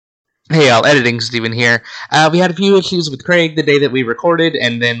Hey all, editing Steven here. We had a few issues with Craig the day that we recorded,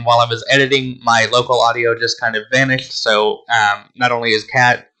 and then while I was editing, my local audio just kind of vanished. So not only is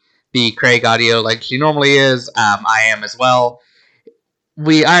Kat the Craig audio like she normally is, I am as well.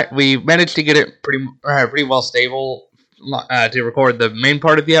 We managed to get it pretty well stable to record the main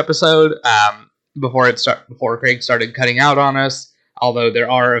part of the episode before Craig started cutting out on us. Although there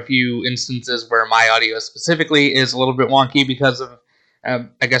are a few instances where my audio specifically is a little bit wonky because of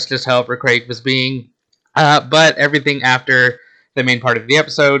I guess just however Craig was being. But everything after the main part of the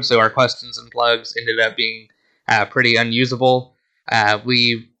episode, so our questions and plugs ended up being pretty unusable.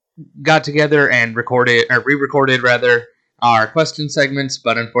 We got together and recorded, or re-recorded rather, our question segments,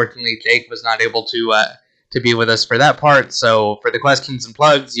 but unfortunately Jake was not able to be with us for that part. So for the questions and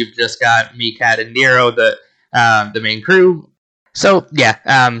plugs, you've just got me, Kat, and Nero, the main crew. So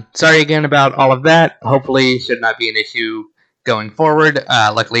yeah, sorry again about all of that. Hopefully, should not be an issue going forward.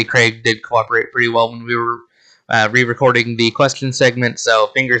 Luckily, Craig did cooperate pretty well when we were re-recording the question segment. So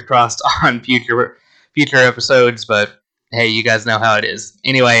fingers crossed on future episodes. But hey, you guys know how it is.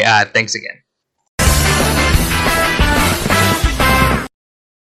 Anyway, thanks again.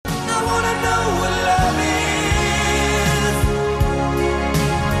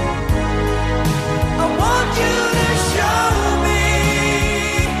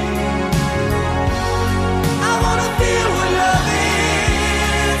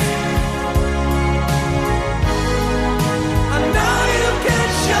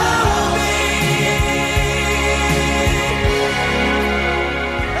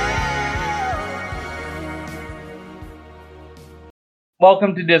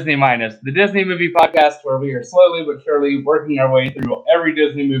 Welcome to Disney Minus, the Disney movie podcast where we are slowly but surely working our way through every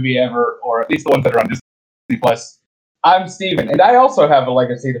Disney movie ever, or at least the ones that are on Disney Plus. I'm Steven, and I also have a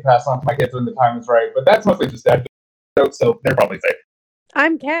legacy to pass on to my kids when the time is right, but that's mostly just dad jokes, so they're probably safe.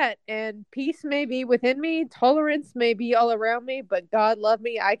 I'm Kat, and peace may be within me, tolerance may be all around me, but God love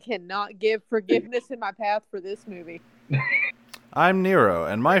me, I cannot give forgiveness in my path for this movie. I'm Nero,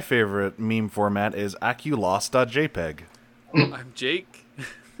 and my favorite meme format is aculost.jpg. I'm Jake.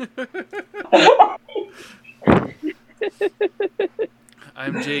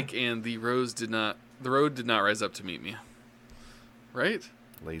 I'm Jake, and the road did not rise up to meet me. Right?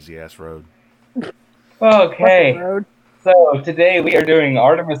 Lazy ass road. Okay, so today we are doing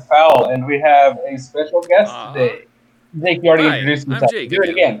Artemis Fowl, and we have a special guest today. Jake, you already introduced yourself. I'm Jake. Do it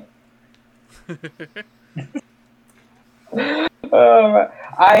again.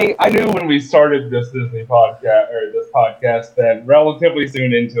 I knew when we started this Disney podcast that relatively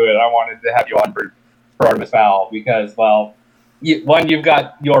soon into it, I wanted to have you on for Artemis Fowl because, well, one, you've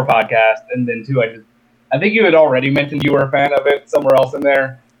got your podcast, and then two, I think you had already mentioned you were a fan of it somewhere else in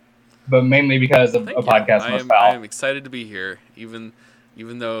there, but mainly because of a podcast. I am excited to be here, even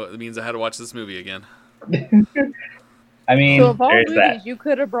though it means I had to watch this movie again. I mean, so of all movies you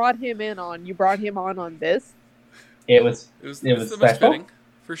could have brought him in on, you brought him on this. It was the most fitting,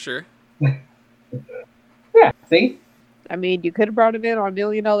 for sure. Yeah, see? I mean, you could have brought him in on $1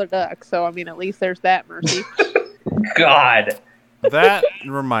 Million Duck, so I mean, at least there's that mercy. God. That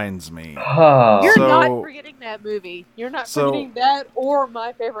reminds me. You're not forgetting that movie. You're not forgetting that or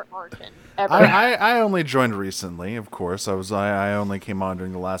My Favorite Martian. Ever. I only joined recently, of course. I only came on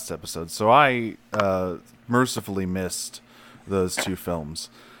during the last episode, so I mercifully missed those two films.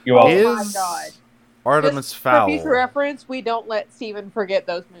 Oh my God. Artemis Fowl. For future reference, we don't let Steven forget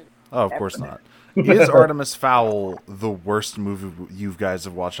those movies. Oh, of course not. Is Artemis Fowl the worst movie you guys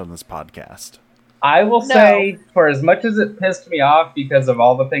have watched on this podcast? I will say, for as much as it pissed me off because of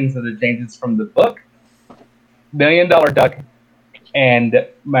all the things that it changes from the book, $1 Million Duck and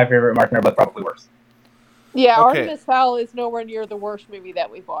My Favorite Martian are both probably worse. Yeah, okay. Artemis Fowl is nowhere near the worst movie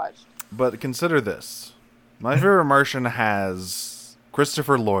that we've watched. But consider this. My Favorite Martian has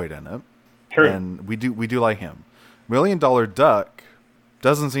Christopher Lloyd in it. True. And we do like him. $1 Million Duck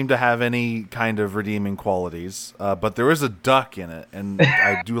doesn't seem to have any kind of redeeming qualities, but there is a duck in it, and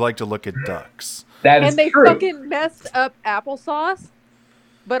I do like to look at ducks. That is true. And they fucking messed up applesauce,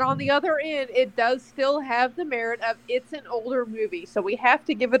 but on the other end, it does still have the merit of it's an older movie, so we have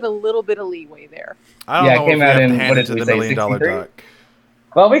to give it a little bit of leeway there. I don't know it came if out we have in, to hand it to the $1 Million Duck.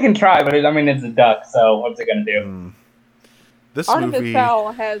 Well, we can try, but it's a duck, so what's it going to do? This Artemis movie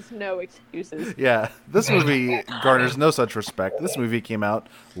Fowl has no excuses. Yeah, this movie garners no such respect. This movie came out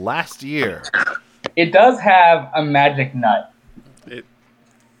last year. It does have a magic nut. So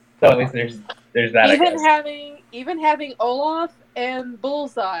at least there's that. Even having Olaf and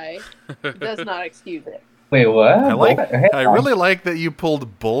Bullseye does not excuse it. Wait, what? I really like that you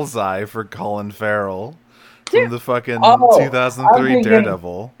pulled Bullseye for Colin Farrell. from the fucking Oh, I'm 2003 thinking-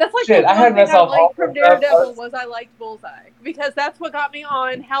 Daredevil. That's like Shit, the I had one thing I myself liked all from fucked up. Daredevil was I liked Bullseye because that's what got me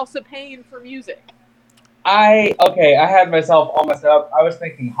on House of Pain for music. I had myself all messed up. I was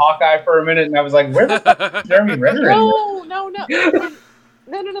thinking Hawkeye for a minute, and I was like, where the fuck is Jeremy Renner in this?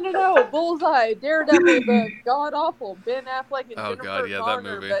 No. Bullseye, Daredevil, the god awful Ben Affleck and Oh, Jennifer God, yeah, that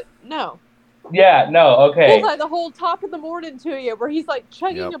Garner, movie. but no. Yeah, no, okay. Bullseye, the whole top of the morning to you, where he's like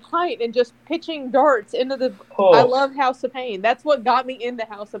chugging Yep. a pint and just pitching darts into the. Cool. I love House of Pain. That's what got me into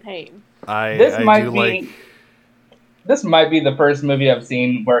House of Pain. This I might do be like. this might be the first movie I've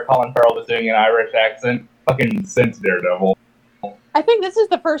seen where Colin Farrell was doing an Irish accent fucking since Daredevil. I think this is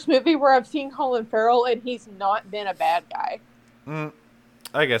the first movie where I've seen Colin Farrell and he's not been a bad guy.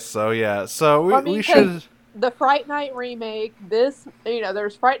 I guess so. Yeah. So I mean, we should. The Fright Night remake, there's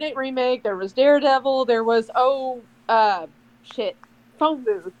Fright Night remake, there was Daredevil, there was, Phone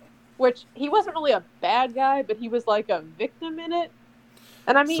Booth, which he wasn't really a bad guy, but he was like a victim in it.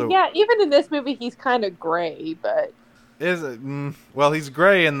 And I mean, So- yeah, even in this movie, he's kind of gray, but Is it? Well, he's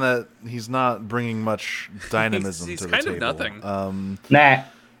gray in that he's not bringing much dynamism He's to the kind of table. nothing. Nah.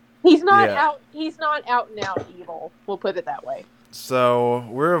 he's not Yeah. He's not out and out evil. We'll put it that way. So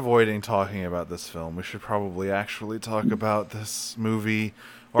we're avoiding talking about this film. We should probably actually talk about this movie.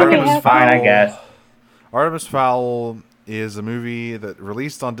 It's fine, I guess. Artemis Fowl is a movie that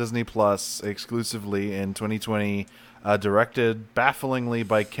released on Disney Plus exclusively in 2020, directed bafflingly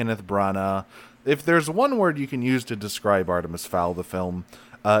by Kenneth Branagh. If there's one word you can use to describe Artemis Fowl, the film,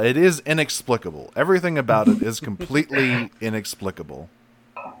 it is inexplicable. Everything about it is completely inexplicable.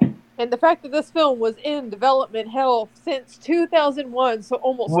 And the fact that this film was in development hell since 2001, so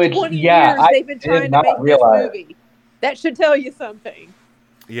almost Which, 20 yeah, years I they've been did trying to not make realize. this movie. That should tell you something.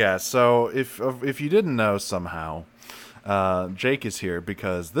 Yeah, so if you didn't know somehow, Jake is here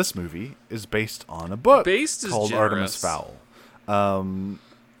because this movie is based on a book Based is called generous. Artemis Fowl.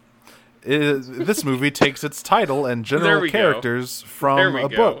 This movie takes its title and There general we go. characters There from we a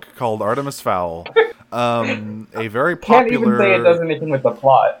go. book called Artemis Fowl. A very Can't popular. even say it does anything with the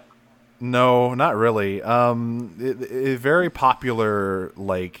plot. No, not really. A very popular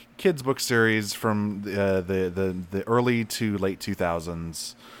like kids book series from the early to late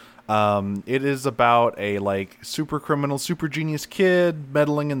 2000s. It is about a like super criminal, super genius kid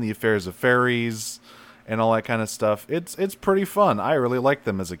meddling in the affairs of fairies and all that kind of stuff. It's pretty fun. I really liked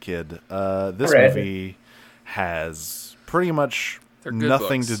them as a kid. This Alright. movie has pretty much They're good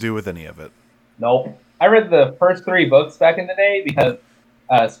nothing books. to do with any of it. Nope. I read the first 3 books back in the day because,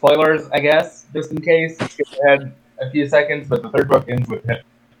 spoilers, I guess, just in case, skip ahead a few seconds, but the 3rd book ends with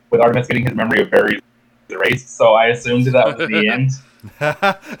Artemis getting his memory of fairies erased, so I assumed that was the end.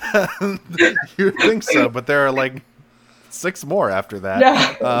 You think so, but there are like 6 more after that.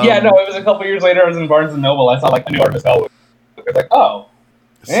 Yeah, no, it was a couple years later, I was in Barnes & Noble, I saw like the new Artemis Fowl book. I was like, oh.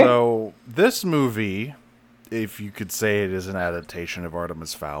 So this movie, if you could say it is an adaptation of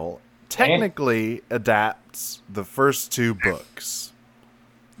Artemis Fowl, technically adapts the first 2 books.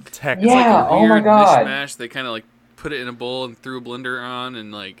 Technically. Yeah, oh my Weird God. mishmash. They kind of like put it in a bowl and threw a blender on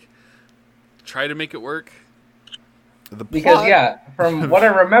and like try to make it work. The Because, plot- yeah, from what I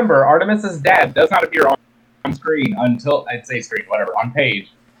remember, Artemis's dad does not appear on screen until, I'd say screen, whatever, on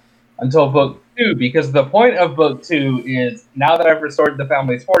page, until book 2, because the point of book 2 is, now that I've restored the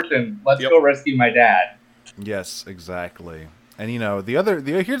family's fortune, let's Yep. go rescue my dad. Yes, exactly. And you know,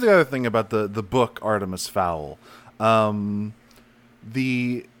 here's the other thing about the book Artemis Fowl.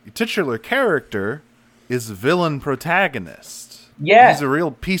 The titular character is villain protagonist. Yeah, He's a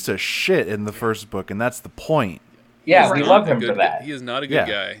real piece of shit in the first book, and that's the point. yeah, He's we not love a him good for gu- that. He is not a good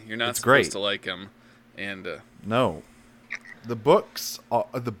Yeah. guy. You're not It's supposed great. to like him. And No. The books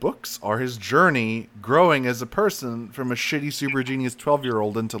are his journey growing as a person from a shitty super genius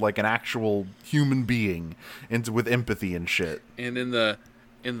 12-year-old into like an actual human being with empathy and shit. in the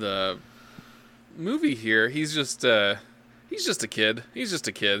movie here, he's just a kid. He's just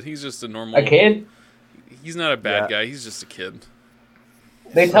a kid. He's just a normal A kid? He's not a bad Yeah. guy. He's just a kid.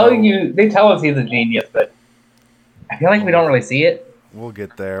 They tell us he's a genius, but I feel like we don't really see it. We'll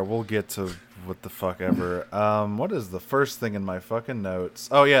get there. We'll get to what the fuck ever. What is the first thing in my fucking notes?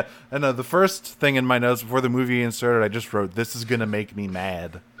 Oh yeah, I know the first thing in my notes before the movie started. I just wrote, "This is gonna make me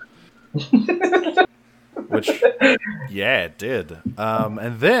mad," which, yeah, it did.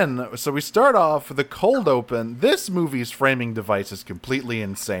 And then so we start off with a cold open. This movie's framing device is completely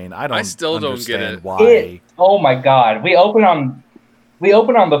insane. I still don't get understand it. why. Oh my god, we open on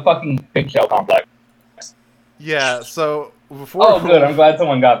the fucking pig shell complex. Yeah. So before Oh good, I'm glad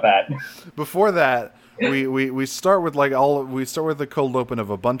someone got that. Before that, we start with the cold open of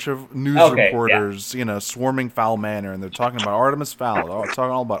a bunch of news reporters, swarming Foul Manor, and they're talking about Artemis Fowl. They're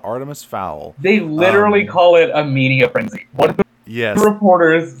talking all about Artemis Fowl. They literally call it a media frenzy. One of the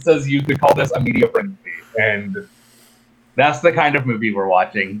reporters says you could call this a media frenzy, and that's the kind of movie we're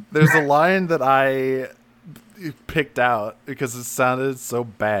watching. There's a line that I picked out because it sounded so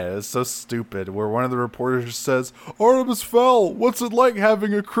bad, it's so stupid, where one of the reporters says, "Artemis Fowl, what's it like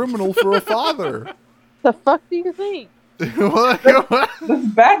having a criminal for a father?" The fuck do you think? What? That's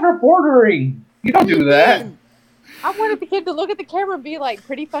bad reportering. You don't do that. I wanted the kid to look at the camera and be like,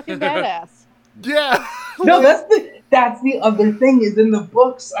 pretty fucking badass. Yeah. No, that's the other thing is in the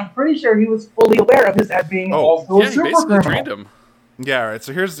books. I'm pretty sure he was fully aware of his dad being also a super he basically criminal. trained him. Yeah, all right.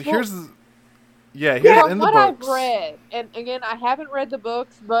 So here's From in the what books. I've read, and again, I haven't read the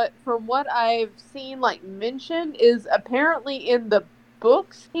books, but from what I've seen, mentioned, is apparently in the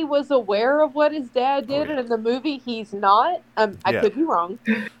books he was aware of what his dad did, and in the movie he's not. I could be wrong.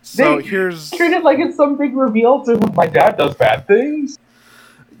 So They here's treat it like it's some big reveal to my dad does bad things.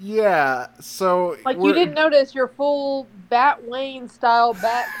 Yeah, so you didn't notice your full Bat Wayne style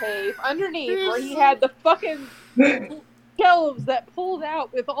bat cave underneath where he had the fucking shelves that pulled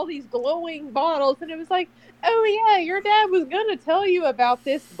out with all these glowing bottles, and it was like, oh yeah, your dad was gonna tell you about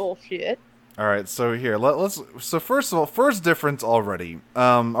this bullshit. All right, so here so first of all, first difference already.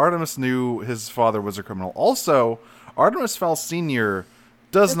 Artemis knew his father was a criminal. Also, Artemis Fowl Sr.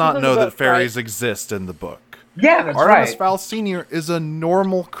 does not know that fairies exist in the book. Yeah, that's Artemis Fowl Sr. is a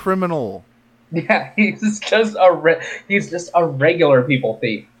normal criminal. Yeah, he's just a regular people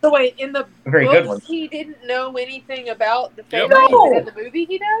thief. So wait, in the good one. books, he didn't know anything about the fairies, No. and in the movie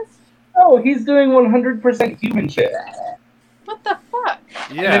he does? Oh, he's doing 100% human shit. What the fuck?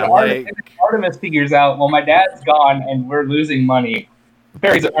 Yeah, and then Artemis figures out, well, my dad's gone and we're losing money.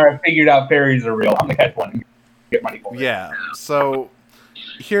 Fairies are figured out. Fairies are real. I'm gonna catch one and get money for it. Yeah. So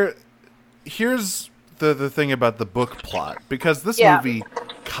here's the thing about the book plot, because this movie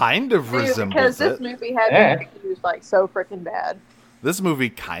kind of resembles because this it. movie had to be used so freaking bad. This movie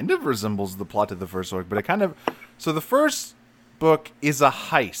kind of resembles the plot of the first book, but it kind of... So the first book is a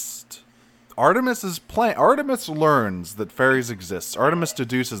heist. Artemis learns that fairies exist. Artemis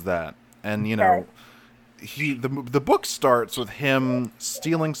deduces that. And, the book starts with him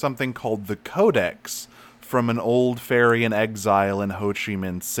stealing something called the Codex from an old fairy in exile in Ho Chi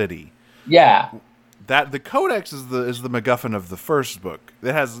Minh City. Yeah. That the Codex is the MacGuffin of the first book.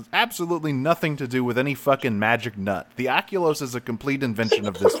 It has absolutely nothing to do with any fucking magic nut. The Oculos is a complete invention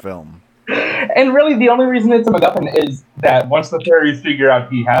of this film. And really, the only reason it's a MacGuffin is that once the fairies figure out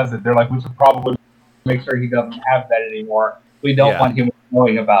he has it, they're like, we should probably make sure he doesn't have that anymore. We don't want him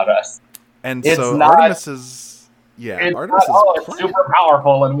knowing about us. And it's so not, Artemis is... Yeah, it's Artemis not, is it's super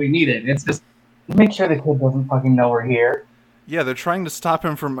powerful and we need it. It's just, make sure the kid doesn't fucking know we're here. Yeah, they're trying to stop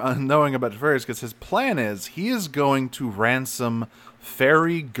him from knowing about fairies because his plan is he is going to ransom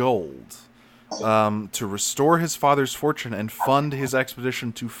fairy gold to restore his father's fortune and fund his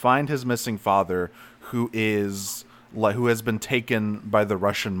expedition to find his missing father, who has been taken by the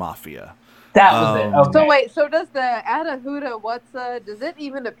Russian mafia. That was it. Okay. So wait, so does the Atahuda does it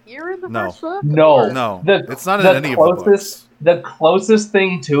even appear in the first book? No. It's not in any of the books. The closest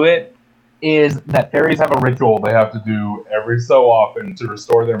thing to it is that fairies have a ritual they have to do every so often to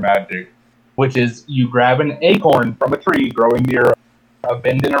restore their magic, which is you grab an acorn from a tree growing near a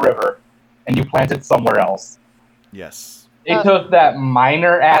bend in a river, and you plant it somewhere else. Yes. It took that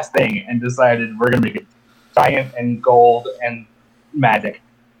minor-ass thing and decided we're going to make it giant and gold and magic.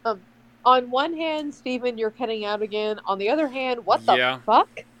 On one hand, Steven, you're cutting out again. On the other hand, what the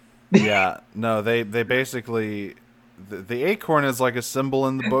fuck? Yeah, no, they basically... The acorn is like a symbol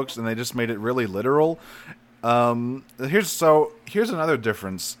in the books, and they just made it really literal. Here's another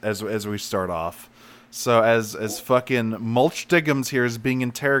difference as we start off. So as fucking Mulch Diggums here is being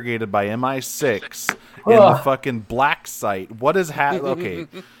interrogated by MI6 in the fucking black site. What is okay?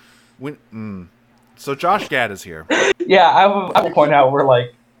 So Josh Gad is here. Yeah, I will point out we're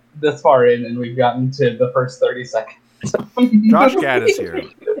like this far in, and we've gotten to the first 30 seconds. Josh Gad is here.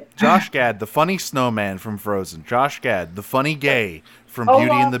 Josh Gad, the funny snowman from Frozen. Josh Gad, the funny gay from Beauty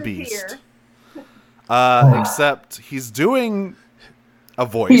and the Beast. Except he's doing a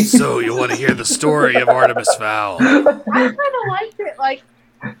voice. So you want to hear the story of Artemis Fowl? I kind of liked it.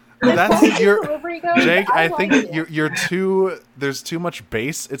 That's your Jake. I like think it. you're too. There's too much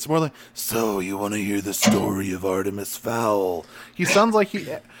bass. It's more like, so you want to hear the story of Artemis Fowl? He sounds like he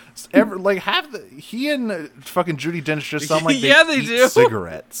and fucking Judi Dench just sound like they Yeah, they eat do.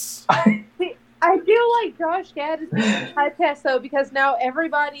 cigarettes. I feel like Josh Gad is being typecast though because now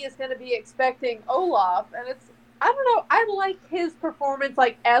everybody is going to be expecting Olaf, and I don't know. I like his performance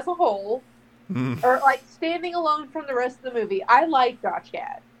like as a whole, or like standing alone from the rest of the movie. I like Josh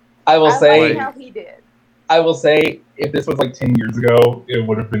Gad. I will say like how he did. I will say if this was like 10 years ago, it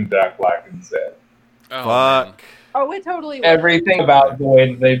would have been Jack Black instead. Oh, Fuck. man. Oh, it totally was. Everything about the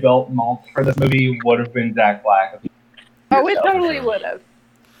way that they built Mulch for this movie would have been Jack Black. Oh, it totally would have.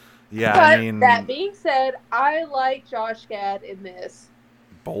 Yeah, But I mean, that being said, I like Josh Gad in this.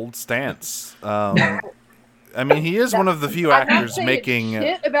 bold stance. I mean, he is one of the few I'm not actors saying making.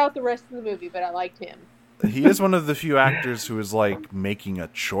 shit about the rest of the movie, but I liked him. He is one of the few actors who is like making a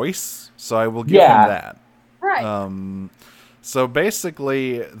choice. So I will give Yeah. him that. Right. So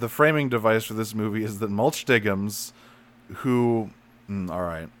basically, the framing device for this movie is that Mulch Diggums, who, all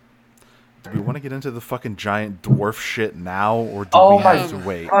right, do we want to get into the fucking giant dwarf shit now, or do Oh we my have to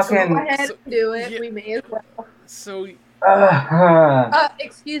wait? Go Fucking. ahead and do it. yeah. We may as well. So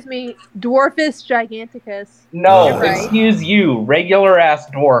Excuse me, Dwarfus Giganticus. No, You're right. excuse you, regular ass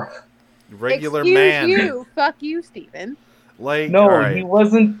dwarf. Regular Excuse man, you. Fuck you, Steven. like, No, all right. he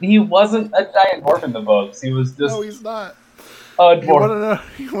wasn't a giant dwarf in the books. He was just No, he's not. a You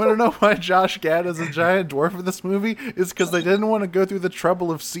dwarf. want to know why Josh Gad is a giant dwarf in this movie? Is because they didn't want to go through the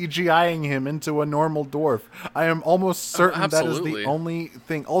trouble of CGIing him into a normal dwarf. I am almost certain that is absolutely. the only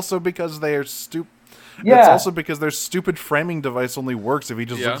thing. Also because they are stupid. Yeah. It's also because their stupid framing device only works if he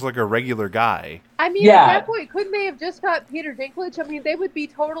just Yeah. looks like a regular guy. I mean, Yeah. at that point, couldn't they have just got Peter Dinklage? I mean, they would be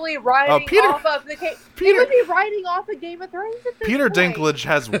totally riding Peter- off of the They Peter- would be riding off of Game of Thrones at this Peter point. Dinklage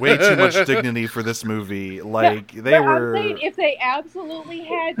has way too much dignity for this movie. Like they But were. I'm saying if they absolutely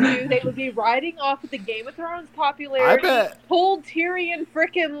had to, they would be riding off of the Game of Thrones popularity. I bet- Pulled Tyrion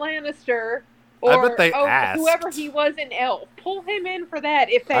frickin' Lannister. I Or bet they asked. whoever he was in Elf. Pull him in for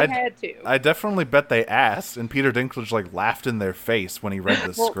that if they had to. I definitely bet they asked, and Peter Dinklage like laughed in their face when he read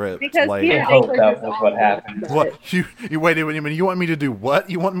the Well, script. because Like, Peter I hope Dinklage that is was what awful. happened. what you wait a minute? You want me to do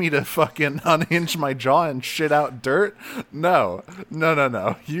what? You want me to fucking unhinge my jaw and shit out dirt? No.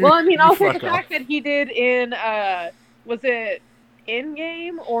 You, Well, I mean, you also the fuck off. fact that he did in was it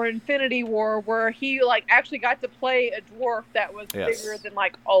Endgame or Infinity War, where he like actually got to play a dwarf that was Yes. bigger than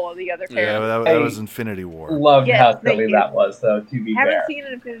like all of the other Yeah, characters. that Hey. was Infinity War. Loved Yes, how thank silly you. that was, though. To be Haven't fair, seen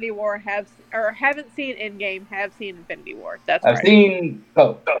Infinity War, haven't seen Endgame, have seen Infinity War. That's I've right. seen.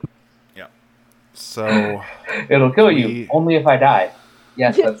 Oh, So it'll kill you We- only if I die.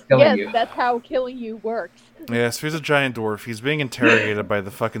 Yes, that's killing yes, you. that's how killing you works. yes, here's a giant dwarf. He's being interrogated by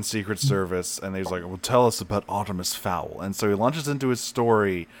the fucking Secret Service, and he's like, "Well, tell us about Artemis Fowl." And so he launches into his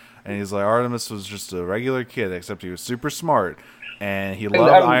story, and he's like, "Artemis was just a regular kid, except he was super smart, and he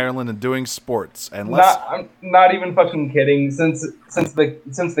loved I'm- Ireland and doing sports." And let's I'm not even fucking kidding. Since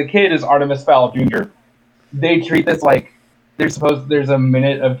the kid is Artemis Fowl Jr., they treat this like there's a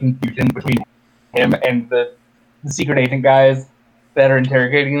minute of confusion between him and the secret agent guys that are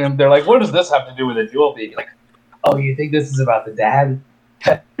interrogating him. They're like, "What does this have to do with a duel?" Be like, "Oh, you think this is about the dad?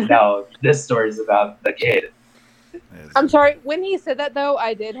 No, this story is about the kid." I'm sorry, when he said that though,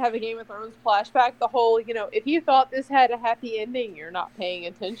 I did have a Game of Thrones flashback. The whole, if you thought this had a happy ending, you're not paying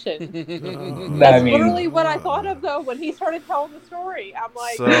attention. I That's mean- literally what I thought of though when he started telling the story. I'm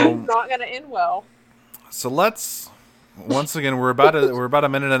like, So- this is not gonna end well. So let's once again we're about a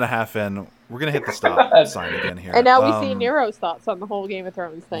minute and a half in. We're gonna hit the stop sign again here. And now we see Nero's thoughts on the whole Game of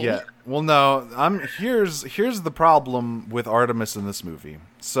Thrones thing. Yeah. Well, no. Here's the problem with Artemis in this movie.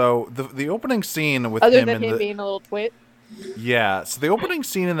 So the opening scene with Other him than and him the being a little twit. yeah. So the opening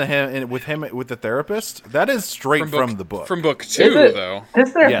scene with him with the therapist that is straight from the book. From book Is 2, it? though.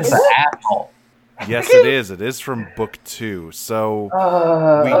 This there Yes. is an asshole. Yes, it is. It is from book 2. So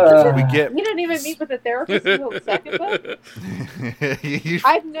we get. He didn't even meet with a therapist until the second book.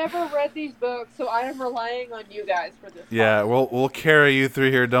 I've never read these books, so I am relying on you guys for this. Yeah, we'll carry you through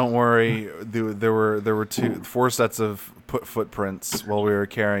here. Don't worry. There were 4 sets of footprints while we were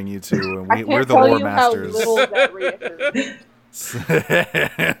carrying you two, I and can't we're the tell lore you masters. how little that reassures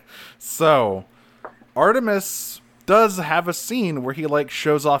me. So, Artemis does have a scene where he like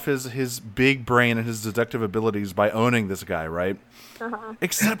shows off his big brain and his deductive abilities by owning this guy, right? Uh-huh.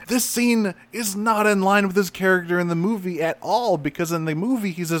 Except this scene is not in line with his character in the movie at all, because in the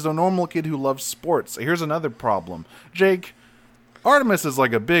movie he's just a normal kid who loves sports. Here's another problem. Jake, Artemis is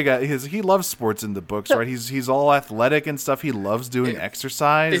like a big he loves sports in the books, right? He's all athletic and stuff. He loves doing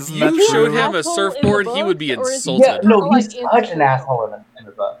exercise. If Isn't you that showed true? him a Asshole in the surfboard, he would be books, or is he insulted. Yeah, no, he's Like, such an asshole in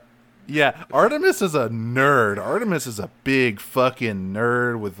the book. Yeah, Artemis is a nerd. Artemis is a big fucking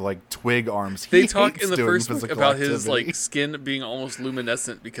nerd with like twig arms. They He talk hates in the doing first book physical about his activity. like skin being almost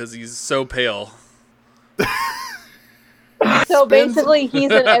luminescent because he's so pale. So spends- basically,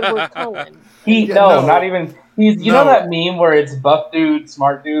 he's an Edward Cullen. No, not even. He's. You No. know that meme where it's buff dude,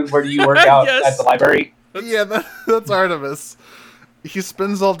 smart dude. Where do you work out Yes. at the library? Yeah, that's Artemis. He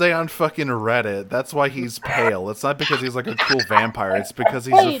spends all day on fucking Reddit. That's why he's pale. It's not because he's like a cool vampire. It's because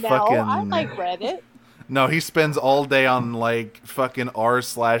he's Hey, a now fucking. I like Reddit. No, he spends all day on like fucking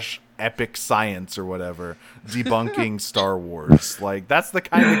r/epic science or whatever, debunking Star Wars. Like that's the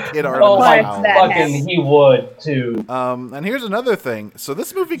kind of kid Artemis Oh my Like is. that. fucking, he would too. And here's another thing. So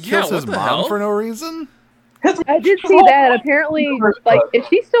this movie Yeah, kills what his the mom hell? for no reason. I did see that. Apparently, like, is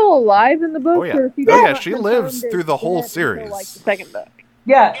she still alive in the book? Oh, yeah. Or if you Oh, yeah, haven't she confirmed lives it through the whole yet until, series. like the second book.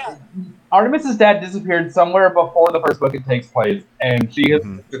 Yeah, Artemis's dad disappeared somewhere before the first book it takes place, and she has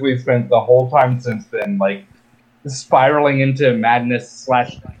basically spent the whole time since then, like, spiraling into madness / I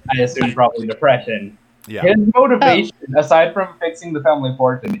assume probably depression. Yeah. His motivation, aside from fixing the family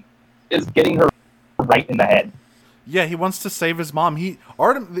fortune, is getting her right in the head. Yeah, he wants to save his mom.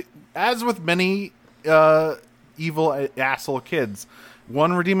 As with many evil asshole kids,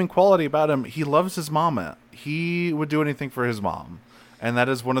 one redeeming quality about him, he loves his mama. He would do anything for his mom. And that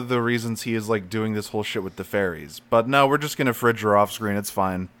is one of the reasons he is like doing this whole shit with the fairies. But no, we're just gonna fridge her off screen. It's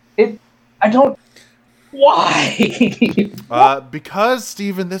fine. I don't. Why? Because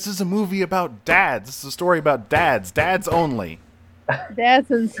Steven, this is a movie about dads. This is a story about dads. Dads only.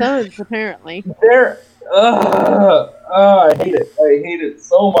 Dads and sons, apparently. They're. I hate it. I hate it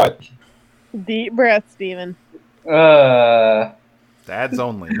so much. Deep breath, Steven. Dads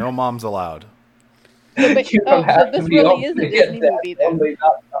only. No moms allowed. So, but, You don't so have this to be really only is a at Disney movie, then.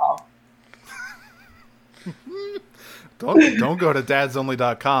 dadsonly.com. Don't go to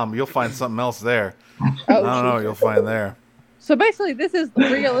dadsonly.com. You'll find something else there. Oh, I don't know what Jesus. you'll find there. So basically, this is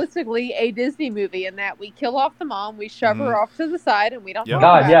realistically a Disney movie in that we kill off the mom, we shove her off to the side, and we don't. Yep. talk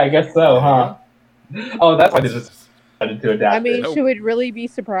God, about yeah, I it. guess so, huh? Oh, that's why they just decided to adapt I mean, it. should we really be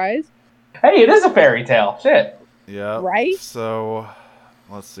surprised? Hey, it is a fairy tale. Shit. Yeah. Right? So,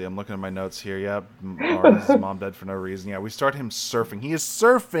 let's see. I'm looking at my notes here. Yeah, Artemis' mom dead for no reason. Yeah, we start him surfing. He is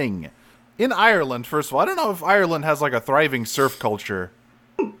surfing in Ireland. First of all, I don't know if Ireland has like a thriving surf culture.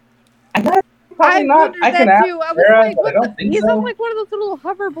 Probably I not. wondered I can that ask too. I was Sarah, like, but I what don't the? think He's so. on like one of those little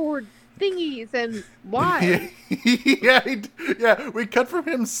hoverboard thingies, and why? yeah. We cut from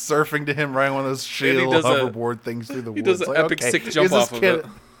him surfing to him riding one of those shitty And he little does a- hoverboard things through the He woods. does an Like, epic okay, sick is jump this off of kid- it.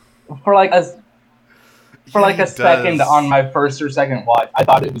 For like a Yeah, he second does. on my first or second watch, I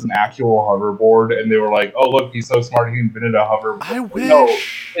thought it was an actual hoverboard, and they were like, "Oh, look, he's so smart, he invented a hoverboard." I wish. No,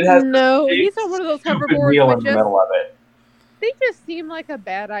 it has No, a he's on one of those stupid hoverboards wheel with in the just middle of it. they just seem like a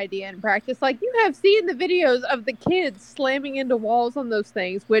bad idea in practice. Like, you have seen the videos of the kids slamming into walls on those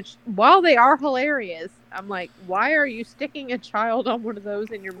things, which, while they are hilarious, I'm like, why are you sticking a child on one of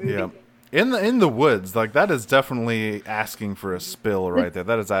those in your movie? Yeah. In the woods, like that is definitely asking for a spill right there.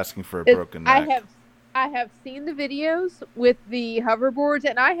 That is asking for a broken neck. I have seen the videos with the hoverboards,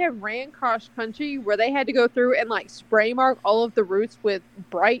 and I have ran cross country where they had to go through and like spray mark all of the routes with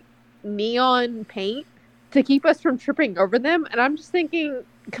bright neon paint to keep us from tripping over them. And I'm just thinking,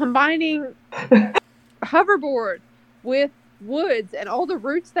 combining hoverboard with woods and all the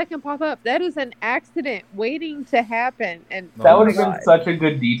roots that can pop up, that is an accident waiting to happen. And That Oh would my have been God. such a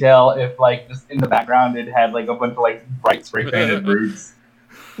good detail if, like, just in the background it had like a bunch of like bright spray painted roots.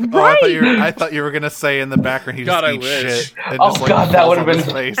 Oh, I thought you were gonna say in the background he just God, I eats wish. shit. And Oh, just, like, God, that falls would've on his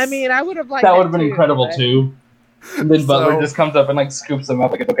been- face. I mean, I would have liked That would have been too, incredible but- too. And then Butler So- just comes up and like scoops him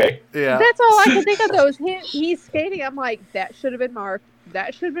up like it's okay. yeah. That's all I can think of though. Is he's skating. I'm like, that should have been marked.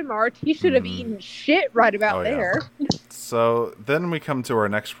 That should have been marked. He should have Mhm. eaten shit right about Oh, yeah. there. So then we come to our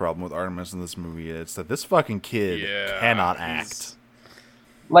next problem with Artemis in this movie. It's that this fucking kid Yeah, cannot he's- act.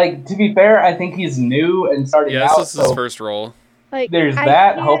 Like, to be fair, I think he's new and starting Yeah, out. this is his So first role. Like, there's I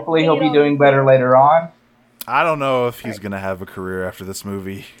that. can't Hopefully, he'll hate be on doing the better kid. later on. I don't know if he's gonna have a career after this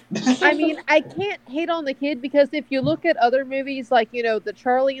movie. I mean, I can't hate on the kid because if you look at other movies like, you know, the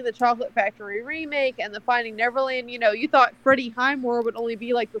Charlie and the Chocolate Factory remake and the Finding Neverland, you know, you thought Freddie Highmore would only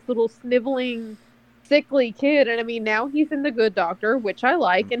be like this little sniveling, sickly kid. And I mean, now he's in The Good Doctor, which I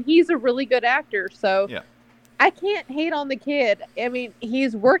like, and he's a really good actor. So Yeah. I can't hate on the kid. I mean,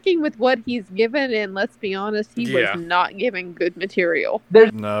 he's working with what he's given, and let's be honest, he Yeah. was not given good material.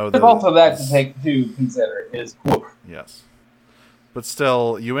 No, There's also that to take to consider is woof. Yes. But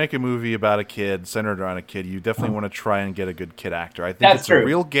still, you make a movie about a kid, centered around a kid, you definitely want to try and get a good kid actor. I think That's it's true. a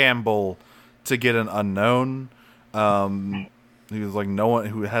real gamble to get an unknown. Who's like no one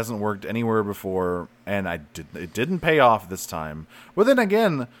who hasn't worked anywhere before, and it didn't pay off this time. But then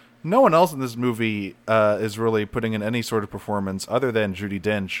again, no one else in this movie is really putting in any sort of performance other than Judi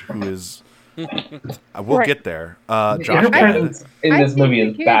Dench, who is. We'll Right. get there. Her Josh Gad. presence in I this think movie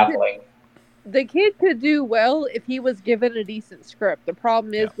the is kid baffling. The kid could do well if he was given a decent script. The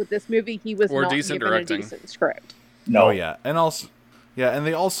problem is Yeah. with this movie, he was Or not decent given directing. a decent script. No. Oh yeah, and also, yeah, and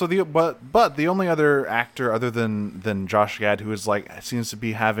they also but the only other actor other than Josh Gad who is like seems to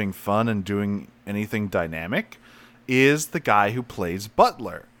be having fun and doing anything dynamic is the guy who plays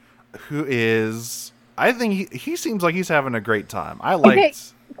Butler, who is I think he seems like he's having a great time. I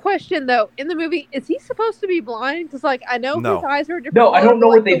liked. Question though, in the movie, is he supposed to be blind? Because like I know No. his eyes are different. No, I don't know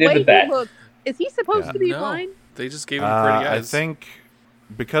but, what they the did way with that. he looks, is he supposed Yeah. to be No, blind? they just gave him pretty I eyes. think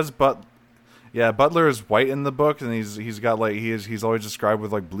because Butler is white in the book, and he's got like he's always described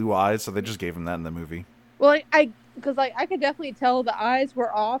with like blue eyes, so they just gave him that in the movie. Well, because I could definitely tell the eyes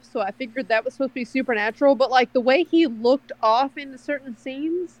were off, so I figured that was supposed to be supernatural. But like the way he looked off in certain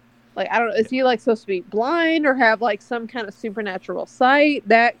scenes, like I don't know, is he like supposed to be blind or have like some kind of supernatural sight?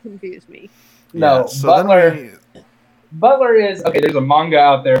 That confused me. No, Yeah, so then Butler is okay. There's a manga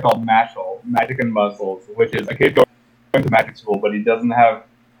out there called Mashal, Magic and Muscles, which is a kid going to magic school, but he doesn't have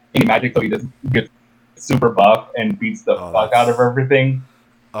any magic, so he just gets super buff and beats the Oh, fuck that's- out of everything.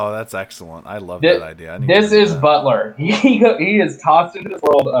 Oh, that's excellent. I love Thi- that idea. I need This to do is that. Butler. He is tossed into this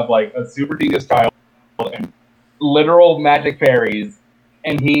world of like a super genius child and literal magic fairies,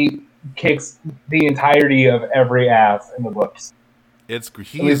 and he kicks the entirety of every ass in the books. He At is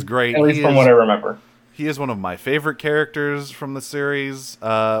least- great. At least He from is- what I remember. He is one of my favorite characters from the series.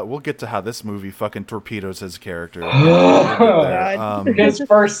 We'll get to how this movie fucking torpedoes his character. We'll get there. God. His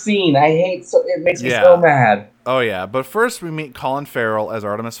first scene, I hate so it makes me Yeah. so mad. Oh yeah, but first we meet Colin Farrell as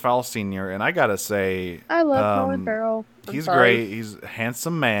Artemis Fowl Sr., and I gotta say, I love Colin Um, Farrell. I'm he's sorry. great. He's a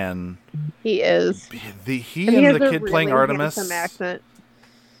handsome man. He is. He And he and has the a kid really playing Artemis handsome accent.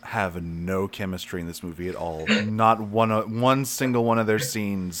 have no chemistry in this movie at all. Not one single one of their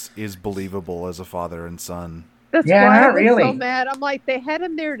scenes is believable as a father and son. That's Yeah, why I not was really. so mad. I'm like, they had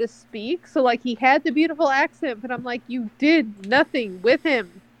him there to speak, so like he had the beautiful accent, but I'm like, you did nothing with him.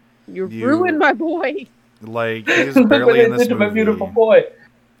 You You- ruined my boy. Like he's Look barely what in they this did to movie. my beautiful boy.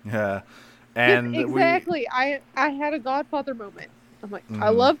 Yeah, Yes, and exactly. I had a Godfather moment. I'm like, I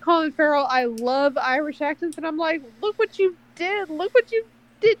Mhm. love Colin Farrell. I love Irish accents, and I'm like, look what you did. Look what you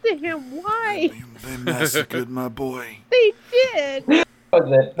did to him. Why? they massacred my boy. They did. That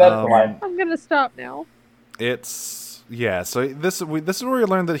was it. That's the line. I'm gonna stop now. It's yeah. So this is where we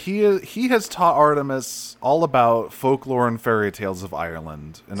learn that he has taught Artemis all about folklore and fairy tales of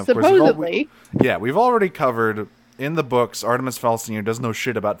Ireland, and of course, Supposedly. we've already covered in the books. Artemis Fowl Sr. doesn't know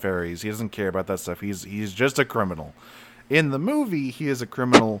shit about fairies. He doesn't care about that stuff. He's just a criminal. In the movie, he is a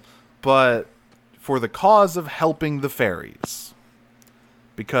criminal, but for the cause of helping the fairies.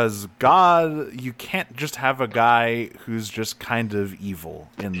 Because God, you can't just have a guy who's just kind of evil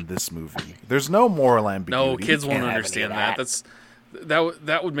in this movie. There's no moral ambiguity. No, kids You won't can't have any understand of that.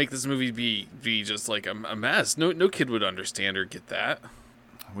 That would make this movie be just like a mess. No kid would understand or get that.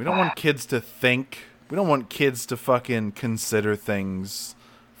 We don't want kids to think. We don't want kids to fucking consider things.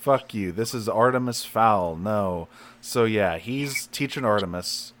 Fuck you. This is Artemis Fowl. No. So yeah, he's teaching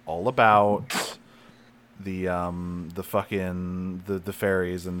Artemis all about the fucking the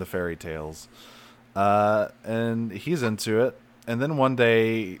fairies and the fairy tales. And he's into it. And then one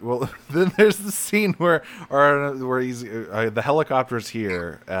day, well, then there's the scene where he's the helicopter's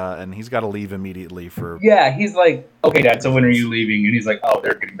here, and he's got to leave immediately for. Yeah, he's like, okay, Dad, so when are you leaving? And he's like, oh,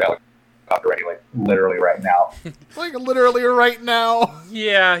 they're getting the helicopter ready, like, literally right now. Like literally right now.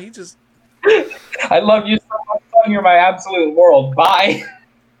 Yeah, he just I love you so much, son. You're my absolute world. Bye.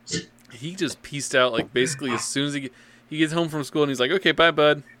 pieced out like basically as soon as he gets home from school and he's like, okay, bye,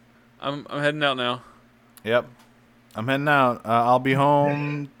 bud. I'm heading out now. Yep. I'm heading out. I'll be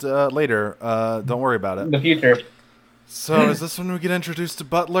home later. Don't worry about In it. the future. So, is this when we get introduced to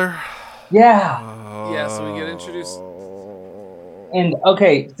Butler? Yeah. Yeah, so we get introduced- And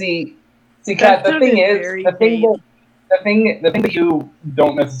okay, see, Kat. The That thing sounded is, very the thing that you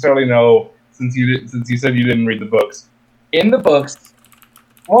don't necessarily know, since you said you didn't read the books. In the books,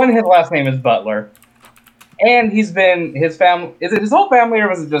 his last name is Butler, and his family. Is it his whole family or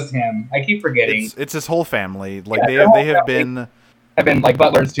was it just him? I keep forgetting. It's his whole family. Like Yeah, they have family. been. Have been like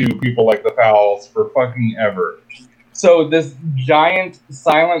butlers to people like the Fowls for fucking ever. So this giant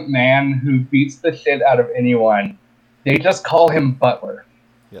silent man who beats the shit out of anyone, they just call him Butler.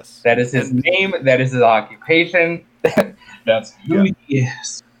 Yes. That is his And- name. That is his occupation. That's who he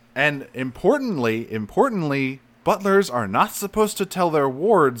is. And importantly, butlers are not supposed to tell their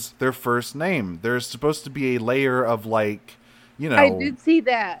wards their first name. There's supposed to be a layer of like, you know, I did see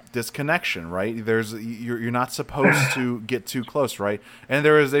that. disconnection, right? You're not supposed to get too close, right? And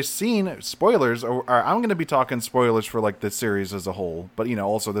there is a scene, spoilers, or I'm going to be talking spoilers for like the series as a whole, but you know,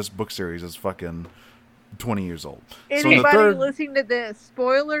 also this book series is fucking 20 years old. Anybody so the third, listening to this,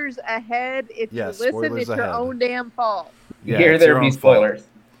 spoilers ahead. If you listen, spoilers it's your ahead. own damn fault. yeah, Here it's there your be own fault. spoilers.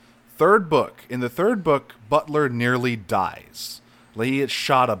 Third book. In the third book, Butler nearly dies. Like, he gets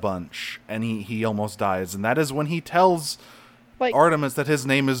shot a bunch, and he almost dies. And that is when he tells Like, Artemis that his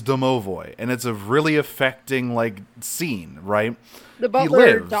name is Domovoy. And it's a really affecting, like, scene, right? the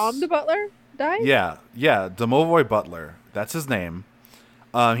butler, lives. Dom the butler, died? Yeah, Domovoy Butler. That's his name.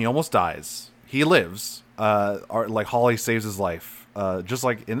 He almost dies. He lives. Like, Holly saves his life. Just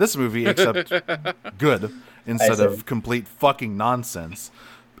like in this movie, except good instead of complete fucking nonsense.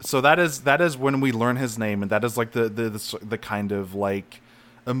 So that is when we learn his name, and that is like the kind of like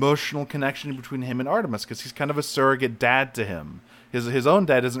emotional connection between him and Artemis, because he's kind of a surrogate dad to him. His own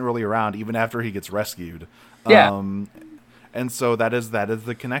dad isn't really around even after he gets rescued. Yeah. And so that is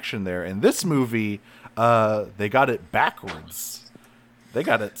the connection there. In this movie, they got it backwards. They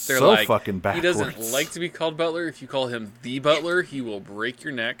got it They're so like, fucking backwards. He doesn't like to be called Butler. If you call him the Butler, he will break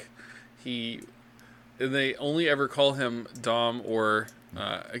your neck. And they only ever call him Dom, or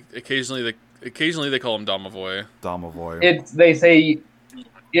occasionally they call him Domovoy. Domovoy.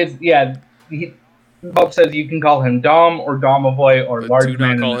 Bob says you can call him Dom or Domovoy or But large do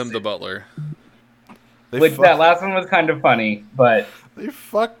man. not call in him the the city. Butler. That last one was kind of funny, but They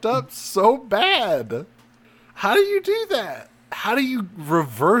fucked up so bad. How do you do that? How do you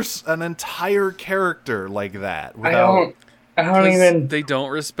reverse an entire character like that? I don't 'Cause even. they don't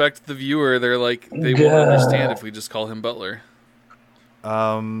respect the viewer. They're like, they won't understand if we just call him Butler.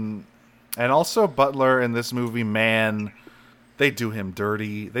 And also Butler in this movie, man, they do him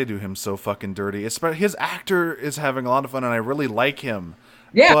dirty. They do him so fucking dirty. His actor is having a lot of fun, and I really like him.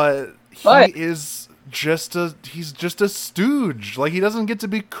 Yeah, but but- he's just a stooge. Like, he doesn't get to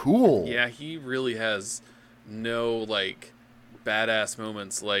be cool. Yeah, he really has no like badass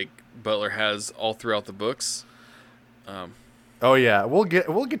moments like Butler has all throughout the books. Oh yeah, we'll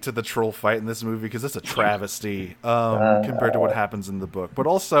get to the troll fight in this movie because it's a travesty compared to what happens in the book. But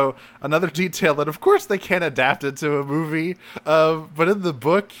also another detail that, of course, they can't adapt it to a movie. But in the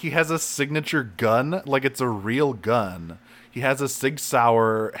book, he has a signature gun, like it's a real gun. He has a Sig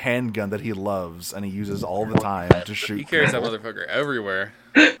Sauer handgun that he loves and he uses all the time to shoot. He carries that people. motherfucker everywhere.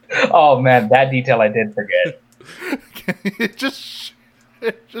 Oh man, that detail I did forget. it just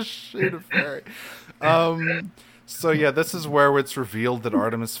shoot a fairy. So yeah, this is where it's revealed that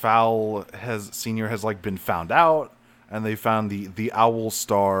Artemis Fowl Senior has like been found out, and they found the Owl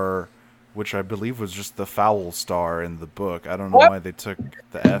Star, which I believe was just the Foul Star in the book. I don't know why they took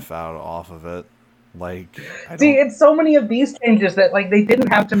the F out off of it. Like, See, it's so many of these changes that like they didn't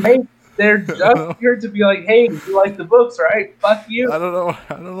have to make. They're just here to be like, hey, you like the books, right? Fuck you. I don't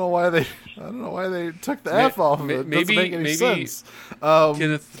know why they took the F off of it. It doesn't make any sense.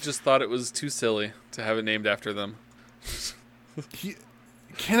 Kenneth just thought it was too silly to have it named after them.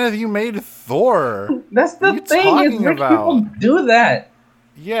 Kenneth, you made Thor. That's the What are you thing. Is talking rich about? people do that.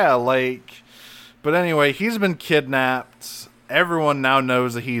 Yeah, like, but anyway, he's been kidnapped. Everyone now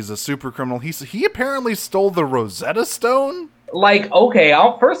knows that he's a super criminal. He apparently stole the Rosetta Stone. Like, okay,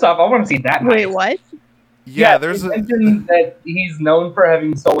 first off, I want to see that. Wait, what? Yeah, there's a mention that he's known for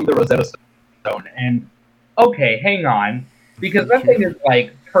having stolen the Rosetta Stone, and okay, hang on, because that thing is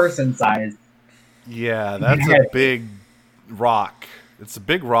like person sized. Yeah, that's a big rock. It's a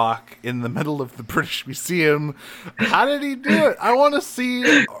big rock in the middle of the British Museum. How did he do it? I want to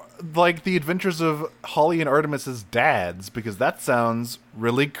see like the adventures of Holly and Artemis's dads, because that sounds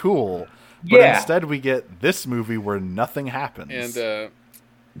really cool. But instead we get this movie where nothing happens. And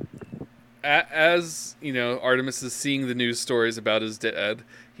as you know, Artemis is seeing the news stories about his dad.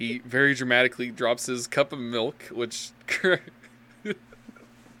 He very dramatically drops his cup of milk, which I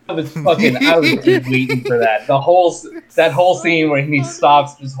was just waiting for that. That whole scene where he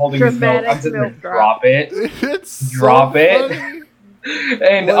stops just holding his milk. I'm sitting there, drop it. It's drop so it. funny.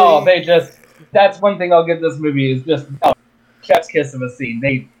 And that's one thing I'll give this movie is just chef's kiss of a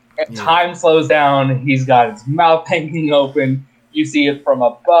scene. Time slows down. He's got his mouth hanging open. You see it from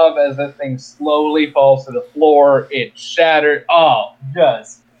above as the thing slowly falls to the floor. It shattered. Oh,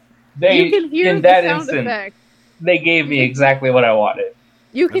 you can hear in the that sound instant, effect. they gave me exactly what I wanted.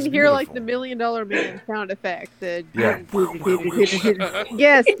 You can That's hear like beautiful. the $1 Million Man sound effect. Yeah.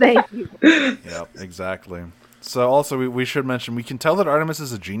 Yes, thank you. Yep, exactly. So also we should mention, we can tell that Artemis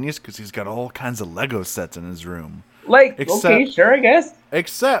is a genius because he's got all kinds of Lego sets in his room. Like, okay, Except- sure, I guess.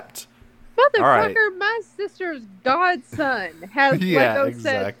 Except, Motherfucker, right. my sister's godson has Yeah, Lego sets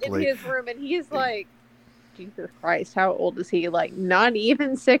in exactly. his room, and he's like, Jesus Christ, how old is he? Like, not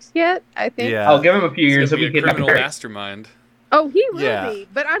even 6 yet, I think. yeah. I'll give him a few He's years. gonna He'll be be a criminal kidnapped. mastermind. Oh, he will Yeah. be,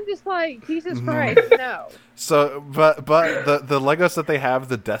 but I'm just like, Jesus Mhm. Christ, no. So, but the Legos that they have,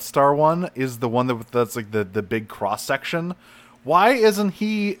 the Death Star one is the one that's like the big cross section. Why doesn't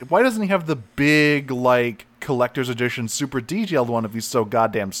he have the big, like, collector's edition super detailed one if he's so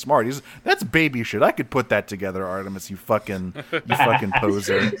goddamn smart? That's baby shit. I could put that together, Artemis, you fucking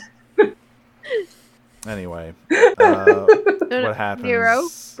poser. Anyway, No, what happens? Nero,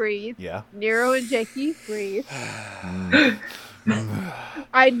 breathe. Yeah. Nero and Jakey, breathe.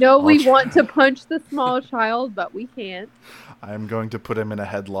 I know we want to punch the small child, but we can't. I'm going to put him in a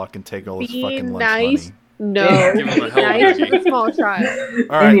headlock and take all his Be fucking lunch nice. money. No, Give him a hell nice to energy. the small child.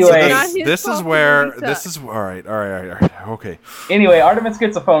 All right, Anyway. Not so his this is fault where that he this sucks. is all right. Okay. Anyway, Artemis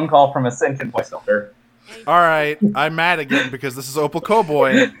gets a phone call from a sentient voice filter. All right, I'm mad again because this is Opal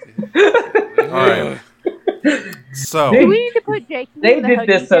Cowboy. All right. So, Do we need to put Jakey They in the did Huggy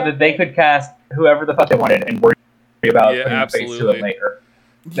this so Jack? that they could cast whoever the fuck they wanted and worry about Yeah, putting a face to absolutely. it later.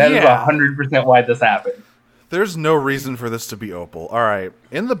 That is yeah, 100% why this happened. there's no reason for this to be Opal. All right,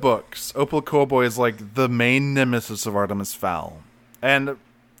 in the books, Opal Cowboy is like the main nemesis of Artemis Fowl, and As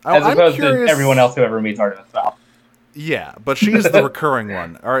I'm opposed curious, to everyone else who ever meets Artemis Fowl. Yeah, but she's the recurring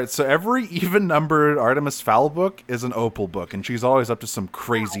one. All right, so every even-numbered Artemis Fowl book is an Opal book, and she's always up to some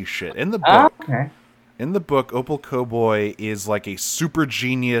crazy shit. In the book, Okay. In the book, Opal Cowboy is like a super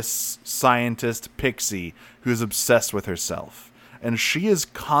genius scientist pixie who's obsessed with herself. And she is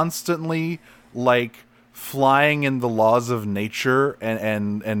constantly like flying in the laws of nature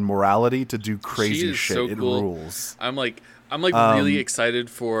and morality to do crazy is shit. so It cool. rules. I'm really Um, excited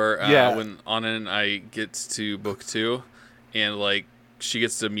for yeah. when Anna and I get to book 2, and like she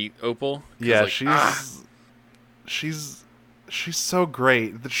gets to meet Opal. 'Cause, Yeah, like, she's so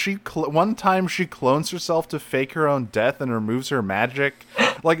great that one time she clones herself to fake her own death and removes her magic.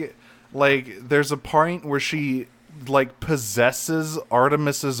 like there's a point where she like possesses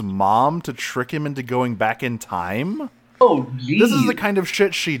Artemis's mom to trick him into going back in time. Oh, jeez. This is the kind of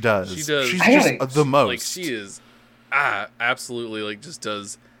shit she does. She does. She's I just gotta- the most. like she is absolutely like just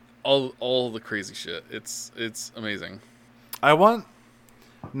does all the crazy shit. It's amazing. I want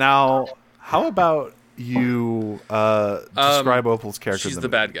now. How about you describe Opal's character? She's in the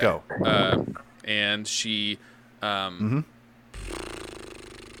bad guy. Go. And she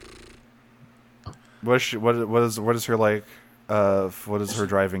What is her like? What is her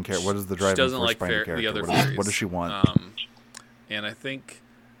driving character? What is the driving she doesn't force like behind her the character? other What fairies. does she want? And I think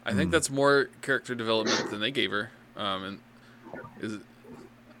that's more character development than they gave her. And is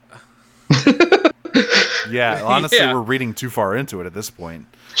Yeah, honestly, Yeah. we're reading too far into it at this point.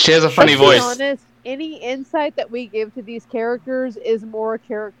 She has a funny Let's be voice. honest, any insight that we give to these characters is more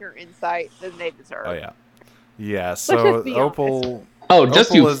character insight than they deserve. Oh yeah, yeah. So just be Opal. Oh,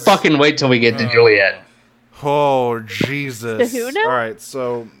 just Opal you is- fucking wait till we get to Juliet. Oh Jesus! Kahuna? All right,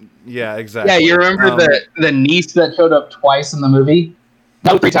 so yeah, exactly. Yeah, you remember the niece that showed up twice in the movie?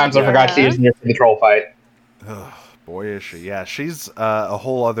 No, 3 times. I forgot she was in the troll fight. Ugh, boy, is she? Yeah, she's a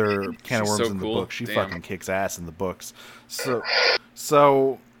whole other can of She's worms so in the cool. book. She Damn. fucking kicks ass in the books.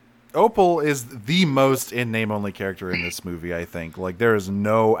 So Opal is the most in name only character in this movie. I think like there is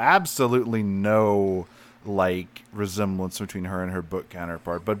absolutely no like resemblance between her and her book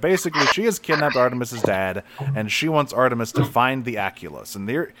counterpart. But basically, she has kidnapped Artemis's dad, and she wants Artemis to find the Aculus. And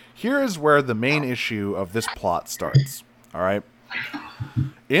here is where the main issue of this plot starts. All right.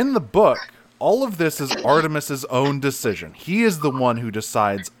 In the book, all of this is Artemis's own decision. He is the one who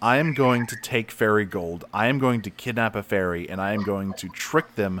decides, I am going to take fairy gold, I am going to kidnap a fairy, and I am going to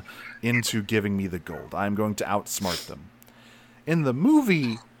trick them into giving me the gold. I am going to outsmart them. In the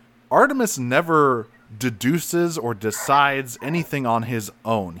movie, Artemis never deduces or decides anything on his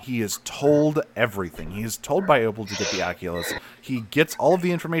own. He is told everything. He is told by Opal to get the Aculus. He gets all of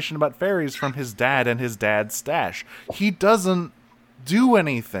the information about fairies from his dad and his dad's stash. He doesn't do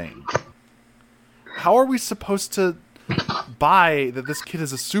anything. How are we supposed to buy that this kid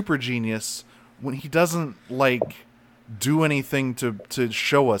is a super genius when he doesn't like do anything to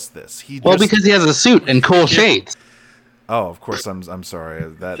show us this? Well, because he has a suit and cool shades. Oh, of course. I'm sorry.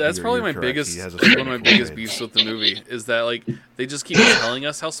 That's you're probably my correct. biggest He has a one of super my cool biggest shades. beefs with the movie is that like they just keep telling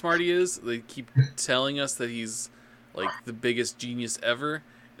us how smart he is. They keep telling us that he's like the biggest genius ever,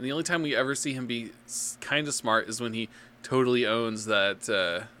 and the only time we ever see him be kind of smart is when he totally owns that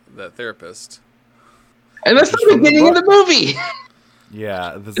therapist. And that's Which the is from the beginning of the book. movie.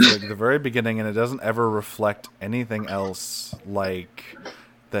 Yeah, this is like the very beginning, and it doesn't ever reflect anything else like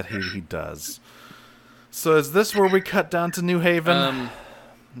that he does. So is this where we cut down to New Haven?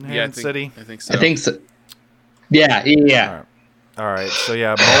 New Yeah, Haven City? I think so. I think so. Yeah. All right. So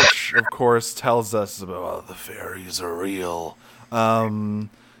yeah, Mulch, of course, tells us about the fairies are real.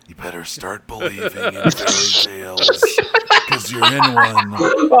 You better start believing in fairy tales because you're in one.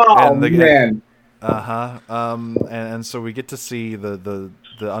 Oh, And the- man. And so we get to see the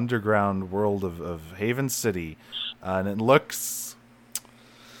underground world of Haven City, and it looks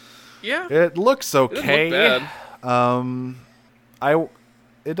Yeah. okay. It didn't look bad.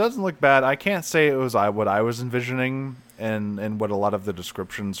 It doesn't look bad. I can't say it was what I was envisioning and what a lot of the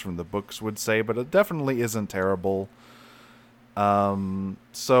descriptions from the books would say, but it definitely isn't terrible.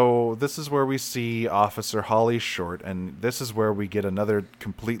 So this is where we see Officer Holly Short, and this is where we get another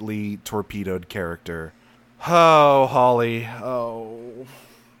completely torpedoed character. Oh, Holly. Oh.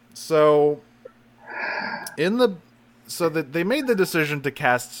 So they made the decision to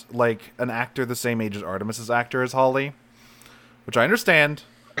cast like an actor the same age as Artemis's actor as Holly, which I understand.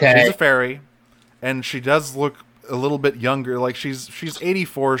 Okay. She's a fairy, and she does look a little bit younger. Like she's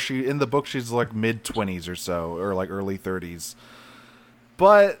 84. She in the book she's like mid-20s or so, or like early 30s.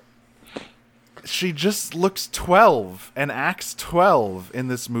 But she just looks 12 and acts 12 in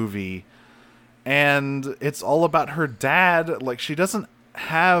this movie, and it's all about her dad. Like she doesn't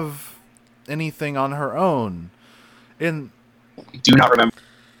have anything on her own. Do not remember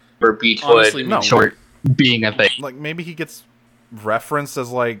Beechwood Honestly, no. Short being a thing. Like maybe he gets referenced as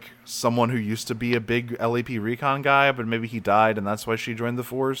like someone who used to be a big LAP recon guy, but maybe he died and that's why she joined the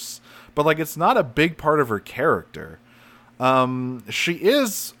force. But like it's not a big part of her character. She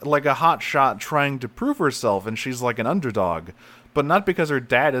is like a hot shot trying to prove herself, and she's like an underdog, but not because her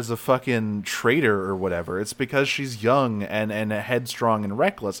dad is a fucking traitor or whatever. It's because she's young and headstrong and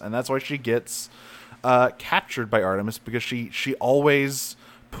reckless, and that's why she gets captured by Artemis, because she always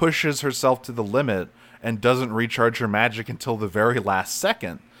pushes herself to the limit and doesn't recharge her magic until the very last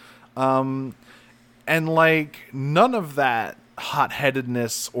second. And like none of that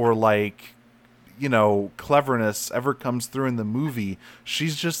hot-headedness or like, you know, cleverness ever comes through in the movie.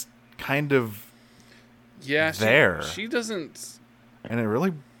 She's just kind of there. She doesn't. And it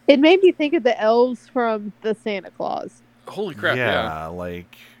really, It made me think of the elves from the Santa Claus, Holy crap! Yeah.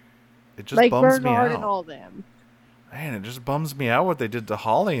 like it just like bums me Bernard out. and all them. Man, it just bums me out what they did to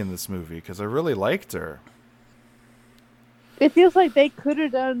Holly in this movie, because I really liked her. It feels like they could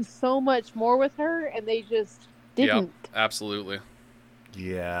have done so much more with her, and they just didn't. Yep, absolutely.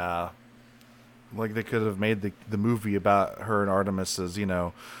 Yeah. Like they could have made the movie about her and Artemis's, you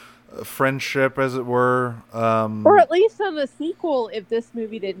know, friendship, as it were. Or at least on the sequel, if this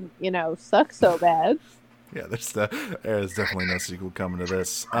movie didn't, suck so bad. Yeah, there's definitely no sequel coming to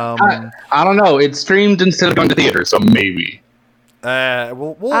this. I don't know. It's streamed instead of going to theaters, so maybe.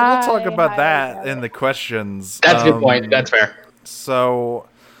 We'll talk about I that doubt in it. the questions. That's a good point. That's fair. So,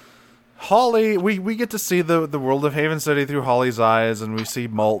 Holly, we get to see the world of Haven City through Holly's eyes, and we see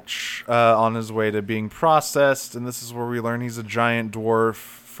Mulch on his way to being processed, and this is where we learn he's a giant dwarf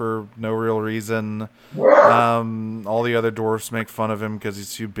for no real reason. All the other dwarfs make fun of him because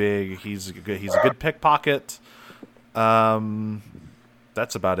he's too big. He's a good pickpocket.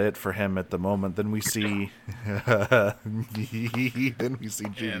 That's about it for him at the moment. Then we see Judy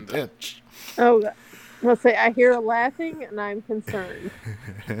Dench. Oh, let's say I hear laughing, and I'm concerned.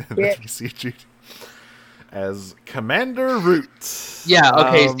 Then Yeah. we see Judy as Commander Root. Yeah,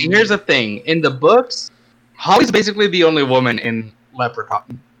 okay, see, here's the thing. In the books, Holly's basically the only woman in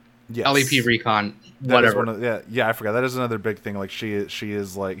Leprechaun. Yes. LEP Recon, That is whatever. yeah, I forgot. That is another big thing. Like she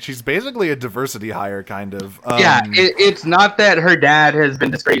is like she's basically a diversity hire, kind of. It's not that her dad has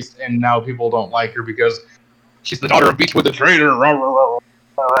been disgraced and now people don't like her because she's the daughter of Beechwood the traitor.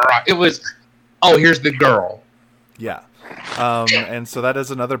 It was, oh, here's the girl. Yeah. And so that is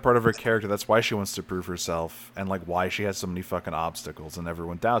another part of her character. That's why she wants to prove herself, and like why she has so many fucking obstacles and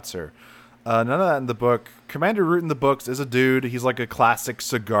everyone doubts her. None of that in the book. Commander Root in the books is a dude. He's like a classic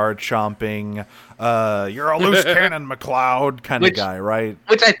cigar chomping, you're a loose cannon, McLeod kind of Which- guy, right?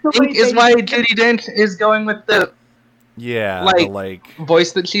 Which I think is why Judi Dench is going with the Yeah, like-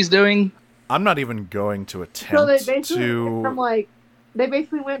 voice that she's doing. I'm not even going to attempt So they basically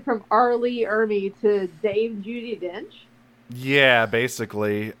to. went from Arlie Ermy to Dave Judi Dench. Yeah,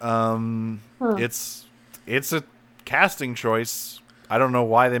 basically. Huh. It's a casting choice. I don't know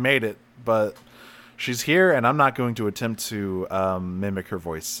why they made it, but she's here, and I'm not going to attempt to mimic her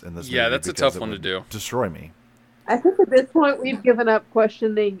voice in this movie. Yeah, that's a because tough it one to would do. Destroy me. I think at this point we've given up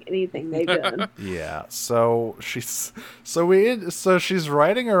questioning anything they've done. Yeah, so she's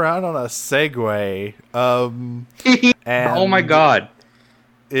riding around on a Segway, and Oh my god.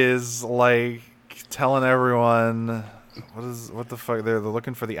 is like telling everyone what the fuck they're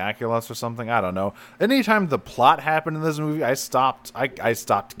looking for the Aculos or something. I don't know. Anytime the plot happened in this movie, I stopped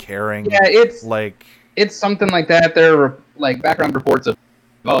caring. Yeah, it's something like that. There are like background reports of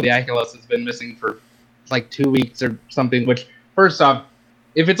the Aculos has been missing for like 2 weeks or something. Which, first off,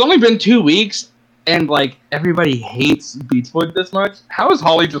 if it's only been 2 weeks and like everybody hates Beachwood this much, how is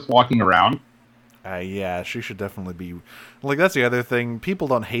Holly just walking around? Yeah, she should definitely be. Like, that's the other thing. People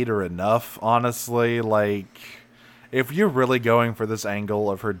don't hate her enough, honestly. Like, if you're really going for this angle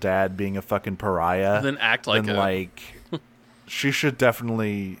of her dad being a fucking pariah, Then act like then, it. like, she should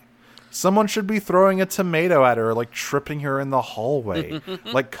definitely. Someone should be throwing a tomato at her, or, like, tripping her in the hallway.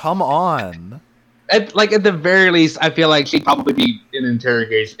 Like, come on. At the very least, I feel like she'd probably be in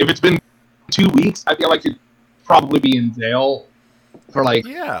interrogation. If it's been 2 weeks, I feel like she'd probably be in jail for like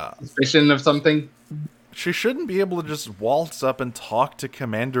Yeah. suspicion of something. She shouldn't be able to just waltz up and talk to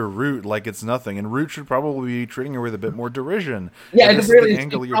Commander Root like it's nothing, and Root should probably be treating her with a bit more derision. Yeah, If at this the is very least,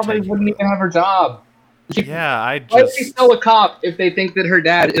 angle she you're probably taking wouldn't with even have her job. Yeah, I Why would she just. sell a cop if they think that her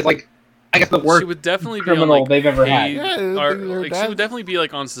dad is like, I guess, the worst She would definitely be criminal on, like, they've ever had? paid- Yeah, or, their like, she dad- would definitely be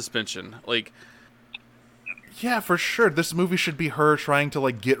like on suspension. Like, Yeah, for sure. This movie should be her trying to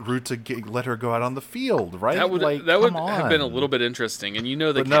like get Root to let her go out on the field, right? that would like, have come been a on. little bit interesting, and you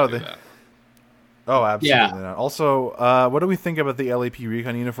know they But can't no, do they- that. Oh, absolutely Yeah. not. Also, what do we think about the LAP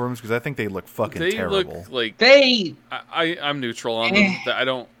recon uniforms? Because I think they look fucking They terrible. look like They I'm neutral on them. I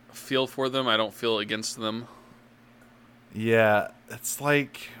don't feel for them. I don't feel against them. Yeah, it's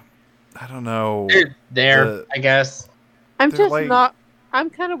like I don't know. they're there, The- I guess. I'm They're just like- not. I'm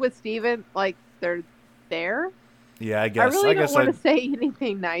kind of with Steven. Like, they're there. Yeah, I I guess. really guess don't want to say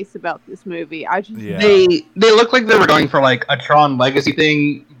anything nice about this movie. I just Yeah. They look like they were going for like a Tron Legacy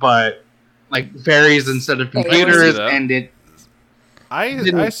thing, but like fairies instead of Hey, I can see computers, that. and it.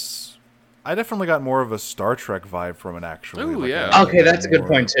 I definitely got more of a Star Trek vibe from it, actually. Ooh, Like, yeah. I- Okay, that's a good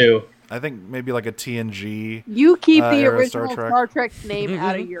point too. I think maybe like a TNG. You keep the Era original Star Star, Trek. Trek's name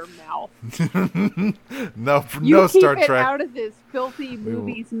out of your mouth. no, You no keep Star it Trek. out of this filthy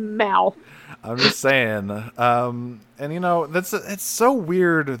movie's mouth. I'm just saying. And you know, it's so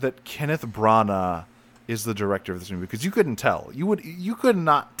weird that Kenneth Branagh is the director of this movie because you couldn't tell. You could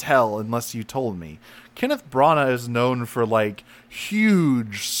not tell unless you told me. Kenneth Branagh is known for like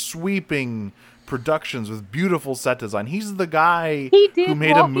huge, sweeping productions with beautiful set design. He's the guy He did who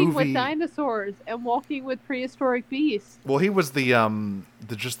made a Walking movie. with Dinosaurs and Walking with Prehistoric Beasts. Well, he was the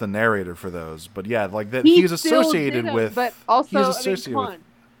just the narrator for those. But yeah, like that He he's still associated did 'em, with. but also, he's I mean, associated come with- on.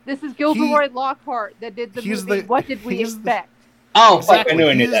 This is Gilderoy Lockhart that did the he's movie. the- What did we he's the- expect? Oh, fuck! I Exactly. knew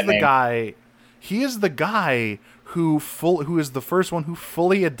I He knew is that the name. guy. He is the guy who is the first one who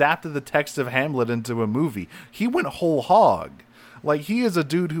fully adapted the text of Hamlet into a movie. He went whole hog. Like, he is a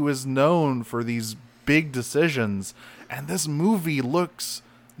dude who is known for these big decisions, and this movie looks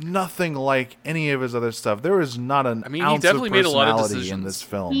nothing like any of his other stuff. There is not an I mean, he ounce definitely of made a lot of personality in decisions. this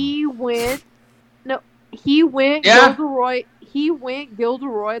film. He went Yeah. Gilderoy. He went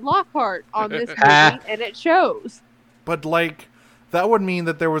Gilderoy Lockhart on this movie, Ah. and it shows. But like that would mean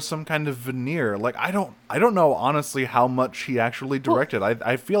that there was some kind of veneer. Like I don't know honestly how much he actually directed.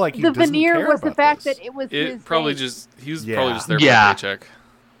 I feel like he The doesn't veneer care was the about fact this. that it was It his probably name. just he was Yeah. probably just there for Yeah. a paycheck.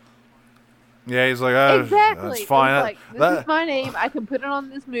 Yeah, he's like, oh, Exactly. that's It was fine. like, this That- is my name. I can put it on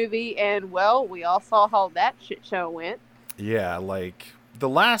this movie, and well, we all saw how that shit show went. Yeah, like the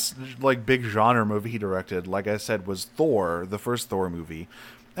last like big genre movie he directed, like I said, was Thor, the first Thor movie.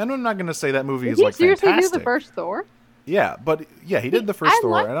 And I'm not gonna say that movie Did is he like seriously fantastic. do the first Thor? Yeah, but yeah, he did the first I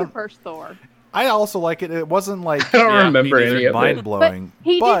Thor, liked and the first Thor. I also like it. It wasn't like I don't Yeah, remember me any neither. of it. mind blowing,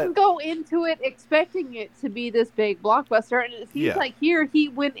 He but didn't go into it expecting it to be this big blockbuster, and it seems Yeah. like here he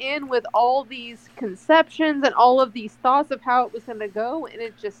went in with all these conceptions and all of these thoughts of how it was going to go, and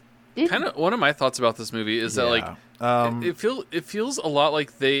it just didn't. Kind of one of my thoughts about this movie is that like it feels a lot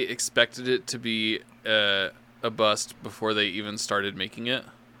like they expected it to be a bust before they even started making it.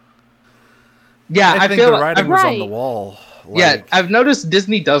 Yeah, I think feel the writing I've, was on Right. the wall. yeah, Like, I've noticed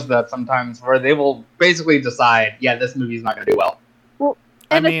Disney does that sometimes, where they will basically decide, yeah, this movie's not going to do well.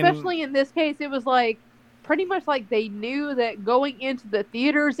 And I mean- especially in this case, it was like pretty much like they knew that going into the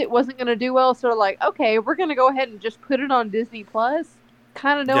theaters it wasn't going to do well, so they're like, okay, we're going to go ahead and just put it on Disney Plus,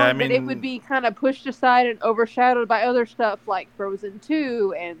 kind of knowing Yeah, I that it mean- would be kind of pushed aside and overshadowed by other stuff like Frozen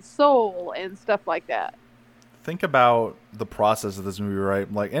 2 and Soul and stuff like that. think about the process of this movie,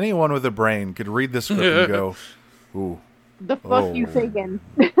 right? Like anyone with a brain could read this script and go, Ooh. The fuck you Oh. thinking?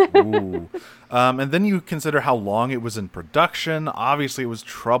 Ooh. And then you consider how long it was in production. Obviously, it was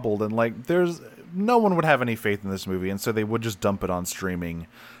troubled, and like, no one would have any faith in this movie, and so they would just dump it on streaming.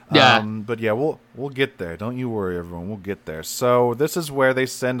 Yeah. But yeah, we'll get there. Don't you worry, everyone. We'll get there. So this is where they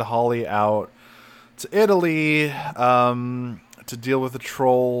send Holly out to Italy to deal with the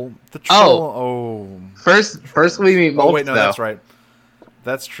troll. The troll. Oh. First we meet Mulch, Oh wait, no, though. that's right.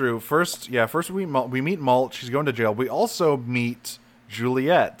 That's true. First we meet Malt. She's going to jail. We also meet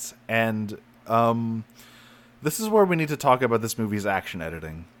Juliet, and this is where we need to talk about this movie's action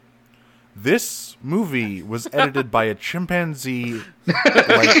editing. This movie was edited by a chimpanzee,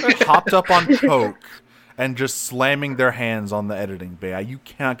 like hopped up on coke and just slamming their hands on the editing bay. You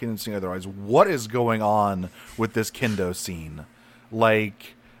cannot get anything otherwise. What is going on with this kendo scene?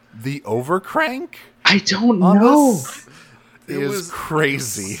 Like the overcrank I don't on know. this is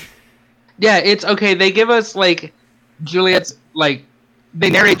crazy. Yeah, it's okay. They give us like Juliet's like they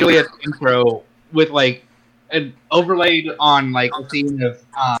narrate Juliet's intro with like an overlaid on like a scene of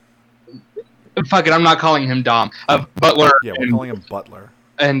fuck it, I'm not calling him Dom. Of Butler Yeah, we're calling him Butler.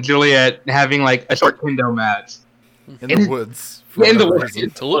 and Juliet having like a short kendo match In the woods. for in the whatever woods reason.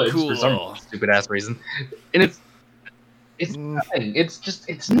 To look for some cool. stupid ass reason, and it's nothing.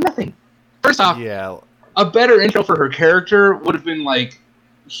 It's nothing. First off, Yeah. a better intro for her character would have been like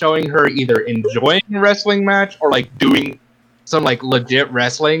showing her either enjoying a wrestling match or like doing some like legit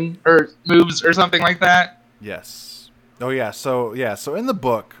wrestling or moves or something like that. Yes. Oh yeah. So in the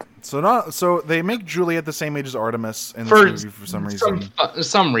book, so they make Juliet the same age as Artemis in this movie for some reason.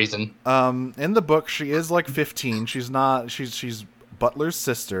 Some reason. In the book, she is like 15. She's not. She's Butler's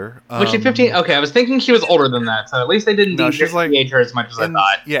sister. Was she 15? Okay, I was thinking she was older than that, so at least they didn't No, she's like- age her as much as I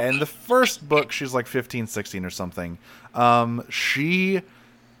thought. Yeah, in the first book, she's like 15, 16 or something. She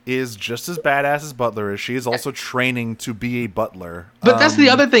is just as badass as Butler is. She is also training to be a butler. But that's the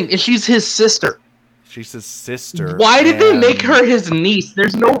other thing, is she's his sister. She's his sister. Why did they and- make her his niece?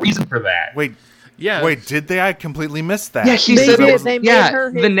 There's no reason for that. Wait, Yeah. wait, did they? I completely missed that. Yeah, she They said did. that. They made Yeah,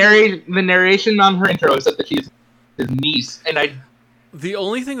 her his the narration on her intro said that she's his niece, and I The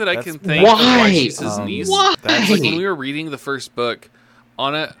only thing that I That's- can think of Why? why she's his niece, Why? That's like when we were reading the first book,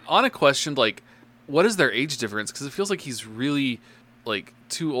 on a question like, what is their age difference? Because it feels like he's really like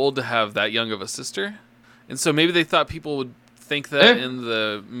too old to have that young of a sister, and so maybe they thought people would think that in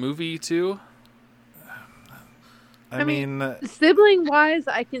the movie too. I mean, Sibling wise,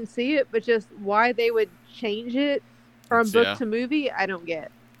 I can see it, but just why they would change it from It's- book yeah. to movie, I don't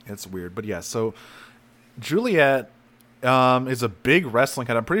get. it's weird, but yeah. So Juliet is a big wrestling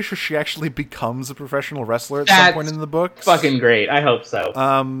fan. I'm pretty sure she actually becomes a professional wrestler at some That's point in the books. fucking great. I hope so.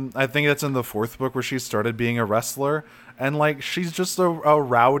 I think that's in the fourth book where she started being a wrestler, and like she's just a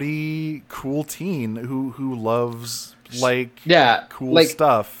rowdy, cool teen who loves like Yeah, cool like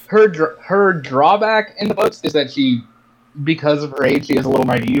stuff. her drawback in the books is that she, because of her age, she is a little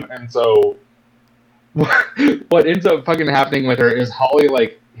naive, and so what ends up fucking happening with her is Holly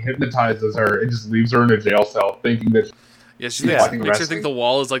like hypnotizes her and just leaves her in a jail cell, thinking that Yeah, she Yeah. makes her think the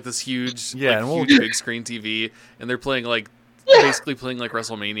wall is like this huge, Yeah, and we'll- huge big screen TV, and they're playing like basically playing like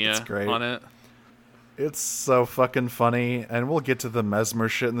WrestleMania It's great. on it. It's so fucking funny, and we'll get to the Mesmer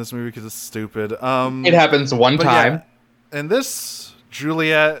shit in this movie because it's stupid. it happens one But time. yeah, and this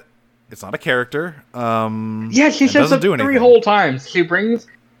Juliet, it's not a character. Yeah, she it shows doesn't up do 3 anything. whole times. She brings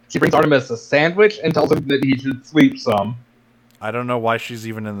Artemis a sandwich and tells him that he should sleep some. I don't know why she's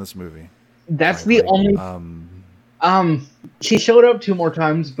even in this movie. That's frankly. the only. She showed up 2 more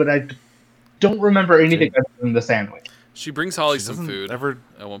times, but I don't remember anything other than the sandwich. She brings Holly She some doesn't food ever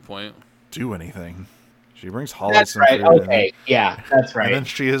at one point. do anything. She brings Holly That's some right. food. and- Okay. Yeah, that's right. And then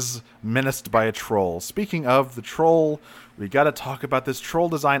she is menaced by a troll. Speaking of the troll, we got to talk about this troll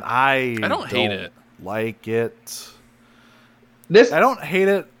design. I don't hate it. Like it. This I don't hate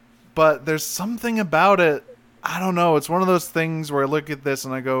it, but there's something about it. I don't know. It's one of those things where I look at this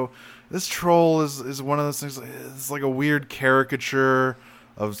and I go, this troll is one of those things. It's like a weird caricature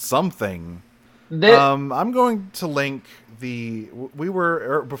of something. I'm going to link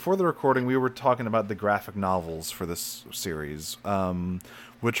before the recording, we were talking about the graphic novels for this series,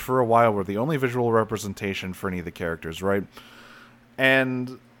 which for a while were the only visual representation for any of the characters, right?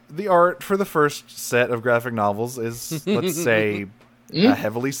 And the art for the first set of graphic novels is, let's say,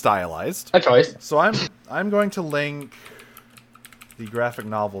 heavily stylized. a choice. So I'm going to link the graphic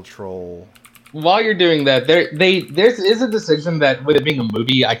novel troll. While you're doing that, there is a decision that with it being a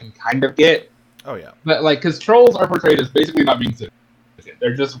movie, I can kind of get. Oh yeah, But like, because trolls are portrayed as basically not being sentient.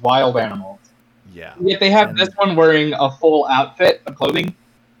 They're just wild animals. yeah. Yet they have And- this one wearing a full outfit of clothing.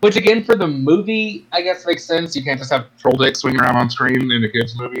 Which again, for the movie, I guess makes sense. You can't just have troll dicks swinging around on screen in a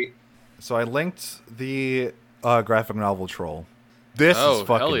kids movie. So I linked the graphic novel Troll. This Oh, is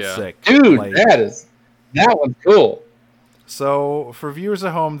fucking hell yeah. sick. Dude, Like, that one's cool. so for viewers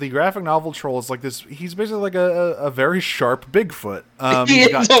at home, the graphic novel Troll is like this. He's basically like a very sharp Bigfoot. He He's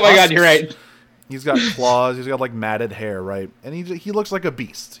is. got Oh my god, tusks. you're right. He's got claws. He's got like matted hair, right? And he looks like a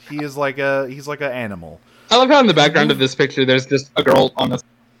beast. He's like an animal. I love how in the background of this picture, there's just a girl on the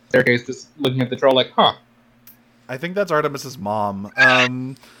staircase just looking at the troll like, huh. I think that's Artemis's mom.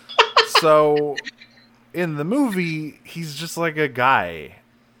 So in the movie, he's just like a guy,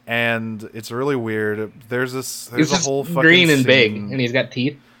 and it's really weird. There's He's a just whole fucking green and scene. big, and he's got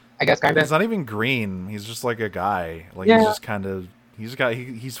teeth. I guess kind He's of. not even green. He's just like a guy. Like Yeah. he's just kind of.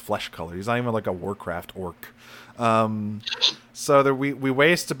 He's flesh color. He's not even like a Warcraft orc. So there we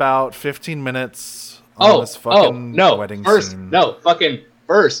waste about 15 minutes on this fucking no, wedding first, scene. no, fucking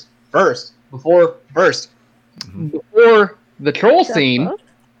first, before Mhm. the troll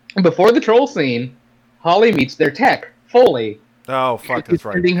scene, Holly meets their tech, Foley. Oh fuck, He's that's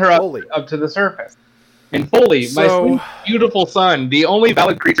right. sending her Foley. up to the surface. And Foley, my So- sweet, beautiful son, the only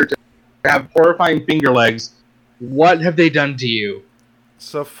valid creature to have horrifying finger legs, what have they done to you?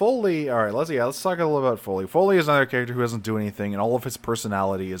 So Foley, all right, let's talk a little about Foley. Foley is another character who doesn't do anything, and all of his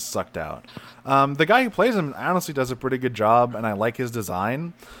personality is sucked out. The guy who plays him honestly does a pretty good job, and I like his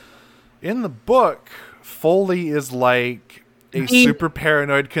design. In the book, Foley is like a super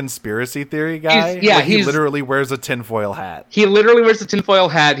paranoid conspiracy theory guy. Like, he literally wears a tinfoil hat. He literally wears a tinfoil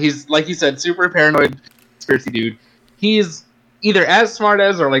hat. He's, like you said, super paranoid conspiracy dude. He's either as smart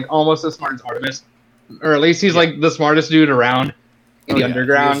as or like almost as smart as Artemis. Or at least he's like the smartest dude around in the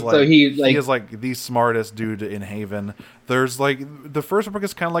underground. He is like the smartest dude in Haven. There's like the first book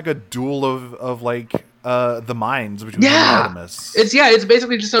is kind of like a duel of like the minds between him and Artemis. It's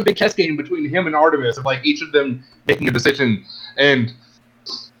basically just a big chess game between him and Artemis of like each of them making a decision. And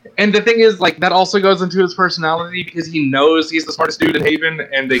the thing is, like, that also goes into his personality because he knows he's the smartest dude in Haven,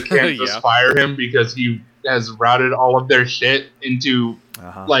 and they can't just fire him because he has routed all of their shit into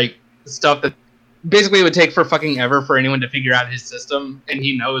like stuff that basically it would take for fucking ever for anyone to figure out his system, and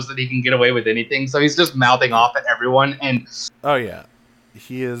he knows that he can get away with anything, so he's just mouthing off at everyone. And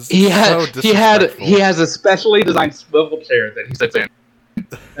he is he disrespectful. has a specially designed swivel chair that he sits in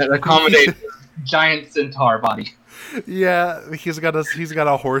that accommodates his giant centaur body. Yeah, he's got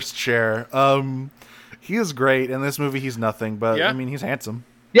a horse chair. He is great in this movie. He's nothing, but I mean, he's handsome.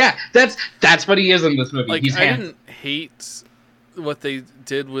 Yeah, that's what he is in this movie. Like, he's I didn't hate what they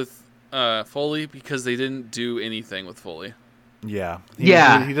did with Foley because they didn't do anything with Foley. Yeah. He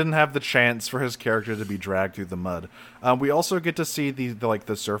didn't have the chance for his character to be dragged through the mud. We also get to see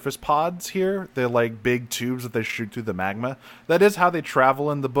the surface pods here. They're like big tubes that they shoot through the magma. That is how they travel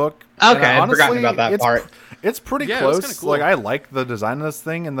in the book. Okay, I've forgotten about that part. It's pretty Yeah, close. it was kinda cool. Like, I like the design of this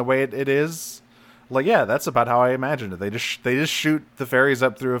thing and the way it is. Like, yeah, that's about how I imagined it. They just shoot the ferries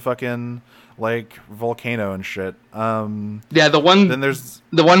up through a fucking like volcano and shit. The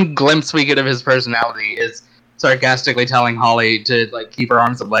one glimpse we get of his personality is sarcastically telling Holly to like keep her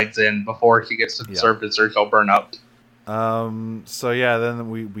arms and legs in before she gets to the surface or she'll burn up. So yeah,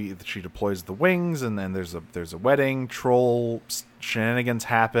 then she deploys the wings, and then there's a wedding. Troll shenanigans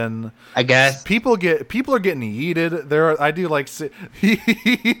happen. I guess people are getting yeeted. I do like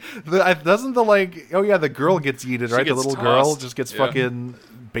doesn't the girl gets yeeted, right? The little girl just gets fucking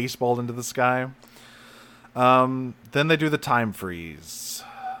baseballed into the sky. Then they do the time freeze,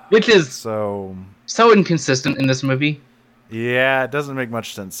 which is so inconsistent in this movie. Yeah, it doesn't make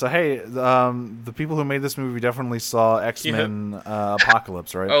much sense. So hey, the people who made this movie definitely saw X-Men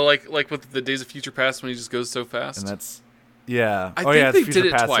Apocalypse, right? Oh, like with the Days of Future Past when he just goes so fast. And that's I think they did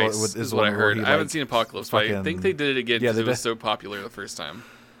it Past twice. Is what I heard. I haven't seen Apocalypse, but I think they did it again because it was so popular the first time.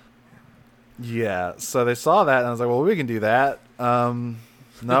 Yeah, so they saw that, and I was like, well, we can do that. No,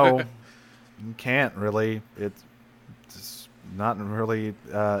 you can't really. It's not really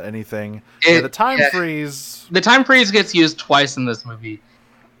anything. The time freeze. The time freeze gets used twice in this movie.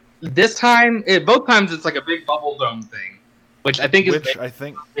 This time, both times it's like a big bubble dome thing, which I think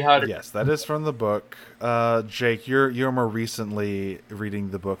yes, that is from the book. Jake, you're more recently reading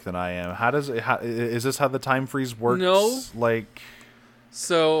the book than I am. Is this how the time freeze works? No, like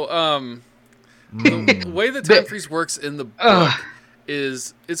so. The way the time freeze works in the book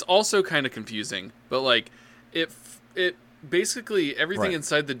is it's also kind of confusing, but like it basically everything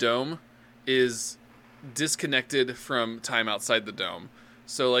inside the dome is disconnected from time outside the dome.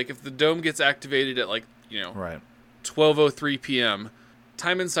 So like if the dome gets activated at 12:03 p.m.,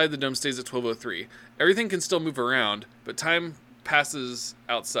 time inside the dome stays at 12:03. Everything can still move around, but time passes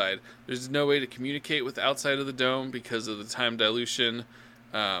outside. There's no way to communicate with the outside of the dome because of the time dilution,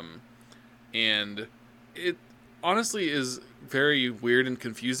 and it honestly is very weird and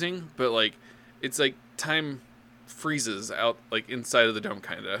confusing. But like, it's like time freezes out like inside of the dome,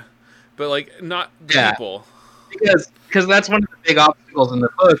 kinda, but like not the people. Because that's one of the big obstacles in the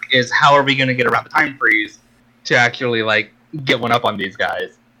book is how are we going to get around the time freeze to actually like get one up on these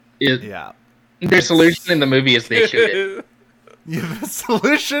guys? Their solution in the movie is they shoot it. Yeah, the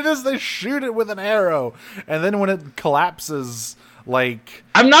solution is they shoot it with an arrow, and then when it collapses, like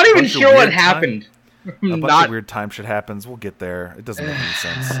I'm not even sure what happened. A bunch of weird time shit happens. We'll get there. It doesn't make any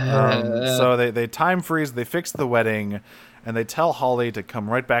sense. So they time freeze. They fix the wedding, and they tell Holly to come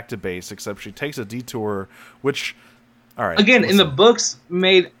right back to base. Except she takes a detour, which, all right. Again, in the book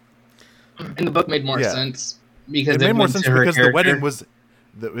made more sense because it made more sense because the wedding was.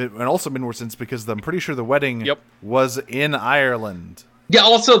 It also made more sense because I'm pretty sure the wedding was in Ireland. Yeah,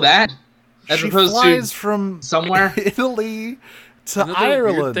 also that. As she opposed flies to from somewhere Italy to Another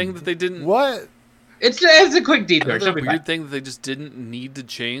Ireland. Weird thing that they didn't. What? It's a quick detour. Another weird thing that they just didn't need to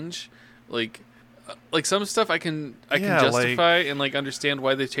change, like some stuff I can justify and like understand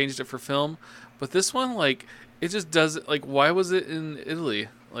why they changed it for film, but this one like it just doesn't. Like, why was it in Italy?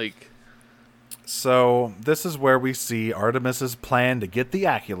 Like. So this is where we see Artemis's plan to get the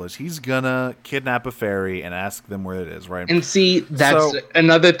Aculas. He's gonna kidnap a fairy and ask them where it is, right? And see, that's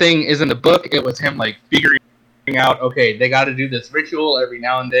another thing is in the book, it was him like figuring out, okay, they got to do this ritual every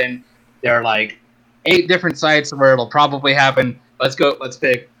now and then. There are like 8 different sites where it'll probably happen. Let's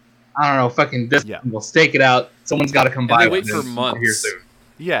pick, I don't know, fucking this. Yeah. We'll stake it out. Someone's got to come by. They wait for months. Here soon.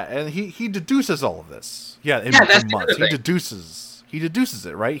 Yeah, and he deduces all of this. Yeah, that's months. He deduces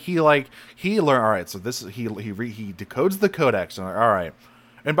it, right? He learned. All right, so this he decodes the codex. And all right,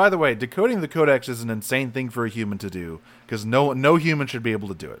 and by the way, decoding the codex is an insane thing for a human to do because no human should be able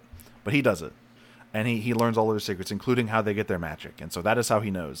to do it, but he does it, and he learns all of their secrets, including how they get their magic, and so that is how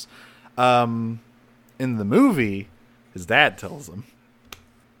he knows. In the movie, his dad tells him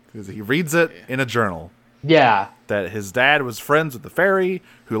because he reads it in a journal. Yeah, that his dad was friends with the fairy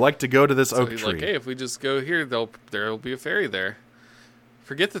who liked to go to this oak he's tree. Like, hey, if we just go here, there'll be a fairy there.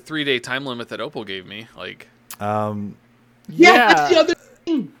 Forget the 3-day time limit that Opal gave me. Like, yeah, that's the other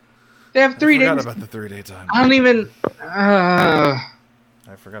thing. They have 3 days. I forgot about the 3-day time. I don't even. I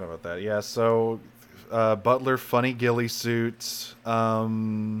forgot about that. Yeah, so Butler, funny ghillie suit.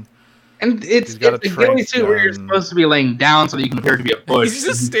 And it's a ghillie suit where you're supposed to be laying down so that you can appear to be a bush. He's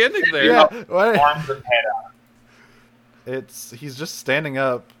just standing there. Yeah, arms and head out. He's just standing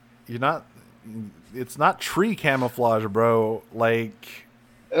up. You're not. It's not tree camouflage, bro. Like.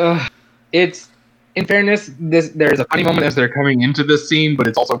 It's, in fairness, there's a funny moment as they're coming into this scene, but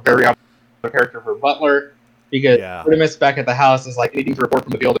it's also very out of character for Butler because Artemis back at the house is like needing to report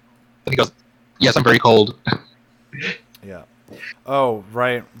from the field, and he goes, "Yes, I'm very cold." Yeah. Oh,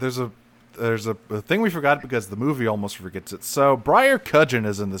 right. There's a thing we forgot because the movie almost forgets it. So Briar Cudgeon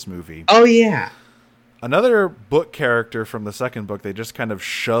is in this movie. Oh yeah. Another book character from the second book they just kind of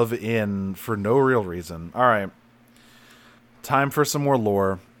shove in for no real reason. All right. Time for some more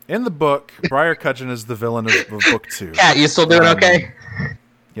lore. In the book, Briar Cudgeon is the villain of book 2. Cat, you still doing okay?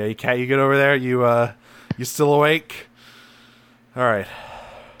 Yeah, Cat, you get over there? You still awake? All right.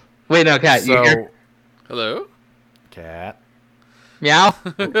 Wait, no, Cat, you here? Hello? Cat. Meow?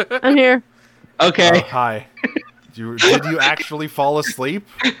 I'm here. Okay. Hi. Did you actually fall asleep?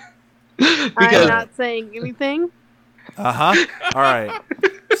 I'm not saying anything. Uh-huh. All right.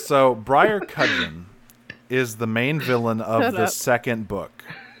 So, Briar Cudgeon is the main villain of the second book.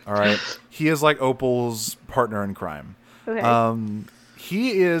 All right. He is like Opal's partner in crime. Okay.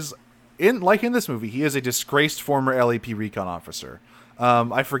 He is in this movie, he is a disgraced former LAP recon officer.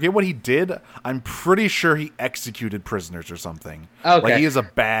 I forget what he did. I'm pretty sure he executed prisoners or something. Okay. Like he is a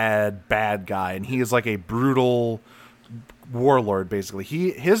bad guy, and he is like a brutal warlord basically.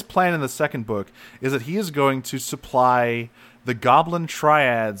 His plan in the second book is that he is going to supply the Goblin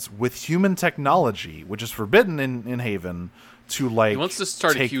Triads with human technology, which is forbidden in Haven, to like he wants to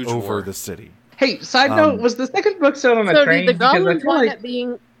start take a huge over war. the city. Hey, side note, was the second book set on a train? So did the Goblins wind up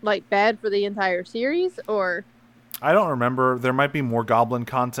being like bad for the entire series, or? I don't remember. There might be more Goblin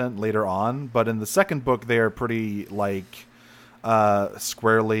content later on, but in the second book, they are pretty like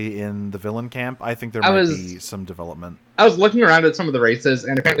squarely in the villain camp. I think there might be some development. I was looking around at some of the races,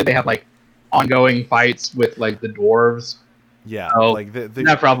 and apparently they have like ongoing fights with like the dwarves. Yeah, so like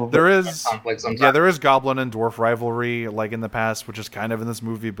that probably there is conflict sometimes. Yeah, there is Goblin and Dwarf rivalry like in the past, which is kind of in this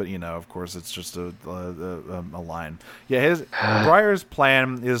movie, but of course, it's just a line. Yeah, Briar's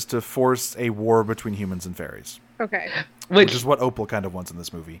plan is to force a war between humans and fairies. Okay. which is what Opal kind of wants in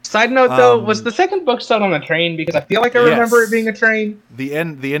this movie. Side note, though, Um, was the second book set on a train? Because I feel like I remember it being a train. The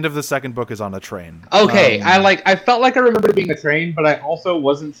end of the second book is on a train. Okay, I felt like I remember it being a train, but I also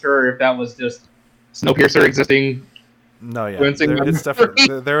wasn't sure if that was just Snowpiercer existing. No, yeah, influencing it's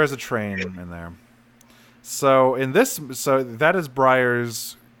definitely there is a train in there. So that is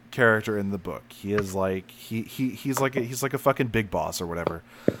Briar's character in the book. He is like he's like a fucking big boss or whatever.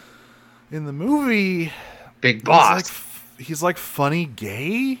 In the movie, Big boss he's like funny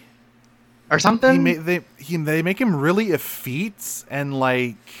gay or something. They make him really effete and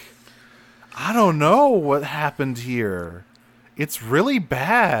like I don't know what happened here. It's really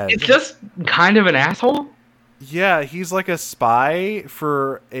bad. It's just kind of an asshole. Yeah, he's like a spy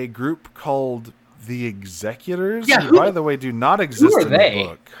for a group called the Executors. Yeah, who, by the way, do not exist in the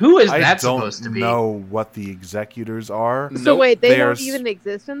book. Who is I that supposed to be? don't know what the Executors are. So wait, they are don't even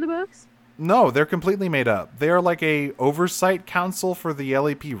exist in the books? No, they're completely made up. They are like a oversight council for the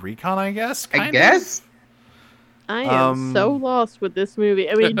LAP Recon, I guess. I guess. I am so lost with this movie.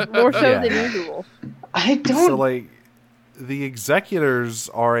 I mean, more so than usual. I don't. So like, the Executors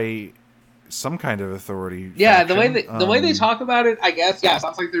are some kind of authority. Yeah, faction. the way they talk about it, I guess. Yeah,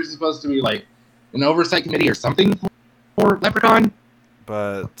 sounds like there's supposed to be like an oversight committee or something for Leprechaun.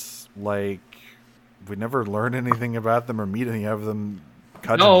 But like, we never learn anything about them or meet any of them.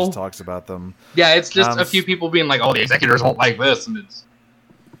 Cudgeon just talks about them. Yeah, it's just a few people being like, "Oh, the Executors won't like this," and it's.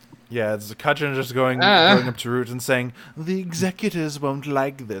 Yeah, it's Cudgeon just going up to Root and saying, "The Executors won't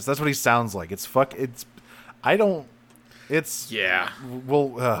like this." That's what he sounds like.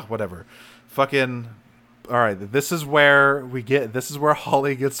 Whatever. Fucking. All right, this is where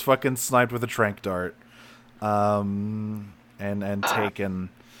Holly gets fucking sniped with a tranq dart, and taken.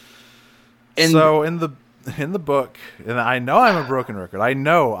 So in the book, and I know I'm a broken record. I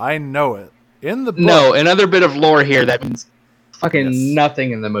know it. In the book, no, another bit of lore here that means fucking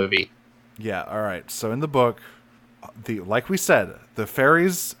nothing in the movie. Yeah, all right. So in the book, like we said, the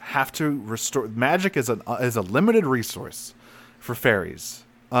fairies have to restore. Magic is a limited resource for fairies.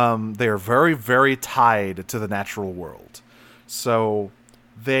 They are very, very tied to the natural world, so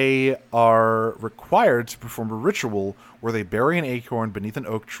they are required to perform a ritual where they bury an acorn beneath an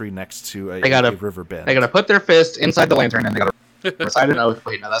oak tree next to a river bend. They gotta put their fist inside the lantern and they gotta recite an oath.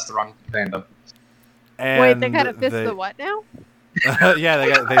 Wait, no, that's the wrong fandom. Wait, they gotta fist the what now?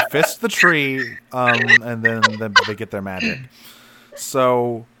 Yeah, they fist the tree, and then they get their magic.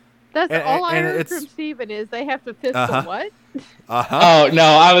 So that's all I heard from Steven is they have to fist the what? Oh no,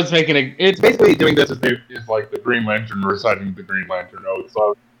 I was making it. It's basically doing this is like the Green Lantern reciting the Green Lantern oath.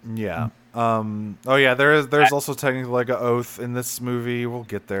 So. Yeah. Oh yeah. There's also technically like an oath in this movie. We'll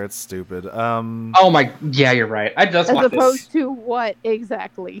get there. It's stupid. Oh my. Yeah, you're right. I just as opposed to what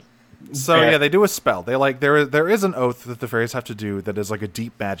exactly? So yeah, they do a spell. They like there is an oath that the fairies have to do that is like a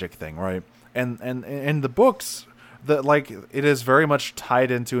deep magic thing, right? And in the books, that like it is very much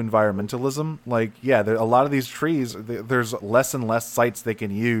tied into environmentalism. Like yeah, a lot of these trees, there's less and less sites they can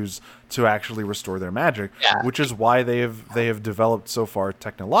use to actually restore their magic, which is why they have developed so far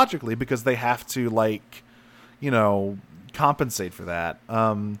technologically, because they have to like, compensate for that.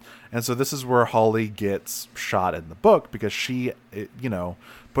 And so this is where Holly gets shot in the book because she,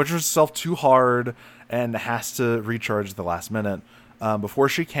 pushes herself too hard and has to recharge at the last minute. Before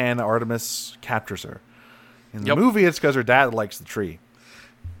she can, Artemis captures her. In the movie, it's because her dad likes the tree.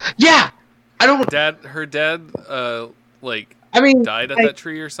 Yeah, I don't. Her dad, died at that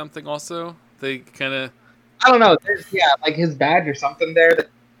tree or something. Also, they kind of. I don't know. There's like his badge or something there that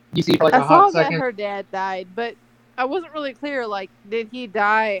you see for like a hot second. I saw that her dad died, but I wasn't really clear. Like, did he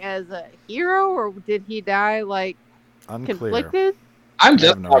die as a hero or did he die like conflicted? I'm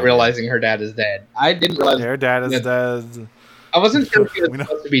just not realizing her dad is dead. I didn't realize her dad is dead. I wasn't sure if he was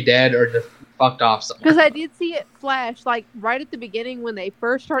supposed to be dead or just fucked off somewhere. Because I did see it flash, like, right at the beginning when they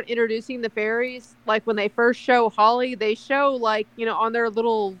first start introducing the fairies. Like, when they first show Holly, they show, like, on their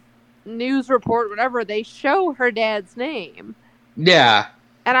little news report, whatever, they show her dad's name. Yeah.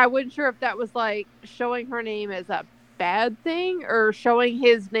 And I wasn't sure if that was, like, showing her name as a bad thing or showing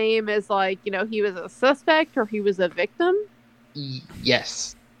his name as, like, he was a suspect or he was a victim.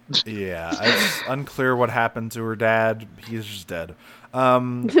 Yes. Yeah, it's unclear what happened to her dad. He's just dead.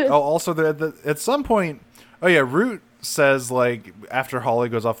 Also, at some point, Root says, like, after Holly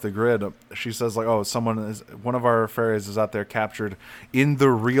goes off the grid, she says, like, one of our fairies is out there captured in the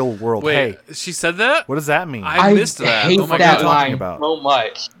real world. Wait, she said that? What does that mean? I missed that. Hate that line about? So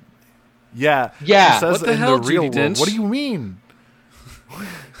much. Yeah. She says what the hell, the real Judi world. Dench? What do you mean?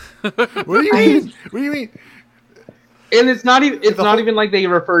 What do you mean? What do you mean? And it's not even like they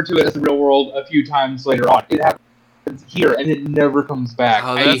refer to it as the real world a few times later on. here, and it never comes back.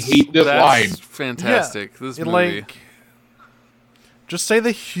 Oh, I hate this line. Fantastic. This It, movie. like, just say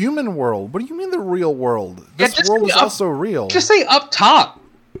the human world. What do you mean the real world? Yeah, This just world say is up- also real. Just say up top.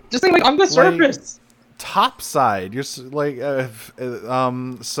 Just say like on the surface. Top side. You're like,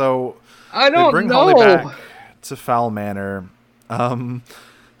 so I they don't bring know. Holly back to Foul Manor.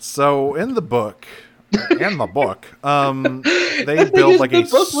 So in the book, they The thing build is, like the a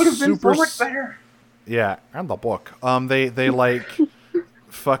book would have been super so much better. Yeah, and the book. They like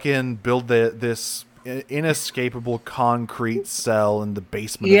fucking build this inescapable concrete cell in the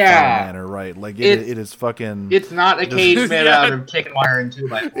basement of Yeah. Foul Manor, right? Like It's- it is fucking. It's not a cage made Yeah. out of chicken wire and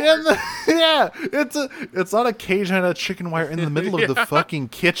 2x4. Yeah, it's not a cage and a chicken wire in the middle of the fucking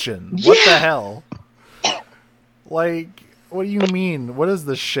kitchen. What the Yeah. hell? Like, what do you mean? What is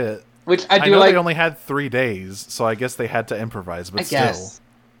this shit? Which I I do know like. they only had 3 days, so I guess they had to improvise. But I guess.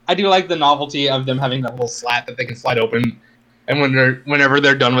 I do like the novelty of them having that little slat that they can slide open, and whenever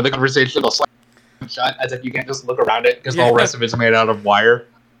they're done with the conversation, they'll slide it shut as if you can't just look around it because the whole rest of it's made out of wire.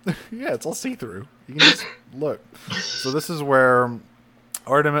 Yeah, it's all see through. You can just look. So this is where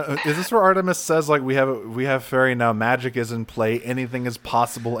Artemis. Is this where Artemis says like we have fairy now? Magic is in play. Anything is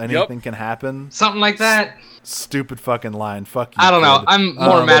possible. Anything can happen. Something like that. Stupid fucking line. Fuck you. I don't know. kid. I'm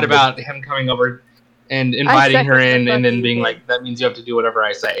more mad about him coming over and inviting her second in, the and then fucking being thing. like, "That means you have to do whatever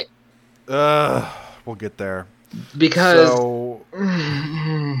I say." We'll get there. Because So,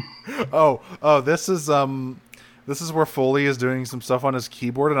 this is where Foley is doing some stuff on his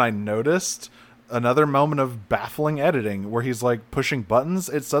keyboard, and I noticed another moment of baffling editing where he's like pushing buttons.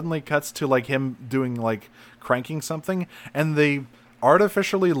 It suddenly cuts to like him doing like cranking something, and they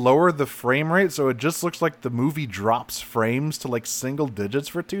artificially lower the frame rate so it just looks like the movie drops frames to like single digits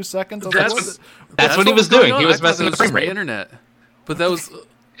for 2 seconds. I was like, That's, what? that's what he was going doing. on. He was I thought messing that with the frame just my rate. internet. But that was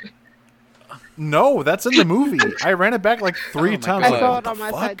No, that's in the movie. I ran it back like 3 my times. I God. Like, saw what it the on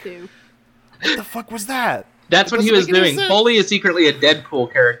my fuck? side too. What the fuck was that? That's It what he doesn't was make any doing. sense. Foley is secretly a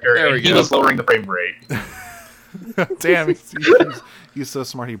Deadpool character, There and we he go. was lowering the frame rate. Damn, he's so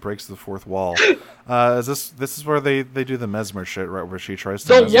smart. He breaks the fourth wall. This is where they do the mesmer shit, right? Where she tries to.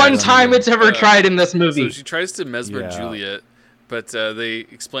 The mesmerize one him. time it's ever tried in this so movie. she tries to mesmer Yeah. Juliet, but they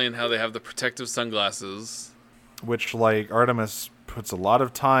explain how they have the protective sunglasses. which like Artemis puts a lot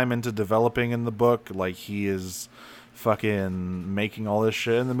of time into developing in the book. Like he is fucking making all this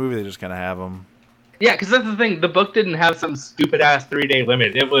shit in the movie. They just kind of have him. Yeah, because that's the thing. The book didn't have some stupid ass 3-day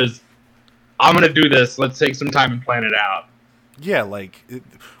limit. It was, I'm gonna do this. Let's take some time and plan it out. Yeah,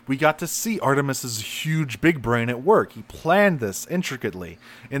 we got to see Artemis's huge big brain at work. He planned this intricately.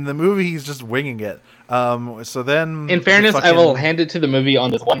 In the movie, he's just winging it. So then, In fairness, the I will fucking- hand it to the movie on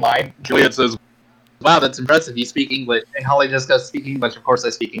this one line. Juliet says, "Wow, that's impressive. You speak English." And Holly just goes, "Speak English. Of course,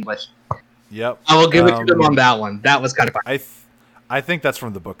 I speak English." Yep. I will give it to them on that one. That was kind of fun. I think that's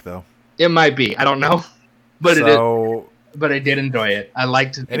from the book, though. It might be. I don't know, but So, but I did enjoy it. I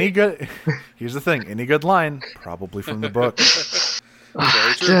liked it. any good? Here's the thing: any good line, probably from the book.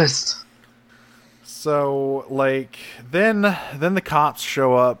 Very true. Just So, then the cops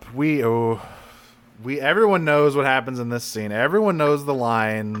show up. Everyone knows what happens in this scene. Everyone knows the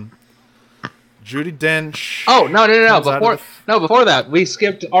line. Judi Dench. no. Comes out of Before that, we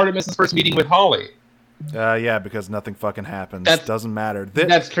skipped Artemis's first meeting with Holly. Yeah, because nothing fucking happens. That's- Doesn't matter.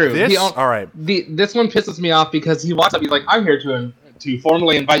 that's true. This, He all right. This one pisses me off because he walks up. He's like, "I'm here to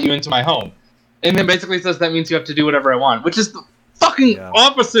formally invite you into my home," and then basically says that means you have to do whatever I want, which is the fucking Yeah.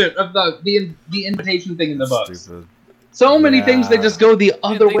 opposite of the invitation thing in the books. Stupid. So many Yeah. things they just go the And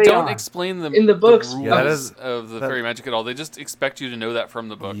other they way don't on. explain In the books. rules Yeah, that is- of the that- fairy magic at all. They just expect you to know that from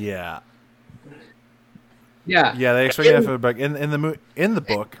the book. Yeah. Yeah, Yeah, they expect that for the book. In the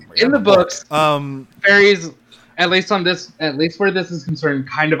book. in the books, Um. fairies, at least where this is concerned,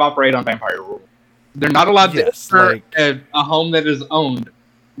 kind of operate on vampire rules. They're not allowed Yes, to enter like- a home that is owned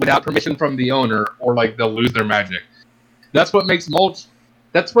without permission from the owner, or they'll lose their magic. That's what makes Mulch.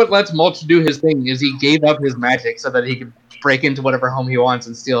 That's what lets Mulch do his thing. Is he gave up his magic so that he could break into whatever home he wants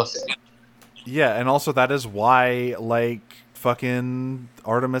and steal shit. Yeah, and also that is why fucking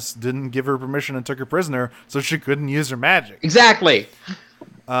Artemis didn't give her permission and took her prisoner, so she couldn't use her magic. Exactly.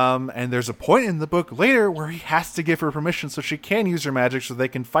 And there's a point in the book later where he has to give her permission so she can use her magic so they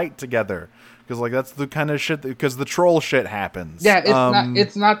can fight together. Because that's the kind of shit because the troll shit happens. Yeah,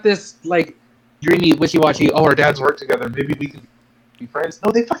 it's not this dreamy, wishy-washy. Oh, our dads work together. Maybe we can be friends.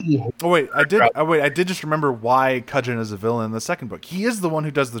 No, they fucking hate. Oh wait, I did just remember why Cudgeon is a villain in the second book. He is the one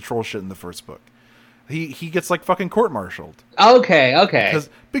who does the troll shit in the first book. He gets fucking court-martialed. Okay.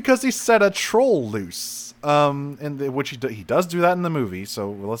 Because he set a troll loose. Which he does do that in the movie.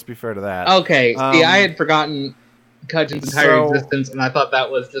 So let's be fair to that. Okay. See, I had forgotten Kudgeon's entire So- existence, and I thought that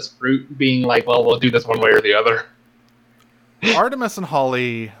was just Fruit being like, well, we'll do this one way or the other. Artemis and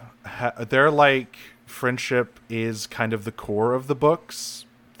Holly, their like friendship is kind of the core of the books.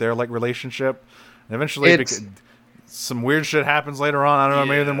 Their like relationship, and eventually some weird shit happens later on. I don't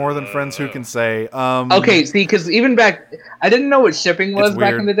know. Maybe they're more than friends. Who can say? Okay, see, because even back, I didn't know what shipping was It's back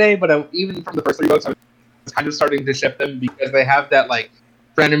weird. in the day, but even from the first 3 books, I was kind of starting to ship them because they have that like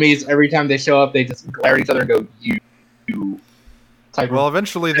frenemies. Every time they show up, they just glare at each other and go, "You." Type Well, of,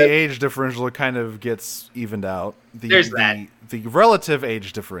 eventually the age differential kind of gets evened out. There's that. The relative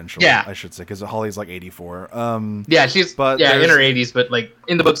age differential, Yeah. I should say, because Holly's like 84. yeah, she's but in there's- her 80s, but like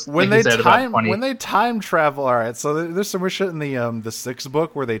in the books, when like they you said, about time 20. when they time travel, all right. So there's some weird shit in the 6th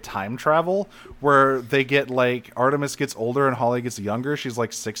book where they time travel, where they get like Artemis gets older and Holly gets younger. She's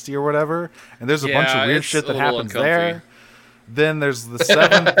like 60 or whatever, and there's a bunch of weird it's shit that a little happens uncomfy. there. Then there's the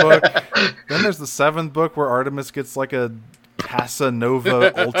 7th book. Then there's the 7th book where Artemis gets like a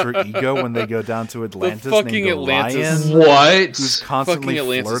Casanova alter ego when they go down to Atlantis. fucking named Atlantis. Orion, What? who's Fucking constantly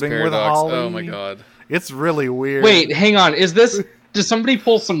Atlantis flirting with paradox. Holly. Oh my god. It's really weird. Wait, hang on. Is this? Does somebody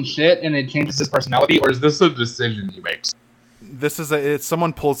pull some shit and it changes his personality, or is this a decision he makes? This is it's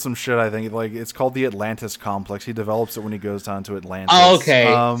someone pulled some shit. I think like it's called the Atlantis complex. He develops it when he goes down to Atlantis. Oh,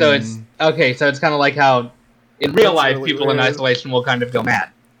 okay. So it's kind of like how in real It's life really people in weird. isolation will kind of go mad.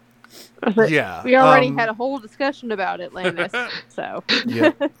 Yeah, We already had a whole discussion about Atlantis, so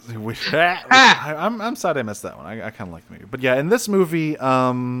Yeah, I'm sad I missed that one. I kind of like the movie, but yeah, in this movie,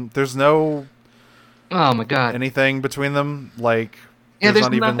 there's no Oh my god. anything between them. Like, Yeah, there's there's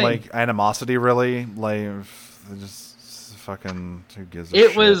not even nothing. like animosity really. Like, they just fucking who gives a It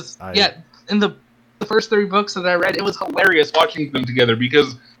shit? was in the first 3 books that I read, it was hilarious watching them together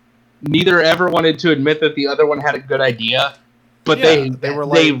because neither ever wanted to admit that the other one had a good idea, but Yeah, they were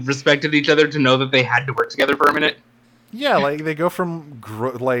they like- respected each other to know that they had to work together for a minute. Yeah, like they go from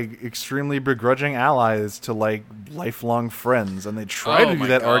like extremely begrudging allies to like lifelong friends, and they try Oh to do my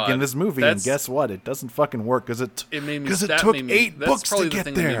that arc in God. this movie, That's- and guess what? It doesn't fucking work because it It made me. 'Cause it that took made me, 8 that's books to probably get the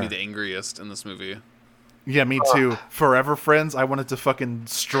thing that there. made me the angriest in this movie. Yeah, me too. Forever Friends. I wanted to fucking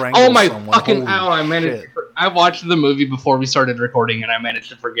strangle. Oh my someone. fucking! Holy I managed. shit. I watched the movie before we started recording, and I managed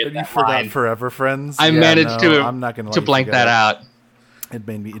to forget And you that forgot line. Forever Friends. I Yeah, managed no, to I'm not gonna let to you blank forget that out. It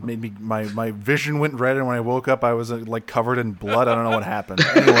made me. My vision went red, and when I woke up, I was like covered in blood. I don't know what happened.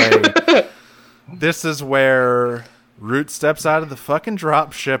 Anyway, this is where Root steps out of the fucking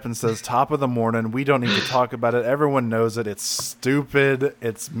drop ship and says, "Top of the morning. We don't need to talk about it. Everyone knows it. It's stupid.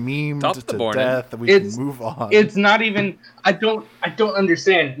 It's memed Top of the to morning. death. We It's- can move on." It's not even. I don't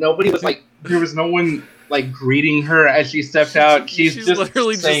understand. Nobody was like. There was no one like greeting her as she stepped out. She's just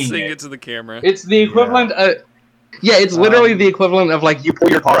literally saying just saying it. it to the camera. It's the equivalent. Yeah, it's literally the equivalent of like you pull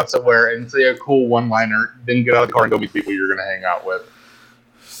your car up somewhere and say a cool one-liner, then get out of the car and go meet people you're gonna hang out with.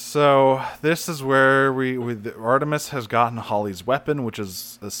 So this is where Artemis has gotten Holly's weapon, which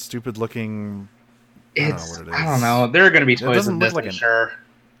is a stupid looking. I don't know It's. what it I is. don't know. There are gonna be toys doesn't in look this, like I'm an- sure.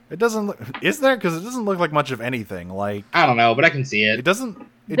 It doesn't look. Is there? Because it doesn't look like much of anything. Like I don't know, but I can see it it. doesn't.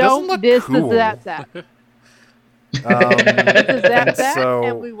 It don't doesn't look diss cool. the Zap Zap. This is Um, Zap Zap, so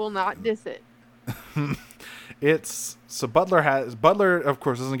and we will not diss it. it's so Butler of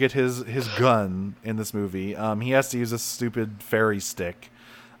course doesn't get his gun in this movie. He has to use a stupid fairy stick.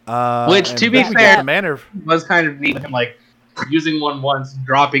 Which, and to be then we get fair- the manner. Was kind of neat with him like using one once,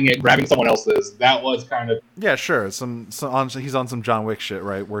 dropping it, grabbing someone else's. That was kind of. Yeah, sure. He's on some John Wick shit,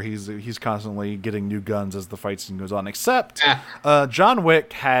 right? Where he's constantly getting new guns as the fight scene goes on. Except John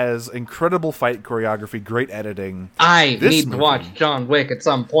Wick has incredible fight choreography, great editing. I This need movie- to watch John Wick at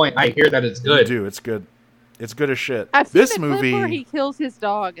some point. I hear that it's You good. do. It's good. It's good as shit. I've seen This the clip movie. where he kills his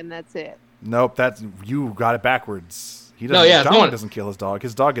dog, and that's it. Nope, that's you got it backwards. He No, doesn't. yeah, John no Wick one- doesn't kill his dog.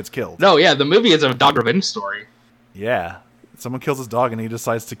 His dog gets killed. No, yeah, the movie is a dog revenge story. Yeah, someone kills his dog and he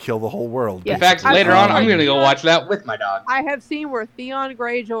decides to kill the whole world. Yeah. In fact, basically. later on, I've I'm seen going to go that. watch that with my dog. I have seen where Theon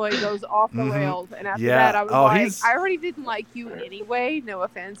Greyjoy goes off the Mhm. rails, and after Yeah. that, I was Oh, like, he's- I already didn't like you anyway. No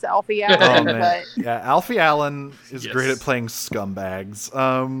offense, Alfie Oh Allen, man, but yeah. Alfie Allen is Yes. great at playing scumbags.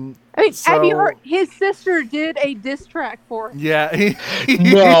 I mean, have So- you heard? His sister did a diss track for him. Yeah, she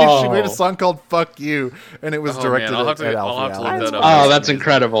No. made a song called "Fuck You," and it was Oh, directed man, I'll have to- at I'll Alfie have to look Allen. that up. Oh, that's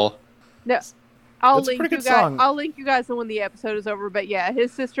incredible. No, I'll It's a link pretty you good guys. song. I'll link you guys when the episode is over. But yeah,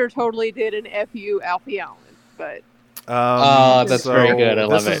 his sister totally did an "fu" Alfie Allen. But That's very good. I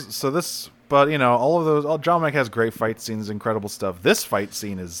love it. But you know, John Wick has great fight scenes, incredible stuff. This fight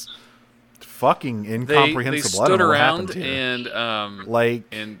scene is fucking They incomprehensible. I don't stood know what around happened here. and Like,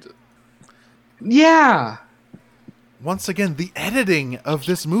 and Yeah. once again, the editing of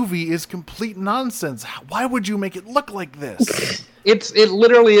this movie is complete nonsense. Why would you make it look like this? It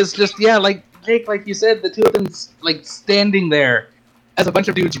literally is just like Jake, like you said, the two of them like standing there as a bunch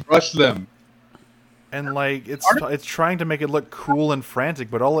of dudes rush them. And like it's trying to make it look cool and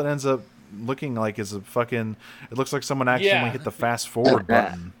frantic, but all it ends up looking like is a fucking. It looks like someone accidentally hit the fast forward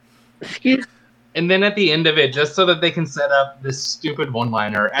button. And then at the end of it, just so that they can set up this stupid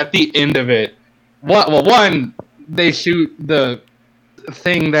one-liner, at the end of it, one, they shoot the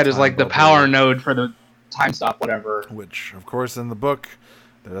thing that is like the power node for the time stop, whatever. Which, of course, in the book,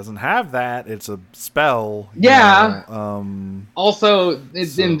 it doesn't have that. It's a spell. Yeah. Also,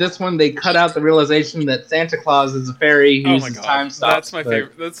 in this one, they cut out the realization that Santa Claus is a fairy who uses time stops. That's my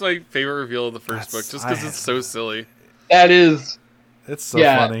favorite. That's my favorite reveal of the first book, just because it's so silly. That is. It's so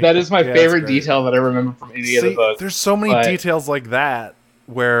funny. That is my favorite detail that I remember from any of the books. There's so many details like that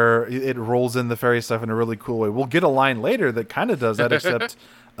where it rolls in the fairy stuff in a really cool way. We'll get a line later that kind of does that, except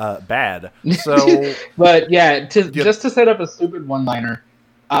bad. So, but just to set up a stupid one-liner,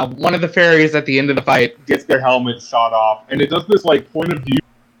 one of the fairies at the end of the fight gets their helmet shot off, and it does this like point of view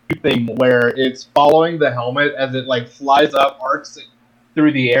thing where it's following the helmet as it like flies up, arcs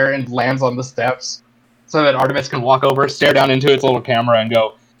through the air, and lands on the steps. So that Artemis can walk over, stare down into its little camera, and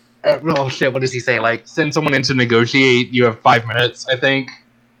go, oh shit, what does he say? Like, send someone in to negotiate, you have 5 minutes, I think.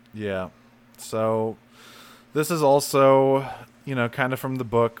 Yeah. So, this is also, kind of from the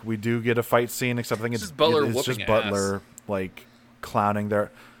book. We do get a fight scene, except I think it's just Butler, like, clowning there.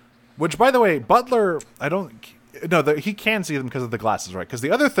 Which, by the way, Butler, he can see them because of the glasses, right? Because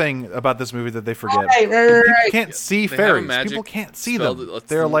the other thing about this movie that they forget, people can't see fairies. People can't see them.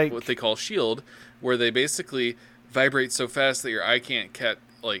 They're like what they call shield, where they basically vibrate so fast that your eye can't catch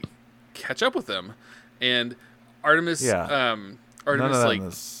up with them, and Artemis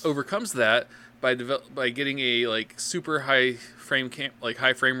overcomes that by getting a like super high frame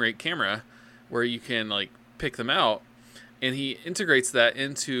rate camera where you can like pick them out, and he integrates that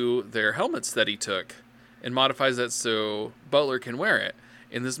into their helmets that he took and modifies that so Butler can wear it.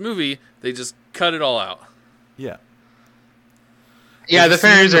 In this movie, they just cut it all out. Yeah. Yeah, the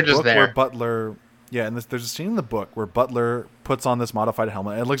fairies are just there. Where Butler. Yeah, and there's a scene in the book where Butler puts on this modified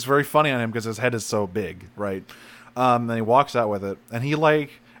helmet. And it looks very funny on him because his head is so big, right? And he walks out with it, and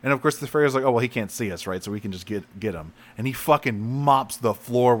and of course the fairy's like, oh, well, he can't see us, right? So we can just get him. And he fucking mops the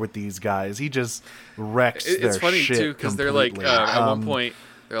floor with these guys. He just wrecks their shit. It's funny, too, because they're like, at one point,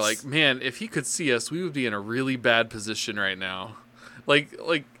 they're like, man, if he could see us, we would be in a really bad position right now. Like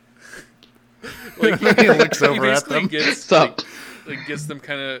he looks over at them. Gets them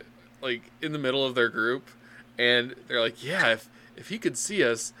kind of like in the middle of their group, and they're like, yeah, if he could see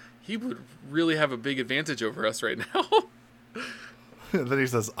us, he would really have a big advantage over us right now. Then he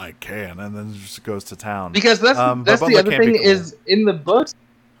says, I can, and then just goes to town. Because that's the other thing is, in the books,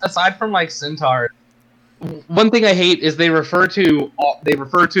 aside from like centaurs, one thing I hate is they refer to it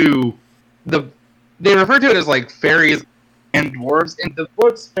as like fairies and dwarves. In the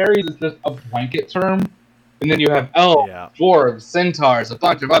books, fairies is just a blanket term. And then you have elves, dwarves, centaurs, a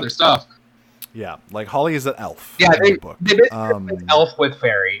bunch of other stuff. Yeah, like Holly is an elf. Yeah, they basically elf with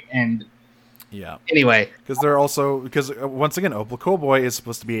fairy, and Anyway, because once again, Opal Cowboy is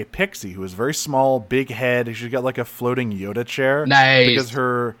supposed to be a pixie who is very small, big head. She's got like a floating Yoda chair. Nice.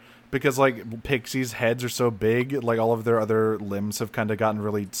 Because like pixies' heads are so big, like all of their other limbs have kind of gotten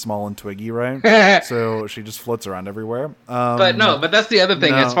really small and twiggy, right? So she just floats around everywhere. But that's the other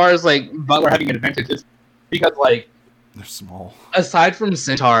thing. As far as like Butler having an advantage, is because like they're small. Aside from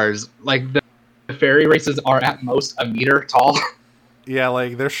centaurs, like the fairy races are at most a meter tall. Yeah,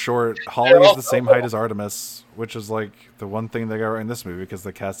 like they're short. Holly is the same height as Artemis, which is like the one thing they got right in this movie because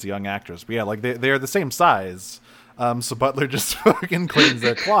they cast a young actress. But yeah, like they are the same size. So Butler just fucking cleans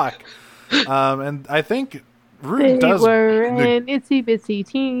their clock. And I think Root does. We're an itsy bitsy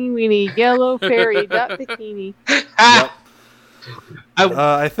teeny weeny yellow fairy dot bikini. Yep.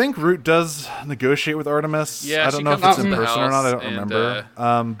 I think Root does negotiate with Artemis. Yeah, I don't know if it's in person or not. I don't remember.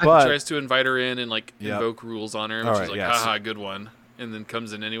 But tries to invite her in and like invoke rules on her. And she's like, haha, good one. And then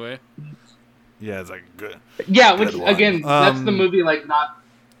comes in anyway. Yeah, it's like good. Yeah, which again, that's the movie like not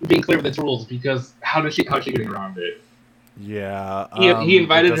being clear with its rules because how's she getting around it? Yeah, he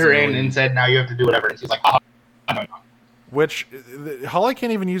invited her in and said, "Now you have to do whatever," and she's like, "I don't know." Which Holly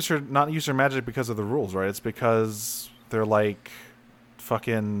can't even use her magic because of the rules, right? It's because they're like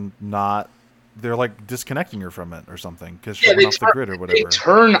fucking not. They're like disconnecting her from it or something because she went off the grid or whatever. They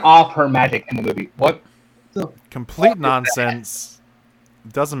turn off her magic in the movie. What? Complete nonsense.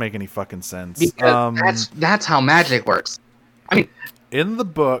 Doesn't make any fucking sense. Because that's how magic works. I mean, in the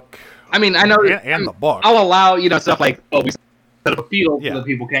book, I mean, I know and the book. I'll allow stuff like we set up a field Yeah. so that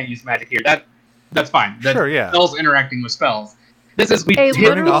people can't use magic here. That's fine. That's Sure, yeah. spells interacting with spells. This is we A turn the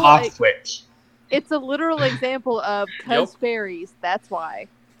literal, off like- switch. It's a literal example of cuz fairies. That's why.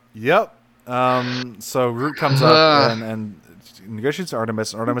 Yep. So Root comes up and negotiates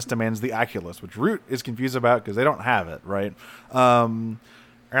Artemis. Artemis demands the Aculus, which Root is confused about because they don't have it, right? And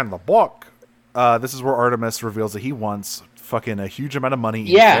the book, this is where Artemis reveals that he wants fucking a huge amount of money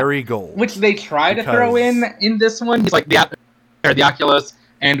in fairy gold. Which they try to throw Because- in this one. He's like the Oculus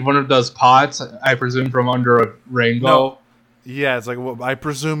and one of those pots, I presume from under a rainbow. No. Yeah, it's like, well, I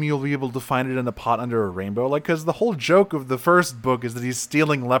presume you'll be able to find it in a pot under a rainbow. Like, because the whole joke of the first book is that he's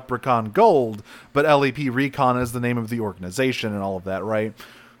stealing Leprechaun gold, but LEP Recon is the name of the organization and all of that, right?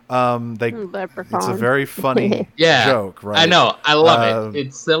 Leprechaun. It's a very funny Yeah. joke, right? I know. I love it.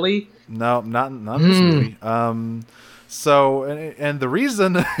 It's silly. No, not this movie. So, and the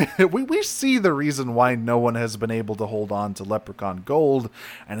reason we see the reason why no one has been able to hold on to Leprechaun gold,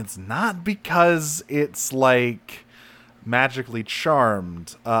 and it's not because it's like magically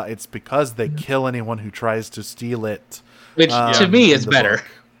charmed. It's because they kill anyone who tries to steal it. Which to me in is the better.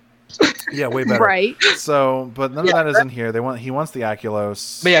 book. Yeah, way better. Right. So, but none of that is in here. He wants the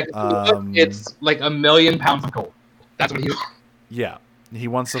Aculos. But yeah, it's like 1,000,000 pounds of gold. That's what he wants. Yeah, he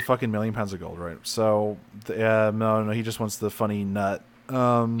wants a fucking 1,000,000 pounds of gold, right? So, no, he just wants the funny nut.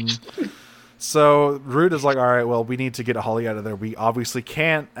 So Root is like, all right, well, we need to get Holly out of there. We obviously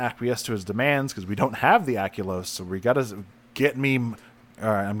can't acquiesce to his demands because we don't have the Aculos. So we gotta get me. All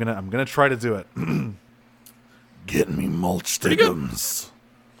right, I'm gonna try to do it. Get me mulch stickums.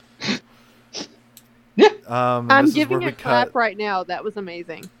 Yeah. I'm this is giving where a we clap cut. right now. That was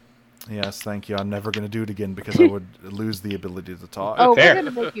amazing. Yes, thank you. I'm never gonna do it again because I would lose the ability to talk. Oh, Fair. we're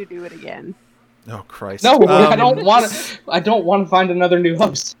gonna make you do it again. Oh Christ! No, I don't want to. I don't want to find another new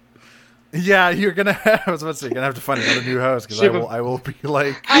host. Yeah, you're gonna. I was about to say you're gonna have to find another new host because I will be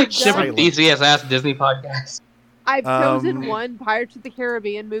like I've Ship done- of DCS ass Disney podcast. I've chosen Um, one Pirates of the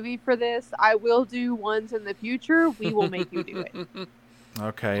Caribbean movie for this. I will do ones in the future. We will make you do it.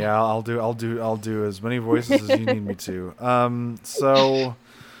 Okay, yeah, I'll do as many voices as you need me to. So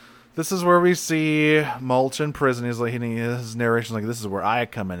this is where we see Mulch in prison. He's like, his narration like, this is where I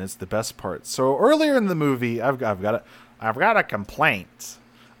come in. It's the best part. So earlier in the movie, I've got a complaint.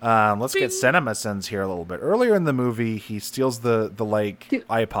 Let's get CinemaSins here a little bit. Earlier in the movie, he steals the like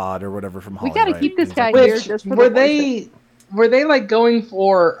iPod or whatever from Holly. We gotta right? keep this He's guy like, here Which just for were the they like going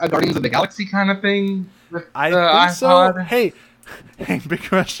for a Guardians of the Galaxy kind of thing? With I the think so. iPod? Hey, big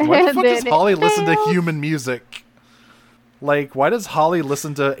question. Why the And fuck does then Holly it listen to failed. human music? Like, why does Holly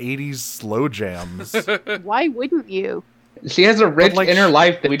listen to 80s slow jams? Why wouldn't you? She has a rich like, inner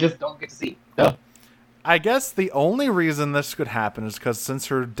life that we just don't get to see. Duh. I guess the only reason this could happen is because since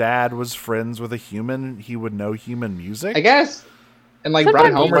her dad was friends with a human, he would know human music. I guess. And like brought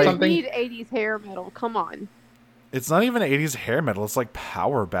it Sometimes home you or just something. need 80s hair metal. Come on. It's not even 80s hair metal. It's like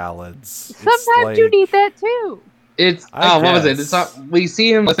power ballads. Sometimes it's you like, need that too. It's I what was it? guess. It's not. We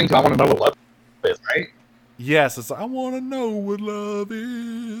see him listening to "I Want to Know What Love Is," right? Yes, it's like, I want to know what love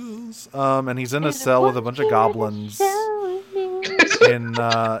is. And he's in a cell with a bunch of goblins in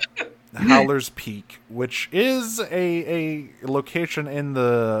Howler's Peak, which is a location in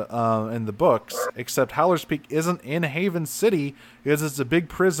the books, except Howler's Peak isn't in Haven City because it's a big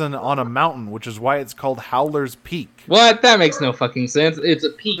prison on a mountain, which is why it's called Howler's Peak. What? That makes no fucking sense. It's a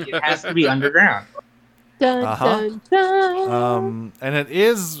peak. It has to be underground. Dun, Uh-huh. dun, dun. And it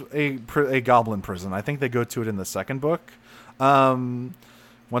is a goblin prison. I think they go to it in the second book.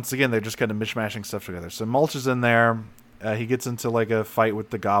 Once again, they're just kind of mishmashing stuff together. So Mulch is in there. He gets into like a fight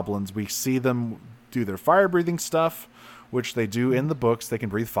with the goblins. We see them do their fire breathing stuff, which they do in the books. They can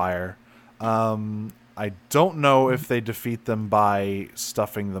breathe fire. I don't know if they defeat them by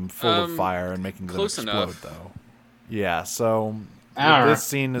stuffing them full of fire and making them close explode, enough. though. Yeah, so Alright. this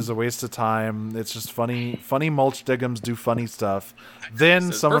scene is a waste of time. It's just funny Mulch Diggums do funny stuff. Then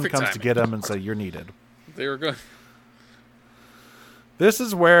It's someone perfect comes to timing. get him and say, you're needed. They were good. This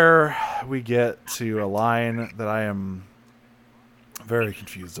is where we get to a line that I am very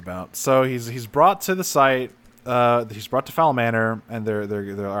confused about. So he's brought to the site. He's brought to Foul Manor, and they're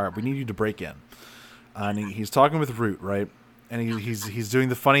all right. We need you to break in. And he's talking with Root, right? And he's doing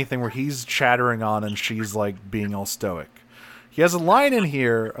the funny thing where he's chattering on, and she's like being all stoic. He has a line in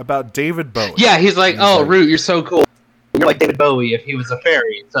here about David Bowie. Yeah, he's like, He's "Oh, like- Root, you're so cool. You're like David Bowie if he was a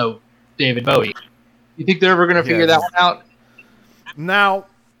fairy." So, David Bowie. You think they're ever gonna figure that one out? Now,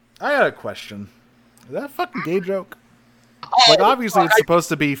 I got a question. Is that a fucking gay joke? Like, obviously, it's supposed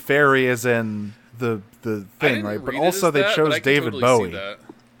to be fairy as in the I thing, didn't right? But read it also, as they that, chose but I can David totally see Bowie. that.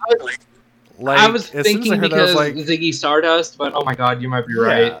 Like, I was as soon as thinking I heard that, I was because like, Ziggy Stardust, but oh my god, you might be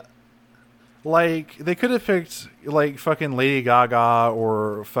right. yeah. Like, they could have picked, like, fucking Lady Gaga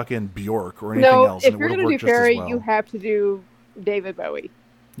or fucking Bjork or anything No, else, if and it you're would have gonna do worked just as fairy, well. you have to do David Bowie.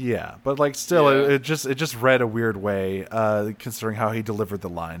 Yeah, but like still, Yeah. it just read a weird way, considering how he delivered the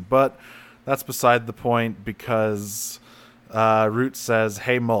line. But that's beside the point because Root says,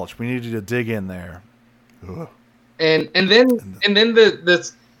 "Hey, Mulch, we need you to dig in there." Ugh. And then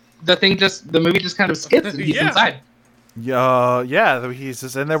the thing just the movie just kind of skips and he's Yeah. inside. Yeah, he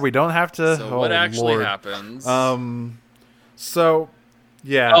says, "In there, we don't have to." So oh, what actually Lord. happens? So,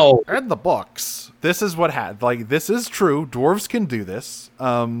 yeah. Oh. In the books, this is what had like this is true. Dwarves can do this.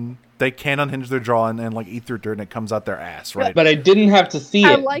 They can unhinge their jaw and like eat through dirt, and it comes out their ass, right? But I didn't have to see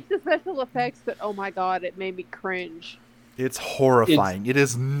I it. like the special effects, but oh my god, it made me cringe. It's horrifying. It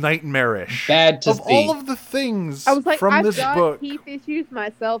is nightmarish. Bad to Of see. all of the things I was like, from I've this got book, teeth issues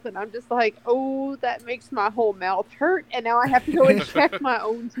myself, and I'm just like, oh, that makes my whole mouth hurt, and now I have to go and check my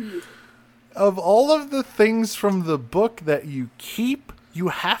own teeth. of all of the things from the book that you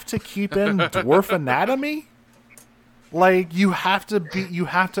have to keep in dwarf anatomy. Like you have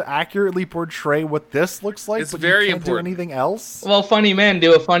to accurately portray what this looks like, It's but very you can't important. do anything else. Well, funny men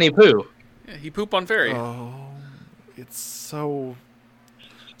do a funny poo. Yeah, he poop on fairy. Oh, it's so.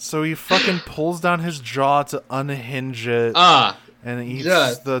 So he fucking pulls down his jaw to unhinge it, and eats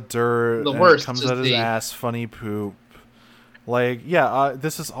just the dirt. the and worst it comes to out his see. ass. Funny poop. Like, yeah,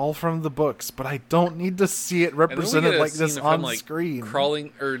 this is all from the books, but I don't need to see it And then we represented get a like this scene of on him, like, screen.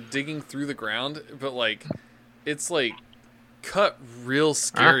 crawling or digging through the ground, but like it's like cut real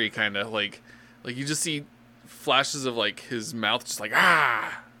scary, kind of like you just see flashes of like his mouth just like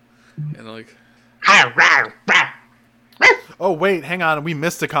and like Oh wait, hang on. We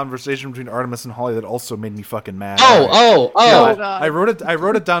missed a conversation between Artemis and Holly that also made me fucking mad. Oh, Yeah, God. I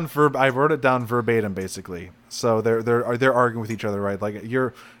wrote it down verbatim, basically. So they're arguing with each other, right? Like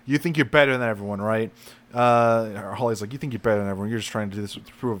you think you're better than everyone, right? Holly's like, you think you're better than everyone. You're just trying to do this to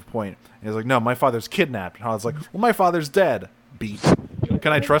prove a point. And he's like, no, my father's kidnapped. And Holly's like, well, my father's dead. Beat.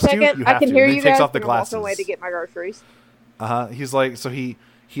 Can I trust you? Second, You I have can to. hear And he you takes guys. off the and I'm walking glasses. away to get my groceries. He's like,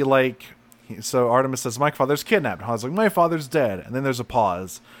 so Artemis says, my father's kidnapped. And Holly's like, my father's dead. And then there's a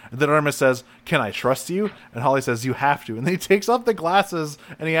pause. And then Artemis says, can I trust you? And Holly says, you have to. And then he takes off the glasses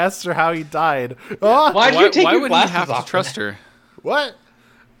and he asks her how he died. Ah! Why'd you take why your would he glasses have to off? trust her? What?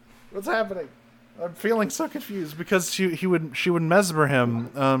 What's happening? I'm feeling so confused because she would mesmer him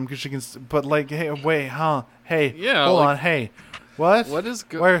because she can. But like, hey, wait, huh? Hey, Yeah, hold like- on, hey, what? What is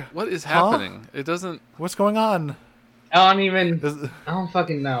Where- what is huh? happening? It doesn't. What's going on? I don't even. Is- I don't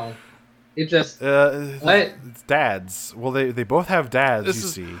fucking know. It just. What? It's dads. Well, they both have dads. This you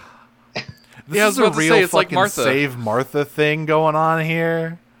is- see. This Yeah, I was is a about to real say, it's like fucking Martha. Save Martha thing going on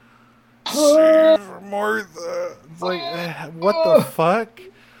here. Save Martha. It's like, what the fuck?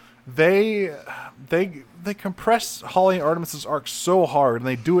 They compress Holly and Artemis's arc so hard, and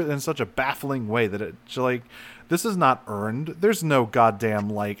they do it in such a baffling way that it's like, this is not earned. There's no goddamn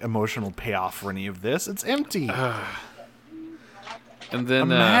like emotional payoff for any of this. It's empty. And then I'm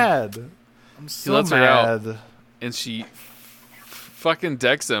mad. I'm so lets her out. mad. and she fucking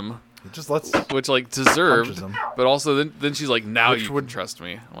decks him, It just lets. which like deserved. Punches him. But also then she's like, now Which you would- can trust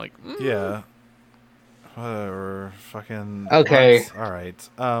me. I'm like, Yeah. Whatever. Fucking. Okay. what? All right.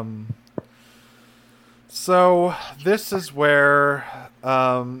 So this is where.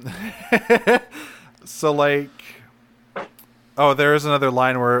 So like. Oh, there is another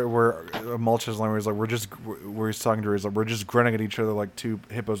line where Mulch's line where he's like, where he's talking to her, he's like, we're just grinning at each other like two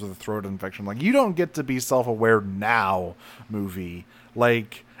hippos with a throat infection. Like, you don't get to be self-aware now, movie.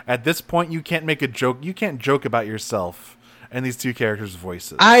 Like, at this point, you can't make a joke. You can't joke about yourself and these two characters'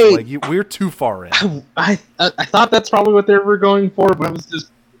 voices. We're too far in. I thought that's probably what they were going for, but I was just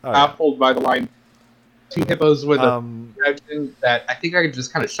All right. baffled by the line. Two hippos with a Um, infection that I think I could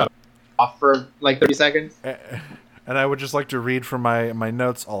just kind of shut off for like 30 seconds. And I would just like to read from my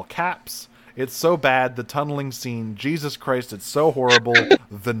notes, all caps. It's so bad, the tunneling scene. Jesus Christ, it's so horrible.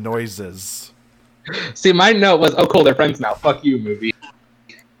 The noises. See, my note was, "Oh, cool, they're friends now. Fuck you, movie."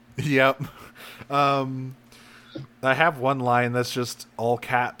 Yep. I have one line that's just all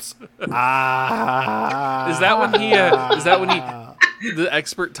caps. Ah. Is that when he the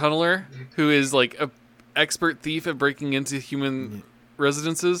expert tunneler who is like a expert thief at breaking into human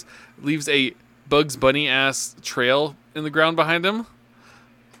residences leaves a Bugs Bunny ass trail in the ground behind him?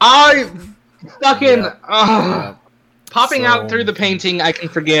 I fucking Yeah. popping So- out through the painting. I can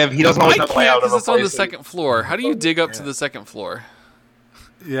forgive. He doesn't I always can't have the layout of because a it's on the place. second floor. How do you dig up to the second floor?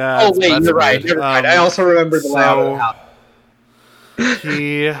 Yeah. Oh it's- wait, that's you're right. weird. You're right. I also remember the layout of the house.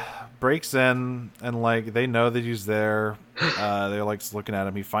 he breaks in and like they know that he's there. They're like looking at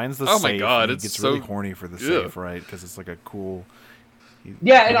him. He finds the Oh safe. my God, and he it's gets so- really horny for the Ugh. safe, right? Because it's like a cool.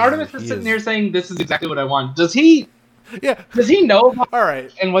 Yeah, and Artemis he is sitting is- here saying, "This is exactly what I want." Does he Yeah. know about All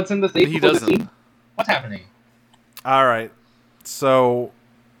right. and what's in the safe? He before the doesn't. scene? What's happening? All right. So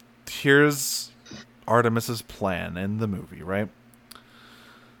here's Artemis's plan in the movie, right?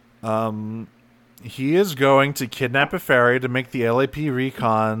 He is going to kidnap a fairy to make the LAP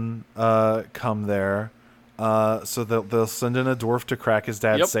recon come there, so that they'll send in a dwarf to crack his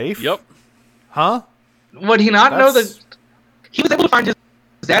dad's Yep. safe. Yep. Huh? Would he not know That's- that he was able to find his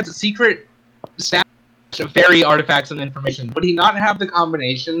dad's secret stash of fairy artifacts and information? Would he not have the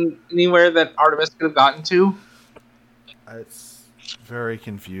combination anywhere that Artemis could have gotten to? It's very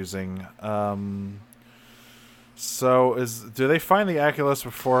confusing. So do they find the Aculus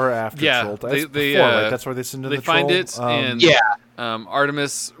before or after Yeah, Troll? they- That's they, before, right? uh, That's where they send in they the find troll? it, and Yeah.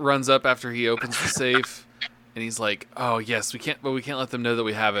 Artemis runs up after he opens the safe, and he's like, "Oh yes, we can't let them know that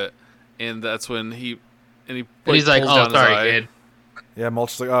we have it." And that's when he He's like, pulls "Oh, down his sorry, eye. kid." Yeah,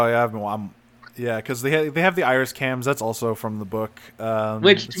 Mulch's like, oh yeah, yeah, because they have the iris cams. That's also from the book.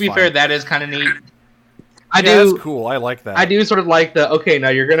 Which, it's to be fine. fair, that is kind of neat. Yeah, that's cool. I like that. I do sort of like the okay. Now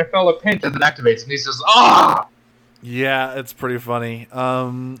you're gonna feel a pinch as it activates, and he says, "Ah!" Yeah, it's pretty funny.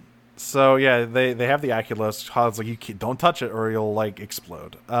 So yeah, they have the Aculus. Hod's like, don't touch it or you'll like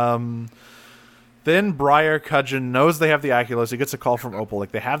explode. Then Briar Cudgeon knows they have the Aculus. He gets a call from Opal,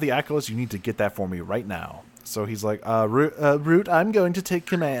 like, they have the Aculus. You need to get that for me right now. So he's like, Root, I'm going to take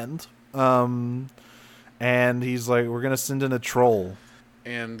command. And he's like, we're gonna send in a troll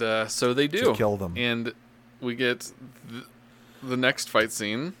And so they do to kill them. And we get the next fight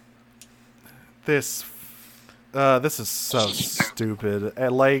scene. This is so stupid.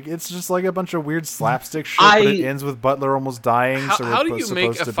 And, like, it's just like a bunch of weird slapstick shit, but it ends with Butler almost dying. How- so how we're do you supposed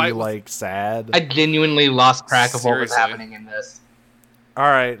make a to fight be with- like sad. I genuinely lost track of what was Seriously. happening in this. All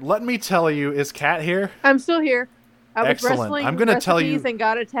right, let me tell you. Is Kat here? I'm still here. I was Excellent. wrestling I'm gonna tell you- recipes and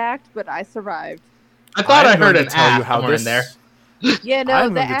got attacked, but I survived. I thought I'm I heard going an to tell you ass how somewhere this. in there. Yeah, no,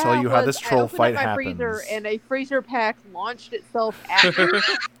 I'm the going to tell ad you how was, this troll I opened fight up my happens. freezer and a freezer pack launched itself after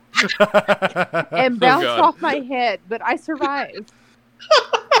and bounced God. off my head, but I survived.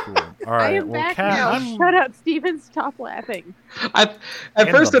 Cool. All right, I am well, back Kat, now. I'm. Shut up, Steven. Stop laughing. At In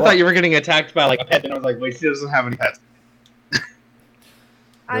first, the I thought book. you were getting attacked by like a pet, and I was like, "Wait, she doesn't have any pets."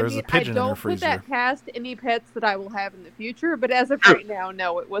 There's a I pigeon in her don't put that freezer. past any pets that I will have in the future, but as of right now,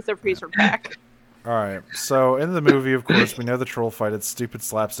 no, it was a freezer pack. All right, so in the movie, of course, we know the troll fight. It's stupid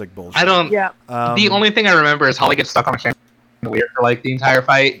slapstick bullshit. I don't. Yeah. The only thing I remember is Holly gets stuck on a chandelier for like the entire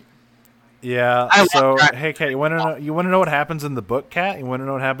fight. Yeah. I So, love that. hey, Kat, you want to know? You want to know what happens in the book, Kat? You want to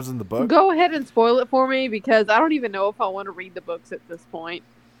know what happens in the book? Go ahead and spoil it for me because I don't even know if I want to read the books at this point.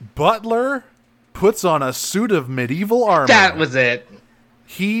 Butler puts on a suit of medieval armor. That was it.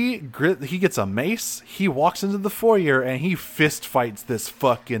 He gets a mace. He walks into the foyer and he fist fights this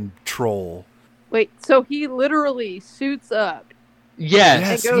fucking troll. Wait, so he literally suits up. Yes.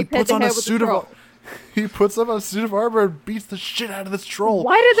 Yes, goes he puts head-to-head on a with the suit of troll. he puts on a suit of armor and beats the shit out of this troll.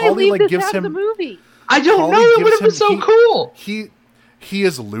 Why did they Holly, leave like, this gives out him, of the movie? I don't Holly know. It gives would have been him- so he- cool. He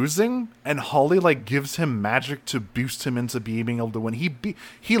is losing, and Holly like gives him magic to boost him into being able to win.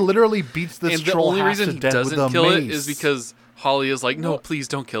 He literally beats this And the troll only half reason to he death with a doesn't kill it mace. is because Holly is like, "No, please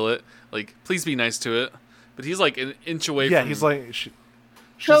don't kill it. Like, please be nice to it." But he's like an inch away yeah, from he's like she's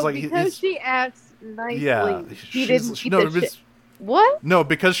So like because she acts nicely, yeah, he she's- didn't eat no, the it's- shit. What? No,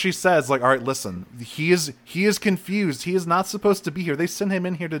 because she says, like, all right, listen, he is confused. He is not supposed to be here. They sent him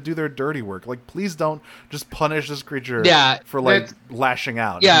in here to do their dirty work. Like, please don't just punish this creature Yeah, for, like, that's- lashing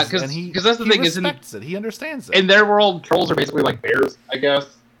out. Yeah, He's- 'cause- and he 'cause that's the he thing, isn't- respects it. He understands it. In their world, trolls are basically like bears, I guess.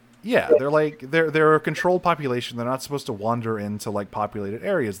 Yeah, they're a controlled population. They're not supposed to wander into, like, populated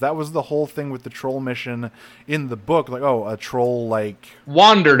areas. That was the whole thing with the troll mission in the book. Like, oh, a troll, like,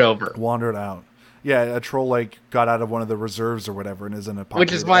 Wandered over. wandered out. Yeah, a troll, like, got out of one of the reserves or whatever and is in a populated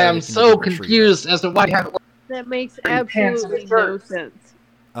Which is why area. I'm He can so go retrieve it. confused as to why you haven't. That makes Pants in absolutely his no shirt. sense.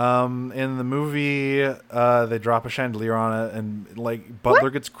 In the movie, they drop a chandelier on it, and like Butler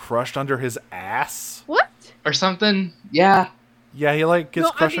gets crushed under his ass. What? Or something. Yeah. Yeah, he like gets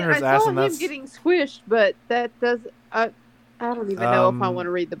No, crushed under his I ass, saw and him that's getting squished, but that does. I don't even know if I want to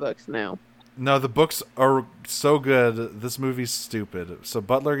read the books now. no. The books are so good. This movie's stupid. So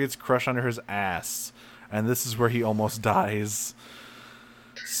Butler gets crushed under his ass, and this is where he almost dies.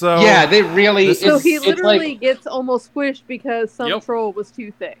 So Yeah, they really. So he it's literally like- gets almost squished because some Yep. troll was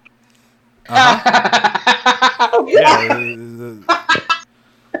too thick. uh-huh. yeah,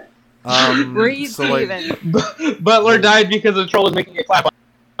 Breathe, so like, Steven. Butler died because the troll was making a clap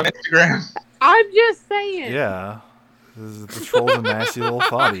on Instagram. I'm just saying. yeah, the troll's a nasty little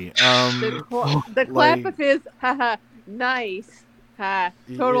thotty. The clap like- of his, haha, nice. Ha,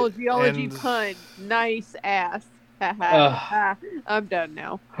 total Yeah, geology and- pun, nice ass. Ha Ugh. ha. I'm done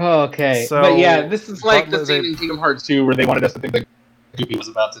now. Okay, So, but yeah, this is like Butler, the scene in Kingdom Hearts 2 where they wanted us to think that Goofy was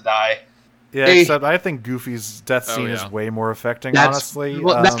about to die. Yeah, Hey. except I think Goofy's death Oh, scene yeah. is way more affecting. That's honestly,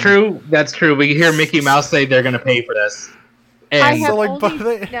 well, that's true. That's true. We hear Mickey Mouse say they're going to pay for this, I and have So, like, only, but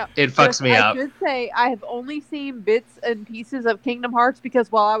they- no, it fucks me I up. should say I have only seen bits and pieces of Kingdom Hearts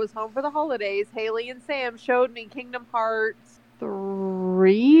because while I was home for the holidays, Haley and Sam showed me Kingdom Hearts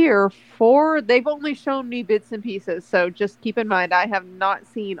 3 or 4. They've only shown me bits and pieces, so just keep in mind I have not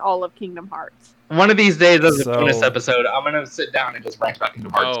seen all of Kingdom Hearts. One of these days, as a So- bonus episode, I'm going to sit down and just rank about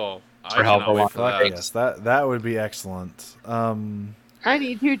Kingdom Hearts. Oh, I For help cannot wait along for the that. way. yes, that would be excellent. I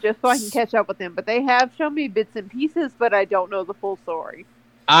need to just so I can catch up with them, but they have shown me bits and pieces, but I don't know the full story.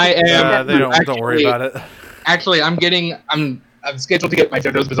 I am. they don't worry about it. Actually, I'm scheduled to get my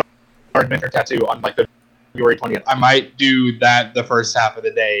JoJo's Bizarre Adventure tattoo on like February 20th. I might do that the first half of the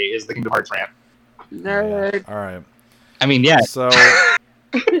day. Is the Kingdom Hearts rant? Nerd. All right. I mean, yeah. So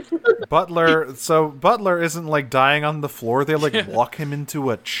Butler isn't like dying on the floor. They like walk him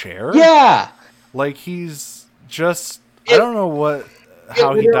into a chair. Yeah. Like he's just I don't know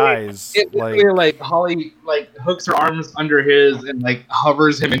how he literally- dies. It Like literally, like Holly like hooks her arms under his and like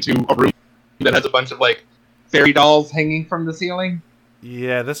hovers him into a room that has a bunch of like fairy dolls hanging from the ceiling.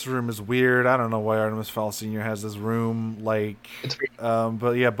 yeah, this room is weird. I don't know why Artemis Fowl Sr. has this room. Like It's weird.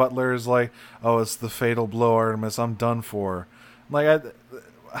 but yeah, Butler is like, oh, it's the fatal blow, Artemis. I'm done for. Like,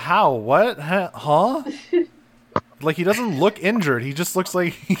 how? What? Huh? Like he doesn't look injured. He just looks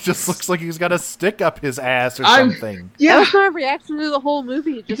like he's got a stick up his ass or I'm- something. That Yeah. was my reaction to the whole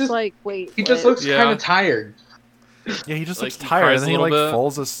movie. Just, just- like, wait. He just what? looks Yeah. kind of tired. Yeah, he just Like, looks he tired, cries and then a he little like bit.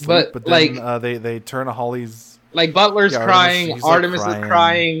 falls asleep. But, But then like- they turn to Holly's. Like Butler's Yeah, crying, he's, like, Artemis is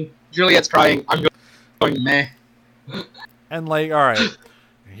crying, Juliet's crying. I'm going meh. And like, all right,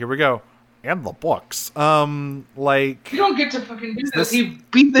 here we go. And the books. Like, You don't get to fucking do This- this. He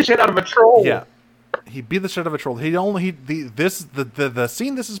beat the shit out of a troll. yeah, he beat the shit out of a troll. The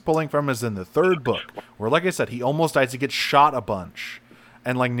scene this is pulling from is in the third book, where, like I said, he almost dies. He gets shot a bunch,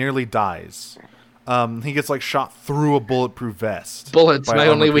 and like nearly dies. He gets like shot through a bulletproof vest. Bullets, by my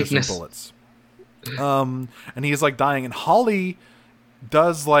only armor-piercing weakness. Bullets. And he's like dying, and Holly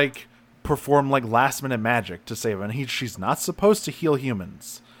does like perform like last minute magic to save him. And she's not supposed to heal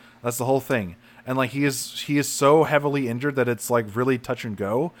humans. That's the whole thing. And like he is so heavily injured that it's like really touch and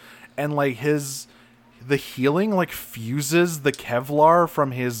go. And like the healing like fuses the Kevlar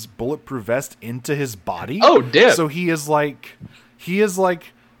from his bulletproof vest into his body. Oh, dip. So he is like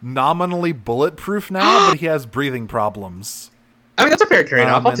nominally bulletproof now, but he has breathing problems. I mean, that's a fair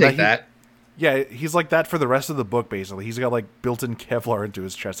trade-off. I'll and take that that. Yeah, he's like that for the rest of the book, basically. He's got like built-in Kevlar into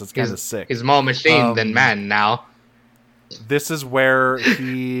his chest. It's kind of sick. He's more machine than man now. This is where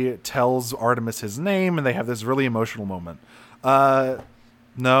he tells Artemis his name, and they have this really emotional moment.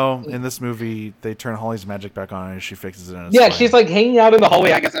 No, in this movie, they turn Holly's magic back on, and she fixes it. And it's Yeah, fine. she's like hanging out in the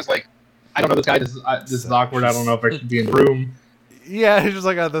hallway. I guess that's like, I don't know this guy. This is awkward. I don't know if I should be in the room. Yeah, he's just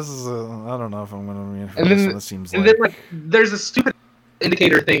like, this is. I don't know if I'm going to be in for And this then- one. It seems And like. then like, there's a stupid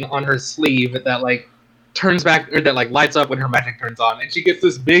indicator thing on her sleeve that like turns back or that like lights up when her magic turns on, and she gets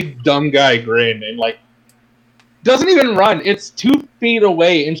this big dumb guy grin and like doesn't even run. It's 2 feet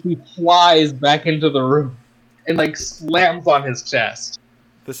away, and she flies back into the room and like slams on his chest.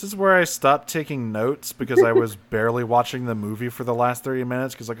 This is where I stopped taking notes because I was barely watching the movie for the last 30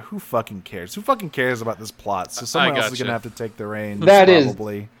 minutes. Because, like, who fucking cares? Who fucking cares about this plot? So someone else is gotcha. going to have to take the reins, That is-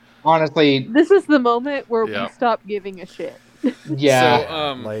 probably. Honestly, This is the moment where Yeah. we stop giving a shit. yeah.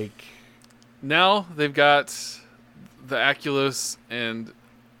 So, like, now they've got the Aculos and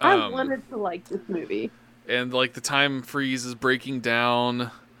I wanted to like this movie. and like the time freeze is breaking down,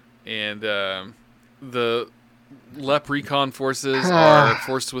 and the Lep recon forces are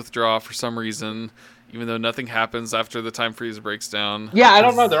forced to withdraw for some reason, even though nothing happens after the time freeze breaks down. Yeah, I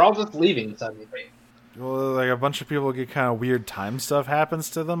don't know. They're all just leaving suddenly. well, like a bunch of people get kind of weird time stuff happens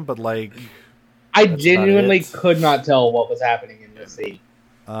to them, but like, I That's genuinely about it. could not tell what was happening in this scene.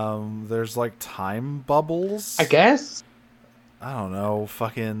 there's like time bubbles. I guess. I don't know.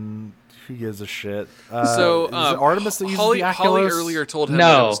 Fucking who gives a shit? So is it Artemis that uses Holly, the Holly Aculos? earlier told him No.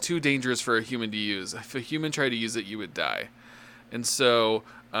 that it was too dangerous for a human to use. If a human tried to use it, you would die. And so,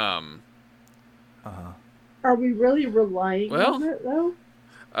 Are we really relying Well- on it though?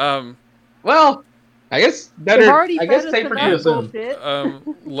 um, Well, I guess They've better. already I guess fed us safer to enough assume.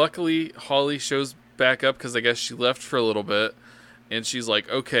 bullshit. Luckily, Holly shows back up because I guess she left for a little bit, and she's like,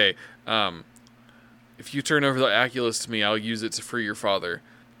 "Okay, if you turn over the Aculus to me, I'll use it to free your father."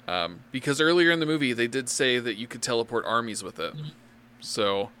 Because earlier in the movie, they did say that you could teleport armies with it.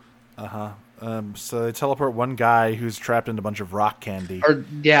 So, So they teleport one guy who's trapped in a bunch of rock candy. Or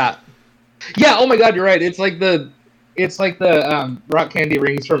yeah. Oh my God, you're right. It's like the rock candy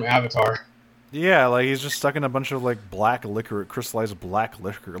rings from Avatar. Yeah, like he's just stuck in a bunch of like black liquor, crystallized black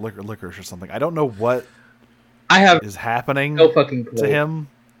licorice or something. I don't know what I have is happening no fucking clue to him.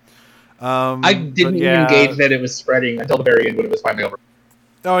 I didn't even gauge that it was spreading until the very end when it was finally over.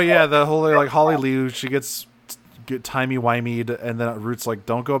 Oh yeah, the whole like Holly Liu, she gets timey-wimey'd, and then Root's like,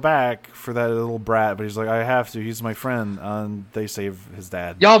 "Don't go back for that little brat," but he's like, "I have to. He's my friend." And they save his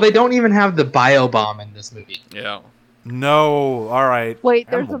dad. Y'all, they don't even have the bio bomb in this movie. yeah. No, all right. Wait,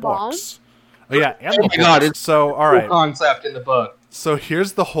 And there's the a bomb? books. Oh yeah, and Oh the my God, books. it's So all Cool right. concept in the book. So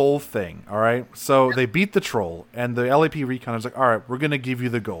here's the whole thing, all right? So they beat the troll, and the LAP recon is like, all right, we're going to give you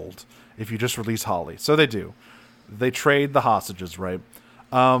the gold if you just release Holly. So they do. They trade the hostages, right?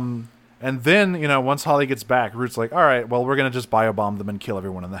 And then, once Holly gets back, Root's like, all right, well, we're going to just biobomb them and kill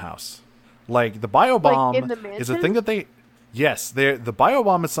everyone in the house. Like, the biobomb in the is a thing that they... Yes, the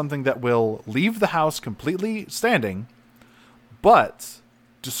biobomb is something that will leave the house completely standing, but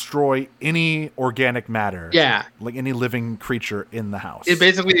destroy any organic matter. Yeah. Like any living creature in the house. It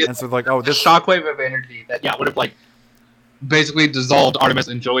basically is and so like, oh, this shockwave of energy that would have like basically dissolved Artemis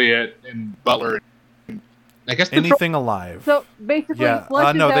and Juliet and Butler. And I guess anything alive. So basically, Yeah,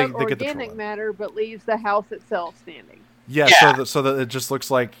 flushes no, they out get the organic troll. matter, but leaves the house itself standing. Yeah, Yeah. so that it just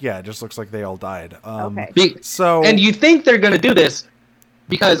looks like they all died. Okay. So And you think they're going to do this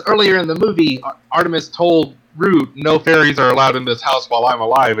because earlier in the movie, Artemis told Root, "No fairies are allowed in this house while I'm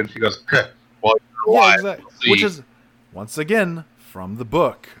alive," and she goes, "Well, you're yeah, alive." exactly. We'll see. Which is once again from the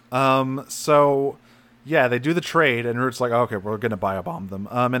book. So yeah, they do the trade, and Root's like, okay, we're gonna biobomb them.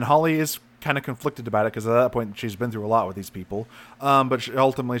 And Holly is kind of conflicted about it because at that point she's been through a lot with these people. But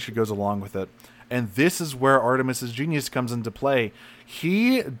ultimately she goes along with it. And this is where Artemis's genius comes into play.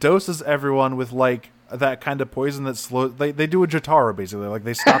 He doses everyone with like that kind of poison that slows. They do a Jotaro basically, like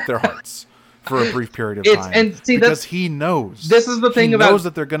they stop their hearts for a brief period of time. And see, because he knows. this is the thing he about knows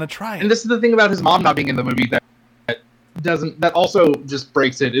that they're gonna try it. And this is the thing about his mom not being in the movie that also just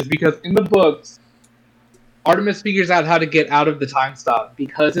breaks it, is because in the books, Artemis figures out how to get out of the time stop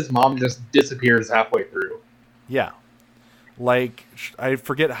because his mom just disappears halfway through. Yeah. Like, I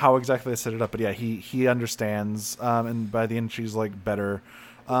forget how exactly they set it up, but yeah, he understands, and by the end she's, like, better.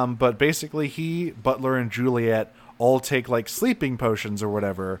 But basically, Butler, and Juliet all take, like, sleeping potions or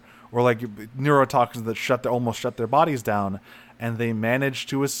whatever, or, like, neurotoxins that almost shut their bodies down, and they manage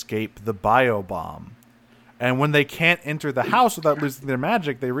to escape the biobomb. And when they can't enter the house without losing their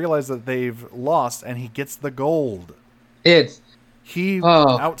magic, they realize that they've lost, and he gets the gold. He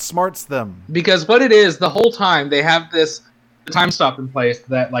outsmarts them. Because what it is, the whole time, they have this time stop in place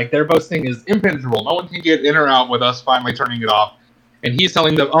that, like, their boasting is impenetrable. No one can get in or out with us finally turning it off. And he's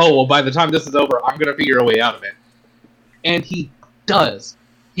telling them, oh, well, by the time this is over, I'm going to figure a way out of it. And he does.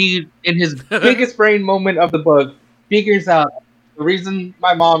 He, in his biggest brain moment of the book, figures out the reason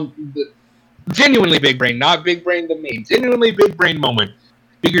my mom... Genuinely big brain, not big brain the meme. Genuinely big brain moment.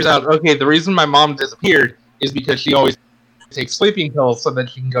 Figures out, okay, the reason my mom disappeared is because she always takes sleeping pills so that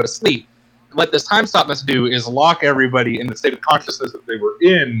she can go to sleep. What this time stop must do is lock everybody in the state of consciousness that they were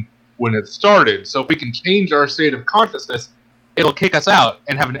in when it started. So if we can change our state of consciousness, it'll kick us out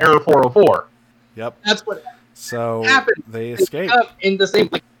and have an error 404. Yep. That's what So happened. they escape. Up in the same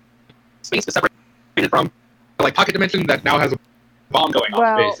space is separated from pocket dimension that now has a bomb going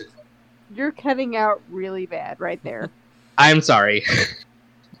off, basically. You're cutting out really bad right there. I'm sorry.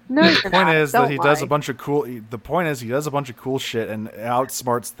 No, The point is that he does a bunch of cool. The point is he does a bunch of cool shit and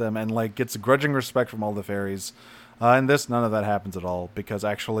outsmarts them and like gets a grudging respect from all the fairies. In this, none of that happens at all because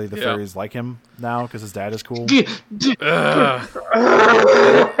actually the fairies like him now because his dad is cool. I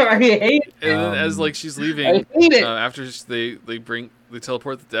hate it. And then as like she's leaving, I hate it. after they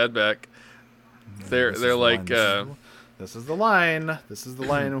teleport the dad back, they're like, this is the line. This is the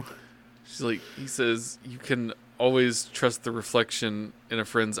line. She's like, he says, you can always trust the reflection in a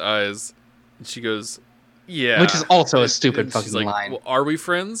friend's eyes. And she goes, yeah. Which is also a stupid and fucking she's like, line. well, are we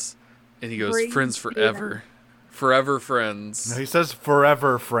friends? And he goes, friends forever. Forever friends. No, he says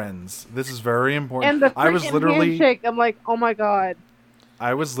forever friends. This is very important. And the I was freaking literally handshake, I'm like, oh my god.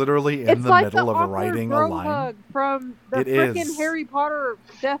 I was literally in It's the like middle the of awkward writing a bro line. hug from the It freaking is. Harry Potter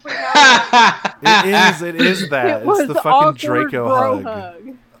Deathly Hallows. It is that. It was It's the fucking awkward Draco bro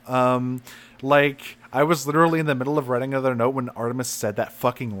hug. Like, I was literally in the middle of writing another note when Artemis said that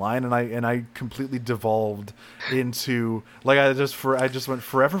fucking line, and I completely devolved into like I just went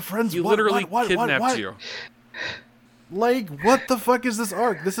forever friends. He What, literally what, kidnapped what? you. Like, what the fuck is this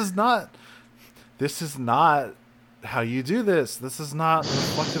arc? This is not how you do this. This is not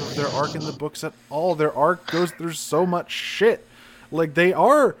reflective of their arc in the books at all. Their arc goes through so much shit. Like, they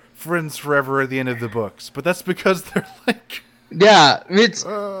are friends forever at the end of the books, but that's because they're like, Yeah, it's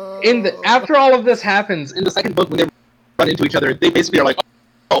after all of this happens in the second book when they run into each other, they basically are like,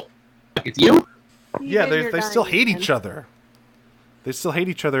 "Oh, it's you." yeah, they still hate each other. They still hate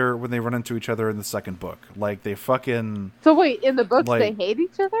each other when they run into each other in the second book. Like, they fucking... So wait, in the books like, they hate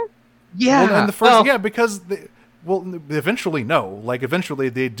each other? Yeah, well, in the first, yeah, because eventually, no. Like, eventually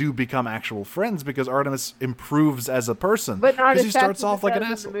they do become actual friends because Artemis improves as a person. But not because as he fast starts as off it like an does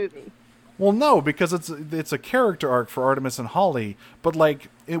in asshole. the movie. Well, no, because it's a character arc for Artemis and Holly. But like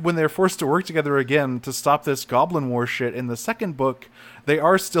when they're forced to work together again to stop this Goblin War shit in the second book, they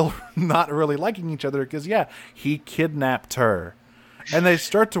are still not really liking each other because he kidnapped her, and they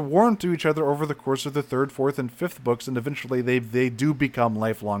start to warm to each other over the course of the third, fourth, and fifth books, and eventually they do become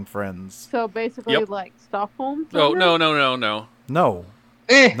lifelong friends. So basically, Yep. like Stockholm. No, syndrome? no. No,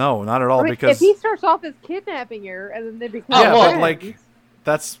 Eh. no, not at all. I mean, Because if he starts off as kidnapping her and then they become Yeah, but, friends, like,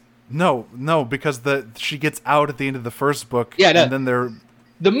 that's no, because she gets out at the end of the first book, Yeah, no. and then their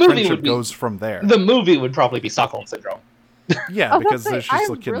The movie friendship would be goes from there. the movie would probably be Stockholm Syndrome. Yeah, I was because gonna she's say,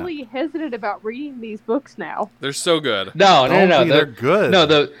 still I'm kidnapped. really hesitant about reading these books now. They're so good. No. They're good. No,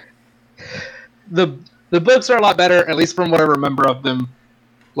 the books are a lot better, at least from what I remember of them.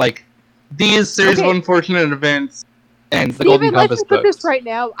 Like these series of Okay. unfortunate events and the Golden Steven, let's Compass just put books. this right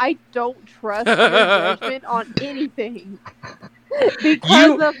now. I don't trust your judgment on anything.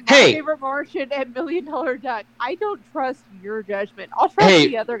 Because of my hey. favorite Martian and $1 Million Duck, I don't trust your judgment. I'll trust Hey,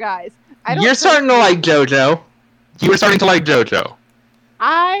 the other guys. I don't You're trust starting to you. like JoJo. You were starting to like JoJo,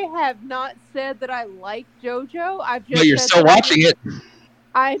 I have not said that I like JoJo. I've just but you're said still that watching it.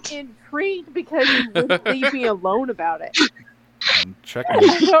 I'm intrigued because you wouldn't leave me alone about it. Check I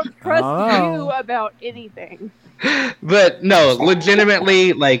don't trust Oh. you about anything. But no,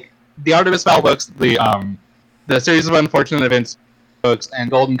 legitimately, like the Artemis Fowl books, the series of unfortunate events books, and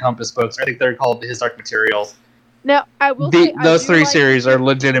Golden Compass books. I think they're called His Dark Materials. Now, I will say I Those do three like- series are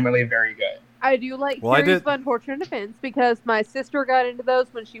legitimately very good. I do like Well, I series did- of unfortunate events because my sister got into those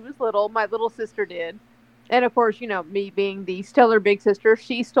when she was little. My little sister did. And of course, me being the stellar big sister,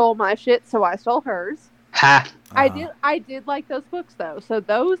 she stole my shit, so I stole hers. Ha! I did like those books though, so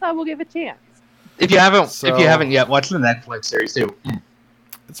those I will give a chance. If you haven't So- yet, watch the Netflix series too.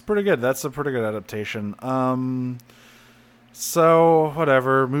 It's pretty good. That's a pretty good adaptation. So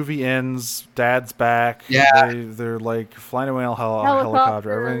whatever. Movie ends. Dad's back. Yeah. They're like flying away on a Helicopter,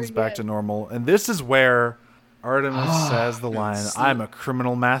 helicopter. Everything's back yeah. to normal. And this is where Artemis says the line, "I'm a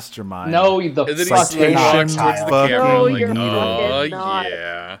criminal mastermind." No, the And then he fuck Citation not, walks towards the child. camera. No, I'm like, you're oh fucking not.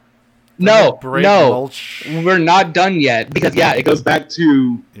 yeah. No, Break no, mulch. we're not done yet because it goes back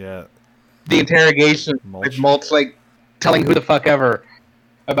to Yeah. the interrogation Mulch. with Mulch, like telling who the fuck ever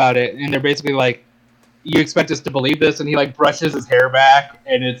about it, and they're basically like, "You expect us to believe this?" And he like brushes his hair back,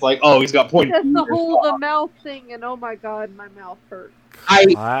 and it's like, "Oh, he's got pointy That's the fingers." whole the mouth thing, and oh my god, my mouth hurt.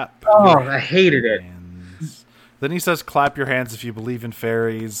 Clap Oh, your I hated it. hands. Then he says, "Clap your hands if you believe in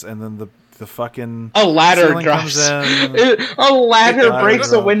fairies," and then the fucking A ladder ceiling drops. comes in. A ladder Ladder breaks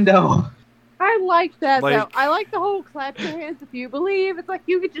a drop. window. I like that though. Like- I like the whole clap your hands if you believe. It's like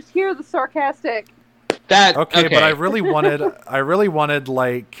you could just hear the sarcastic. That Okay, but I really wanted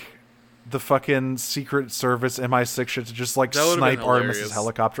like the fucking Secret Service MI6 shit to just like That would've been snipe Artemis's hilarious.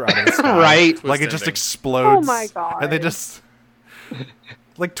 helicopter out of the sky. Right. Like it Twist just ending. explodes. Oh my God. And they just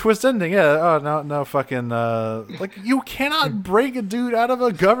like twist ending, yeah. Oh no fucking like you cannot break a dude out of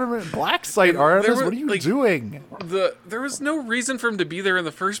a government black site, There Artemis. were, What are you like, doing? There was no reason for him to be there in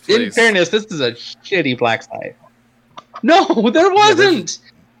the first place. In fairness, this is a shitty black site. No, there wasn't.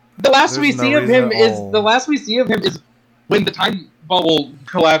 The last we there's no see of reason him at is all. when the time bubble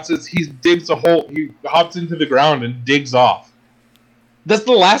collapses. He digs a hole. He hops into the ground and digs off. That's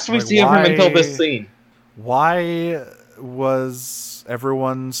the last we Like, see of him until why- this scene. Why was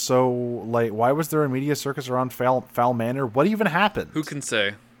everyone so like? Why was there a media circus around Foul Manor? What even happened? Who can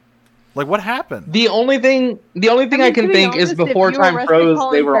say? Like what happened? The only thing I mean, can to be think is honest, if before you time arrested froze,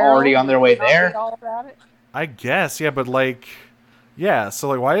 Colin they were Farrell, already on their would way you not there. read all about it? I guess, yeah, but like, yeah. So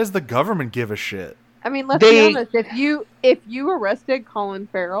like, why does the government give a shit? I mean, let's They- be honest. If you arrested Colin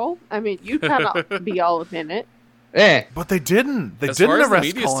Farrell, I mean, you'd kind of be all up in it. Eh. But they didn't. They As far didn't as the arrest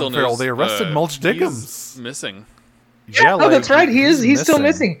media still Colin Farrell. knows, They arrested Mulch he's Dickens. missing. Yeah, Oh, that's right. He's still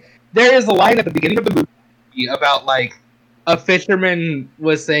missing. there is a line at the beginning of the movie about like a fisherman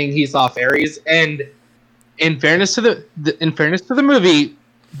was saying he saw fairies, and in fairness to the movie,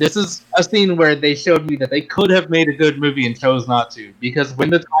 this is a scene where they showed me that they could have made a good movie and chose not to, because when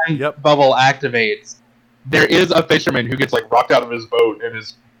the time bubble activates, there is a fisherman who gets like rocked out of his boat and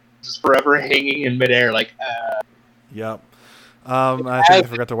is just forever hanging in midair, like. Yep. I think he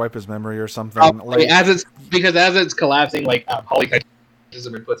forgot to wipe his memory or something. Like, as it's collapsing, like Holly catches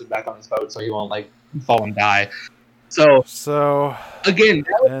him and puts it back on his boat so he won't like fall and die. So again,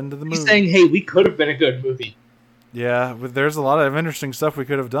 end of the movie. He's saying, "Hey, we could have been a good movie." Yeah, there's a lot of interesting stuff we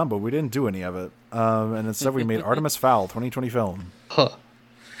could have done, but we didn't do any of it. And instead, we made Artemis Fowl, 2020 film. Huh.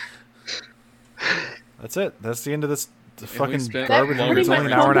 That's it. That's the end of this fucking spent garbage movie. It's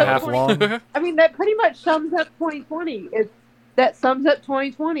only an hour and a half long. I mean, that pretty much sums up 2020. That sums up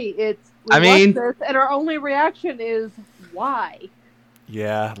 2020. We watched this, and our only reaction is why.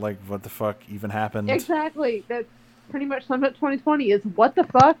 Yeah, like what the fuck even happened? Exactly. That pretty much sums up 2020 is what the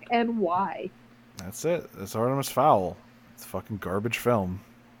fuck and why. That's it. It's Artemis Fowl. It's a fucking garbage film.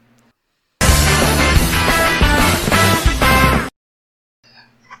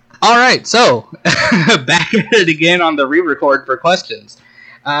 All right, so back at it again on the re-record for questions.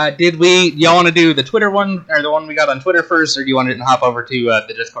 Y'all want to do the Twitter one, or the one we got on Twitter first, or do you want to hop over to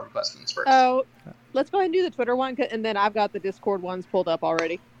the Discord questions first? Oh, let's go ahead and do the Twitter one, and then I've got the Discord ones pulled up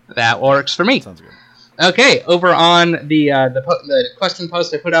already. That works for me. Sounds good. Okay, over on the question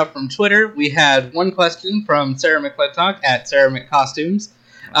post I put out from Twitter, we had one question from Sarah McClintock at Sarah McCostumes,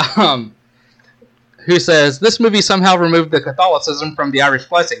 who says, "This movie somehow removed the Catholicism from the Irish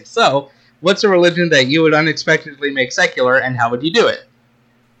Blessing. So, what's a religion that you would unexpectedly make secular, and how would you do it?"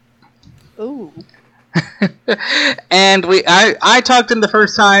 Ooh. And I talked in the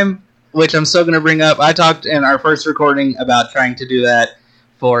first time, which I'm still going to bring up. I talked in our first recording about trying to do that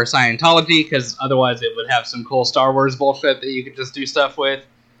for Scientology, because otherwise it would have some cool Star Wars bullshit that you could just do stuff with.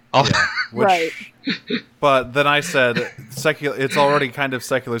 Yeah, Right. But then I said, secular. It's already kind of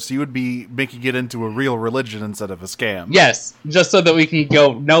secular, so you would be making it into a real religion instead of a scam. Yes, just so that we can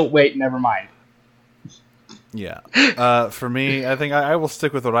go, no, wait, never mind. Yeah. For me, I think I will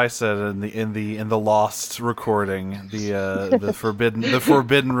stick with what I said in the lost recording, the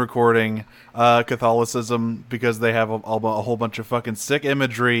forbidden recording, Catholicism, because they have a whole bunch of fucking sick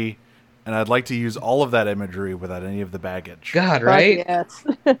imagery, and I'd like to use all of that imagery without any of the baggage. God, right? Yes.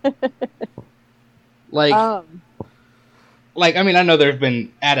 Like, I mean, I know there have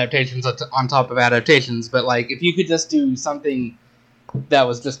been adaptations on top of adaptations, but like, if you could just do something that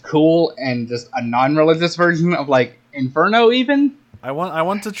was just cool and just a non-religious version of like Inferno, even. I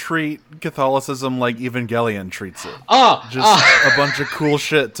want to treat Catholicism like Evangelion treats it. A bunch of cool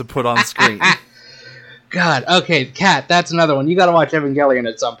shit to put on screen. God, okay, Kat, that's another one. You got to watch Evangelion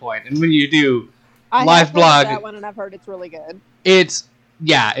at some point, and when you do, I live have blog. That one, and I've heard it's really good. It's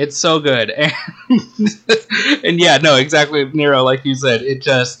so good, and yeah, no, exactly, Nero, like you said, it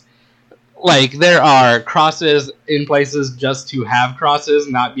just. Like, there are crosses in places just to have crosses,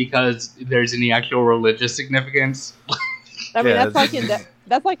 not because there's any actual religious significance. I mean, that's like in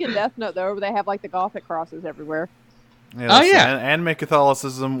Death Note, though, where they have, like, the Gothic crosses everywhere. Yeah, Anime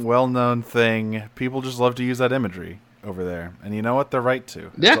Catholicism, well-known thing. People just love to use that imagery over there. And you know what? They're right to.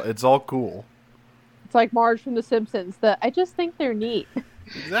 Yeah. It's all cool. It's like Marge from The Simpsons. I just think they're neat.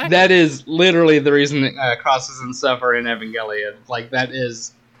 Exactly. That is literally the reason that crosses and stuff are in Evangelion. Like, that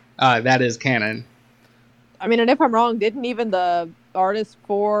is canon. I mean, and if I'm wrong, didn't even the artist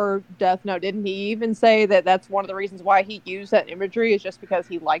for Death Note, didn't he even say that that's one of the reasons why he used that imagery is just because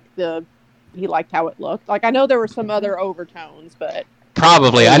he liked how it looked? Like, I know there were some other overtones, but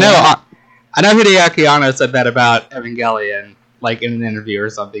probably. I know Hideaki Anno said that about Evangelion, like in an interview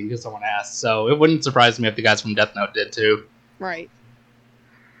or something, because someone asked. So it wouldn't surprise me if the guys from Death Note did too. Right.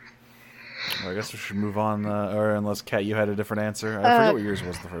 Well, I guess we should move on, or unless, Kat, you had a different answer. I forget what yours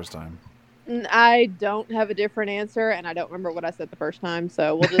was the first time. I don't have a different answer, and I don't remember what I said the first time,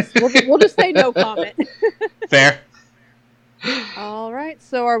 so we'll just say no comment. Fair. All right,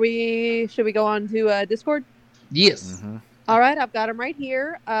 so should we go on to Discord? Yes. Mm-hmm. All right, I've got them right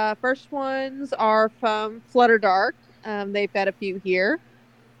here. First ones are from Flutterdark. They've got a few here.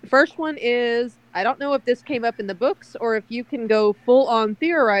 The first one is, I don't know if this came up in the books or if you can go full on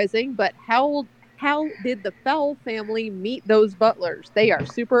theorizing, but how did the Fell family meet those butlers? They are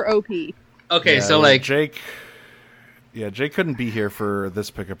super OP. Okay, Yeah, so like Jake couldn't be here for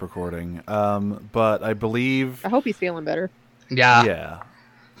this pickup recording. But I believe I hope he's feeling better. yeah.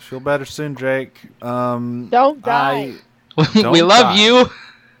 Feel better soon, Jake. Don't die. We love you.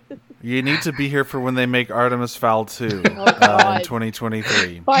 You need to be here for when they make Artemis Fowl 2 in God.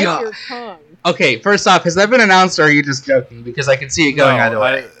 2023. Bite Yeah. your tongue. Okay, first off, has that been announced or are you just joking? Because I can see it going either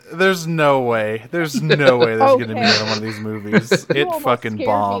way. There's no way. There's no way there's going to be Okay. another one of these movies. You It almost fucking scared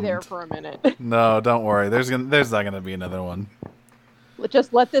bombed. me there for a minute. No, don't worry. There's not going to be another one.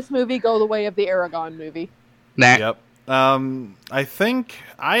 Just let this movie go the way of the Aragon movie. Nah. Yep. I think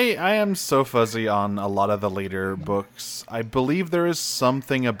I am so fuzzy on a lot of the later books. I believe there is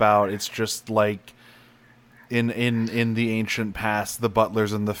something about it's just like in the ancient past, the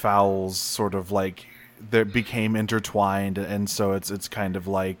butlers and the fowls sort of like they became intertwined, and so it's kind of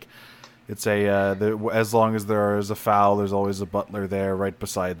like it's as long as there is a fowl, there's always a butler there right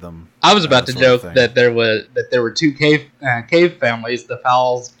beside them. I was about to sort of joke thing. that there were two cave families, the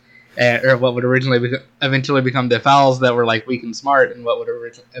Fowls, or what would eventually become the Fowls that were like weak and smart, and what would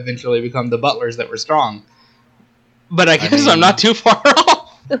eventually become the Butlers that were strong. But I guess I'm not too far off.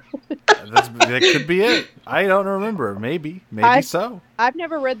 That could be it. I don't remember. Maybe so. I've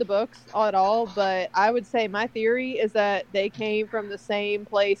never read the books at all, but I would say my theory is that they came from the same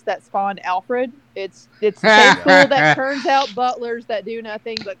place that spawned Alfred. It's the same school that turns out butlers that do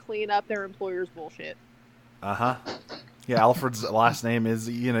nothing but clean up their employer's bullshit. Uh-huh. Yeah, Alfred's last name is,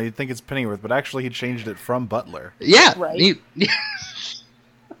 you'd think it's Pennyworth, but actually he changed it from Butler. Yeah, Right.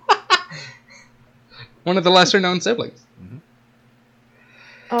 One of the lesser known siblings.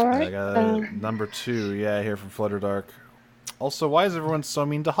 All I right. got number 2, here from Flutterdark. Also, why is everyone so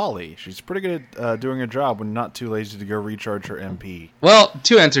mean to Holly? She's pretty good at doing her job when not too lazy to go recharge her MP. Well,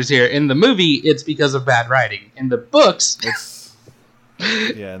 two answers here. In the movie, it's because of bad writing. In the books,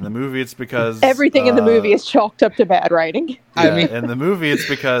 In the movie it's because... Everything in the movie is chalked up to bad writing. I mean- in the movie it's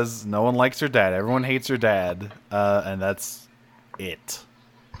because no one likes her dad. Everyone hates her dad, and that's it.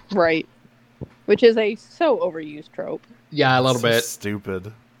 Right. Which is a so overused trope. yeah, a little So bit.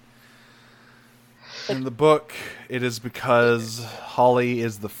 stupid. In the book, it is because Holly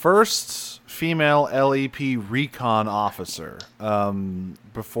is the first female LEP recon officer.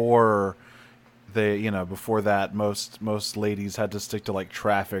 Before before that, most ladies had to stick to like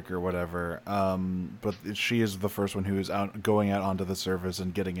traffic or whatever. But she is the first one who is going out onto the surface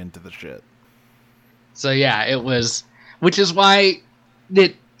and getting into the shit. So yeah, it was, which is why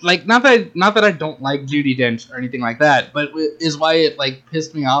it like not that I don't like Judi Dench or anything like that, but is why it like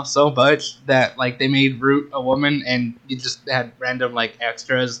pissed me off so much that like they made Root a woman and you just had random like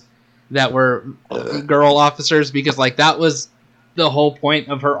extras that were girl officers because like that was the whole point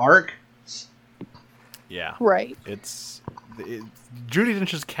of her arc. Yeah, Right. Judi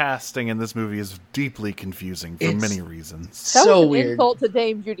Dench's casting in this movie is deeply confusing for many reasons. That So was an weird. insult to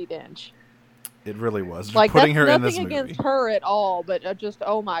Dame Judi Dench. It really was. Just Like, putting that's her in this nothing movie. against her at all, but just,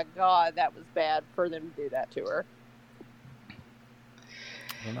 oh my god, that was bad for them to do that to her.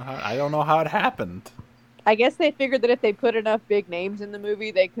 I don't know how it happened. I guess they figured that if they put enough big names in the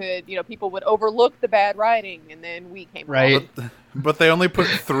movie, they could, people would overlook the bad writing, and then we came Right. along. But they only put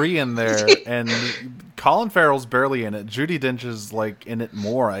 3 in there, and Colin Farrell's barely in it. Judi Dench is like in it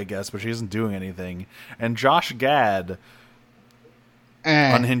more, I guess, but she isn't doing anything. And Josh Gad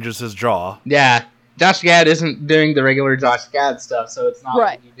unhinges his jaw. Yeah, Josh Gad isn't doing the regular Josh Gad stuff, so it's not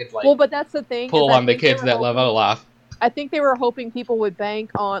Right. like you could like Well, but that's the thing. pull is I on the think they kids were that love hoping- Olaf. I think they were hoping people would bank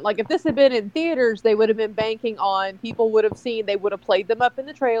on, like, if this had been in theaters, they would have been banking on people would have seen, they would have played them up in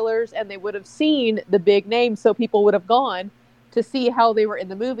the trailers, and they would have seen the big names, so people would have gone to see how they were in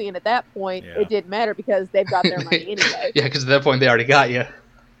the movie, and at that point, Yeah. it didn't matter because they've got their money anyway. Yeah, because at that point they already got you.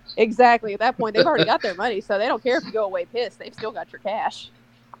 Exactly. At that point, they've already got their money, so they don't care if you go away pissed. They've still got your cash.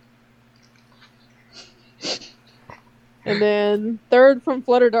 And then third from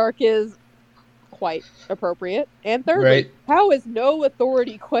Flutterdark is quite appropriate. And thirdly, Right. how is no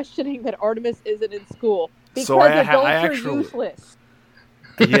authority questioning that Artemis isn't in school? Because So I adults are actually- useless.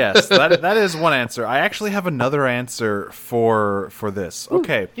 Yes, that is one answer. I actually have another answer for this.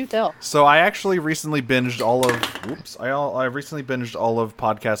 Okay. Do tell. So I actually recently binged all of I recently binged all of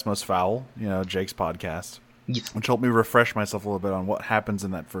Podcast Most Foul, Jake's podcast, Yes. which helped me refresh myself a little bit on what happens in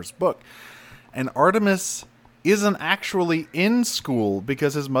that first book. And Artemis isn't actually in school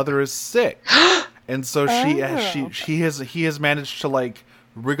because his mother is sick. And so he has managed to like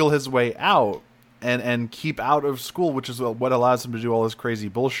wriggle his way out and keep out of school, which is what allows him to do all this crazy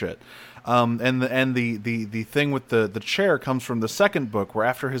bullshit. And the thing with the chair comes from the second book, where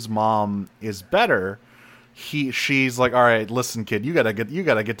after his mom is better, she's like, all right, listen, kid, you gotta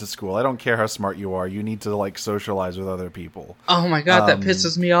get to school. I don't care how smart you are. You need to like socialize with other people. Oh my god, that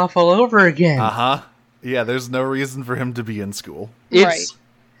pisses me off all over again. Uh-huh. Yeah, there's no reason for him to be in school. It's Right.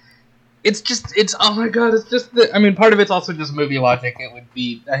 it's oh my god, it's just the, I mean, part of it's also just movie logic. It would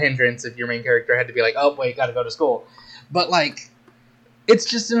be a hindrance if your main character had to be like, oh wait, gotta go to school. But like, it's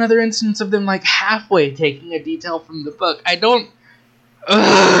just another instance of them like halfway taking a detail from the book. I don't.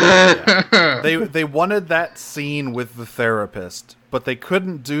 They wanted that scene with the therapist, but they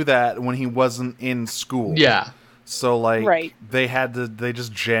couldn't do that when he wasn't in school. Yeah. So like, Right. they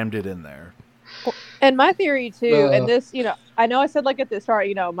just jammed it in there. And my theory too, and this, I know I said like at the start,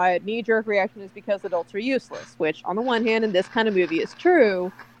 my knee-jerk reaction is because adults are useless, which on the one hand in this kind of movie is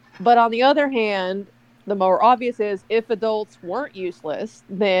true, but on the other hand, the more obvious is if adults weren't useless,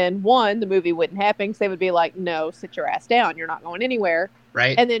 then one, the movie wouldn't happen because they would be like, no, sit your ass down, you're not going anywhere.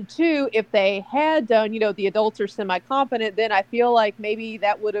 Right. And then two, if they had done, the adults are semi-competent, then I feel like maybe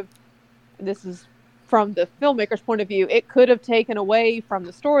that would have, this is from the filmmaker's point of view, it could have taken away from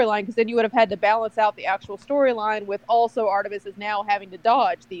the storyline because then you would have had to balance out the actual storyline with also Artemis is now having to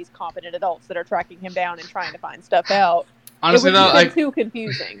dodge these competent adults that are tracking him down and trying to find stuff out. Honestly, it would though, have been too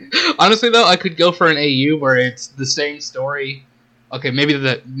confusing. Honestly, though, I could go for an AU where it's the same story. Okay, maybe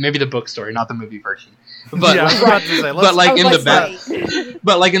the book story, not the movie version. But yeah, I was about to say, but like in the back,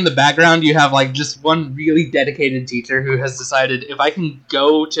 but like in the background, you have like just one really dedicated teacher who has decided if I can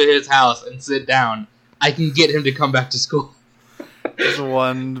go to his house and sit down, I can get him to come back to school. There's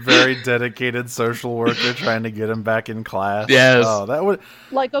one very dedicated social worker trying to get him back in class. Yes. Oh, that would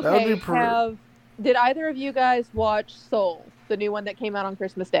like okay. that would be Did either of you guys watch Soul, the new one that came out on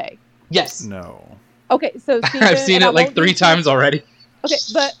Christmas Day? Yes. No. Okay, so Steven, I've seen it like 3 times already. Okay,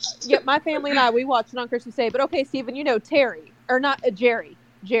 but yeah, my family and I, we watched it on Christmas Day. But okay, Steven, Terry or not Jerry.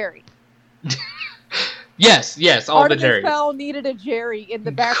 Yes, all the Artemis Jerrys. Fowl needed a Jerry in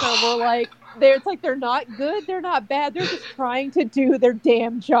the background. We're like, they're not good, they're not bad, they're just trying to do their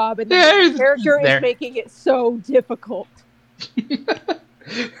damn job, and the character is making it so difficult.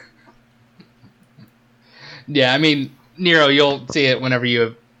 Yeah, I mean, Nero, you'll see it whenever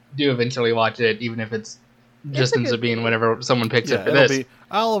you do eventually watch it, even if it's just ends up being whenever someone picks it for this.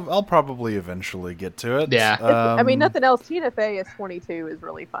 I'll probably eventually get to it. Yeah. I mean, nothing else. Tina Fey as 22 is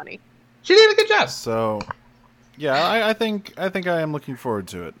really funny. She did a good job. So, yeah, I think I am looking forward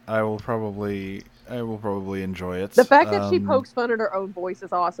to it. I will probably enjoy it. The fact that she pokes fun at her own voice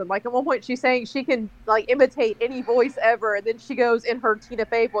is awesome. Like at one point, she's saying she can like imitate any voice ever, and then she goes in her Tina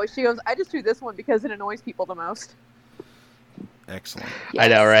Fey voice. She goes, "I just do this one because it annoys people the most." Excellent. Yes. I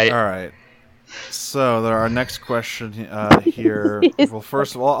know, right? All right. So our next question here. Well,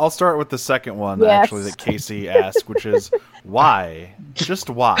 first of all, I'll start with the second one actually that Casey asked, which is why? Just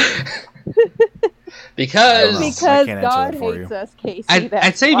why? Because God hates us, Casey.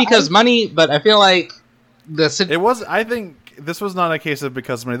 I'd say because money, but I feel like I think this was not a case of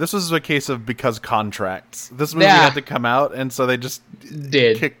because money. This was a case of because contracts. This movie had to come out, and so they just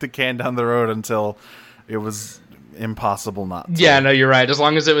kicked the can down the road until it was impossible not to. Yeah, no, you're right. As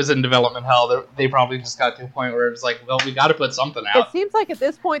long as it was in development hell, they probably just got to a point where it was like, well, we got to put something out. It seems like at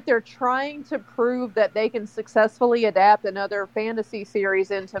this point they're trying to prove that they can successfully adapt another fantasy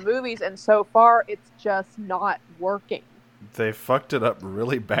series into movies, and so far it's just not working. They fucked it up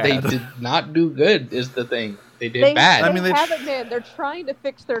really bad. They did not do good, is the thing. They did bad. I mean, they haven't been. They're trying to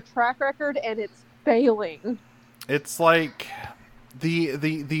fix their track record, and it's failing. It's like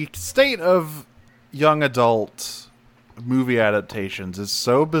the state of young adult movie adaptations is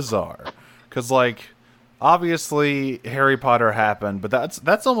so bizarre because like obviously Harry Potter happened, but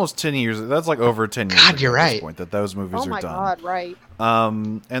that's almost 10 years. That's like over 10 years. God, you're right. At this point that those movies are done. Oh my God, right.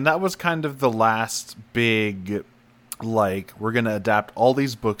 And that was kind of the last big like we're gonna adapt all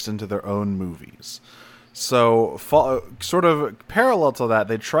these books into their own movies. So sort of parallel to that,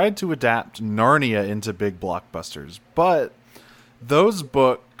 they tried to adapt Narnia into big blockbusters, but those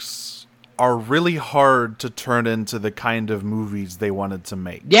books are really hard to turn into the kind of movies they wanted to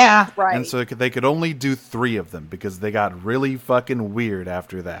make. Yeah. Right. And so they could only do 3 of them because they got really fucking weird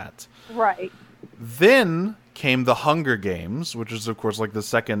after that. Right. Then came the Hunger Games, which is, of course, like the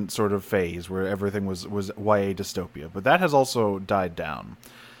second sort of phase where everything was YA dystopia. But that has also died down.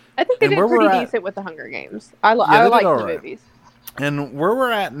 I think they did pretty decent with the Hunger Games. I like the movies. And where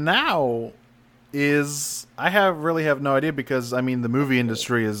we're at now is I really have no idea because I mean the movie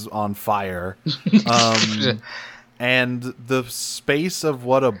industry is on fire, and the space of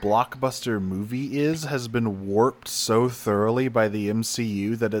what a blockbuster movie has been warped so thoroughly by the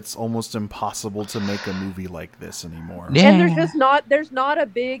MCU that it's almost impossible to make a movie like this anymore. Yeah. And there's not a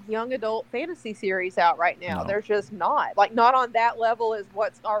big young adult fantasy series out right now. No. There's just not on that level as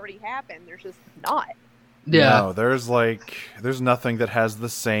what's already happened. There's just not. Yeah. No, there's nothing that has the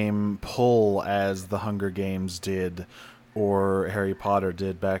same pull as the Hunger Games did, or Harry Potter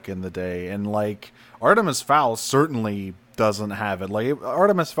did back in the day. And like Artemis Fowl certainly doesn't have it. Like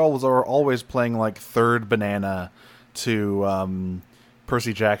Artemis Fowl was always playing like third banana to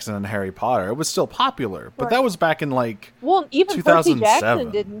Percy Jackson and Harry Potter. It was still popular, but that was back in like even 2007. Percy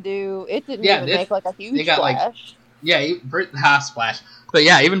Jackson didn't even make like a huge splash. Splash. But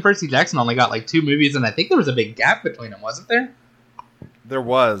yeah, even Percy Jackson only got like 2 movies, and I think there was a big gap between them, wasn't there? There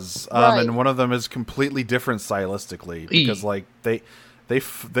was, and one of them is completely different stylistically because like they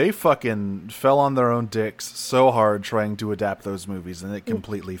fucking fell on their own dicks so hard trying to adapt those movies, and it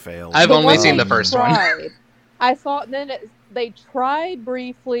completely failed. I've only seen the first one. I saw they tried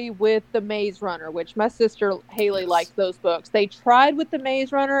briefly with The Maze Runner, which my sister Haley liked those books. They tried with The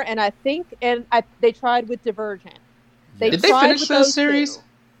Maze Runner, and they tried with Divergent. Did they finish those series?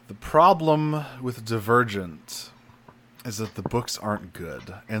 The problem with Divergent is that the books aren't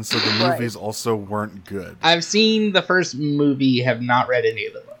good, and so the movies also weren't good. I've seen the first movie, have not read any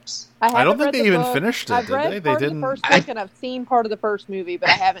of the books. I don't think they even finished it, I've read part of the first book, and I've seen part of the first movie, but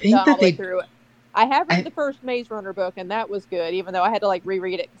I haven't done all the way through it. I have read the first Maze Runner book, and that was good, even though I had to like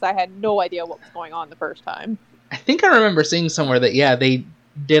reread it because I had no idea what was going on the first time. I think I remember seeing somewhere that they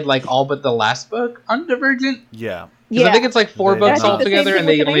did like all but the last book on Divergent. Yeah. I think it's like 4 books altogether, and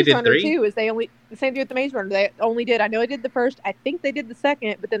they only did 3. Too, is the same thing with the Maze Runner. They only did. I know I did the first. I think they did the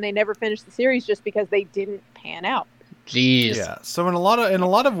second, but then they never finished the series just because they didn't pan out. Jeez. Yeah. So in a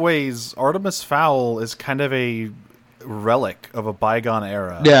lot of ways, Artemis Fowl is kind of a relic of a bygone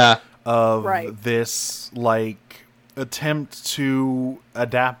era. Yeah. Of this like attempt to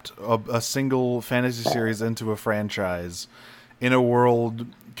adapt a single fantasy series into a franchise in a world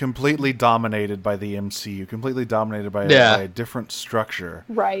completely dominated by the MCU, completely dominated by a different structure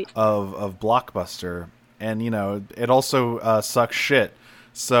of blockbuster, and it also sucks shit,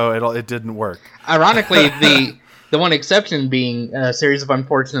 so it didn't work. Ironically, the one exception being a series of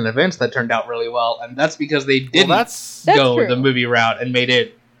unfortunate events that turned out really well, and that's because they didn't go the movie route and made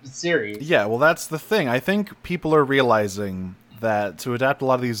it a series. Yeah, well, that's the thing. I think people are realizing that to adapt a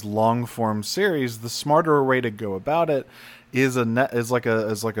lot of these long form series, the smarter way to go about it is like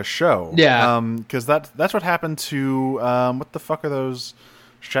a show. Yeah. Because that's what happened to what the fuck are those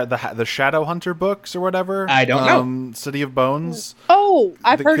the Shadowhunter books or whatever? I don't know. City of Bones. Oh,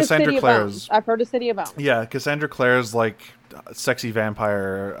 I've heard of City of Bones. Yeah, Cassandra Clare's like sexy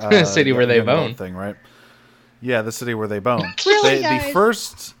vampire city where they bone thing, right? Yeah, the city where they bone. Really, the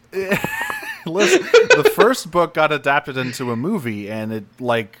first. Listen, the first book got adapted into a movie, and it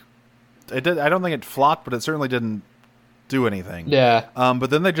did. I don't think it flopped, but it certainly didn't do anything. Yeah.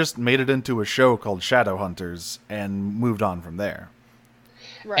 But then they just made it into a show called Shadowhunters and moved on from there.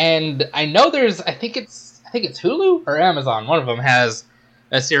 Right. And I know I think it's Hulu or Amazon. One of them has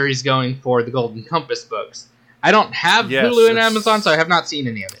a series going for the Golden Compass books. I don't have Hulu and Amazon, so I have not seen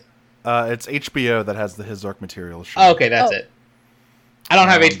any of it. It's HBO that has the His Dark Materials show. Oh, okay, that's it. I don't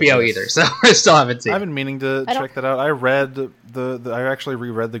have HBO either, so I still haven't seen it. I've been meaning to check that out. I read I actually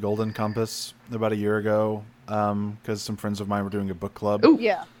reread the Golden Compass about a year ago because some friends of mine were doing a book club. Ooh.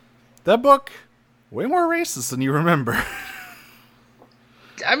 Yeah. That book, way more racist than you remember.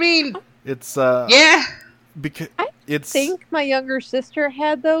 I mean, it's yeah. Because I think my younger sister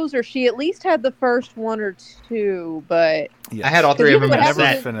had those, or she at least had the first 1 or 2. But I had all 3 of them. I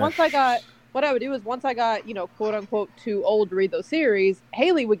never finished. What I would do is once I got, quote unquote, too old to read those series,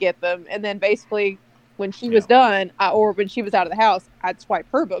 Haley would get them, and then basically when she was done, or when she was out of the house, I'd swipe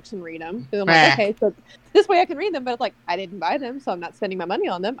her books and read them. And I'm like, okay, so this way I can read them, but it's like I didn't buy them, so I'm not spending my money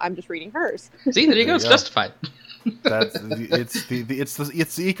on them. I'm just reading hers. See, there you go. It's justified. It's the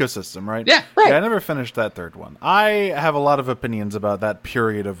ecosystem, right? Yeah, right. Yeah, I never finished that third one. I have a lot of opinions about that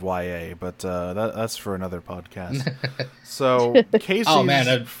period of YA, but that's for another podcast. So Casey's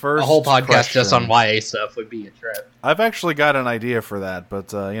first a whole podcast question, just on YA stuff would be a trip. I've actually got an idea for that,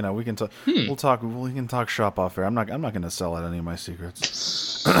 but we can talk. We can talk shop off air. I'm not going to sell out any of my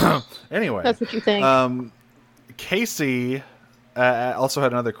secrets. Anyway, that's what you think. Casey also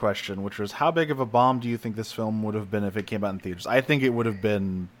had another question, which was, how big of a bomb do you think this film would have been if it came out in theaters? I think it would have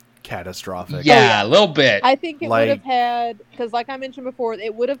been catastrophic. Yeah, a little bit. I think it would have had, because like I mentioned before,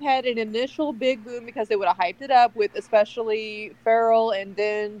 it would have had an initial big boom because they would have hyped it up with especially Farrell and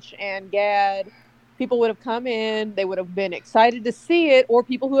Dench and Gad. People would have come in, they would have been excited to see it, or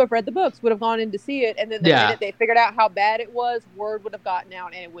people who have read the books would have gone in to see it, and then the minute they figured out how bad it was, word would have gotten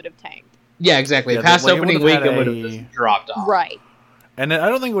out and it would have tanked. Yeah, exactly. Past opening week, it would have just dropped off. Right. And I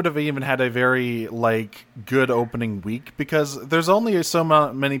don't think it would have even had a very good opening week, because there's only so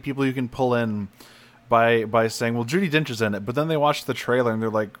many people you can pull in by saying, well, Judi Dench is in it, but then they watch the trailer and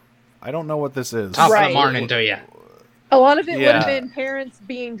they're like, I don't know what this is. Top of the morning to you. A lot of it would have Yeah. been parents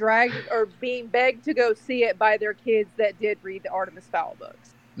being dragged or being begged to go see it by their kids that did read the Artemis Fowl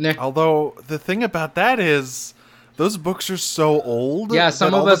books. Nah. Although the thing about that is, those books are so old. Yeah,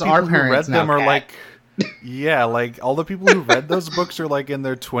 some that of all the us are people who parents read them now, are Kat. like, yeah, like all the people who read those books are like in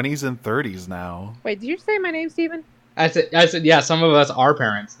their 20s and 30s now. Wait, did you say my name, Steven? I said, yeah, some of us are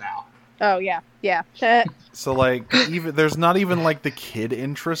parents now. Oh, yeah. So like, even there's not even like the kid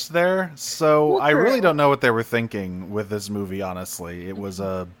interest there. So Well, I really true. don't know what they were thinking with this movie. Honestly, it was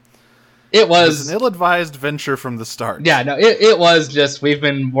It it was was, an ill-advised venture from the start. yeah, no, it was just, we've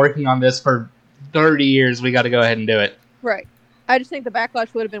been working on this for 30 years. We got to go ahead and do it. Right. I just think the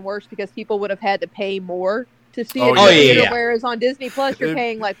backlash would have been worse because people would have had to pay more to see Oh, it in yeah. the Oh, yeah, theater, yeah. whereas on Disney Plus you're It-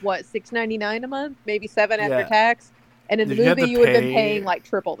 paying like what, $6.99 a month, maybe $7 after Yeah. tax, and in the If you had movie to you would have been pay- paying like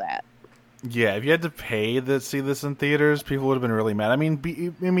triple that. Yeah, if you had to pay to see this in theaters, people would have been really mad. I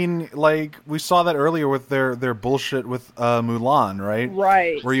mean, like we saw that earlier with their bullshit with Mulan, right?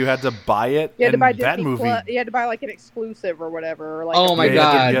 Right. Where you had to buy it, You had to and buy that Disney movie, Plus. You had to buy like an exclusive or whatever. Or like Oh a- my Yeah,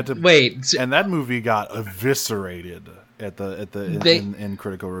 god! you had to- Wait, and that movie got eviscerated They- in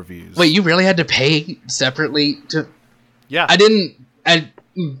critical reviews. wait, you really had to pay separately to? yeah, I didn't. I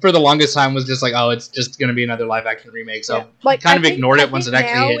for the longest time was just like, oh, it's just gonna be another live action remake. So Yeah. Like, kind I of think- ignored I it once it think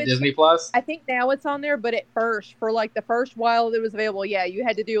actually now hit it's- Disney Plus. I think now it's on there, but at first, for like the first while it was available, yeah, you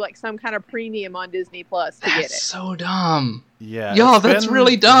had to do like some kind of premium on Disney Plus to get That's it. so dumb. yeah, Y'all, it's that's been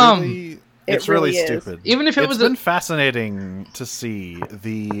really dumb. It's It really really is. stupid. Even if it It's was been fascinating to see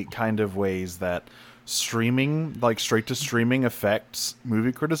the kind of ways that streaming, like straight to streaming, affects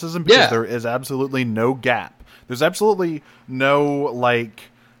movie criticism because Yeah. there is absolutely no gap. There's absolutely no like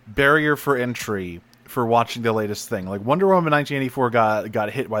barrier for entry for watching the latest thing. Like Wonder Woman 1984 got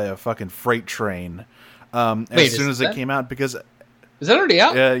hit by a fucking freight train Wait, as soon is as that- it came out because is that already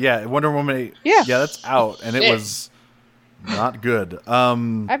out? yeah, Wonder Woman Yeah. that's out and it Shit. was not good. I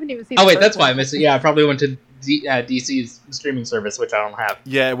haven't even seen. Oh the wait, first that's why I one. missed it. Yeah, I probably went to DC's streaming service, which I don't have.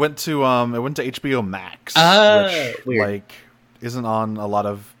 Yeah, it went to HBO Max, Oh, which weird. like isn't on a lot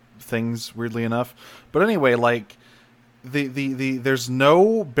of things, weirdly enough. But anyway, like the there's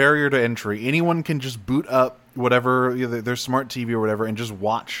no barrier to entry. Anyone can just boot up whatever their smart TV or whatever and just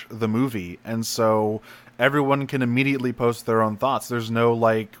watch the movie, and so everyone can immediately post their own thoughts. There's no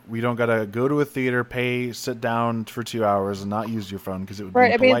like we don't gotta go to a theater, pay, sit down for 2 hours, and not use your phone because it would Right,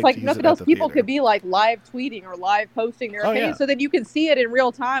 be I mean, polite it's like to use nothing it at else. the People theater. could be like live tweeting or live posting their Oh, opinion, yeah. so then you can see it in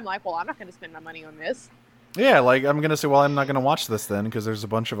real time. Like, well, I'm not going to spend my money on this. Yeah, like I'm gonna say, well, I'm not gonna watch this then because there's a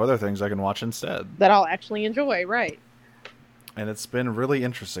bunch of other things I can watch instead. That I'll actually enjoy. Right. And it's been really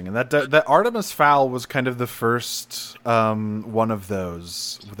interesting. And that Artemis Fowl was kind of the first one of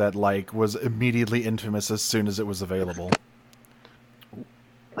those that like was immediately infamous as soon as it was available.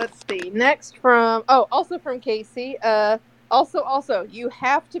 Let's see. Next also from Casey. Also, you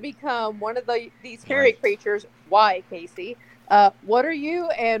have to become one of these fairy Right. creatures. Why, Casey? What are you,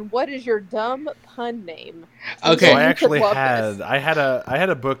 and what is your dumb pun name? Okay. So You I could actually love had this. I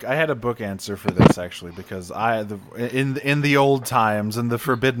had a book answer for this actually because in the old times in the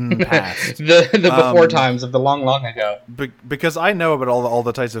forbidden past. the before Um, times of the long ago. Because I know about all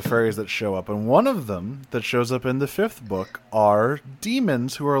the types of fairies that show up, and one of them that shows up in the 5th book are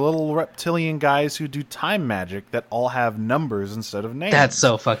demons, who are little reptilian guys who do time magic that all have numbers instead of names. That's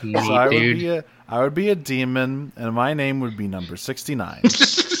so fucking So I neat, would dude. be I would be a demon, and my name would be number 69.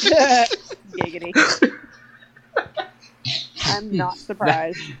 Giggity. I'm not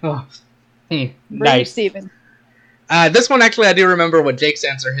surprised. Oh. Bring Nice. Steven. This one actually, I do remember what Jake's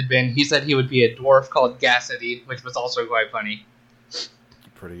answer had been. He said he would be a dwarf called Gassity, which was also quite funny.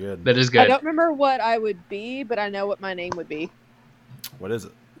 Pretty good. That is I good. don't remember what I would be, but I know what my name would be. What is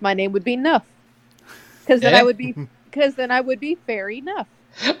it? My name would be Nuff. Because then Eh? I would be Fairy Nuff.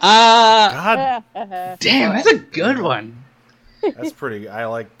 God God, damn, that's a good one. that's pretty. I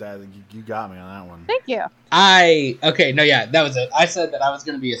like that. You got me on that one. Thank you. Okay, no, yeah, that was it. I said that I was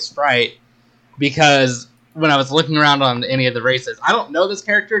going to be a sprite because when I was looking around on any of the races, I don't know this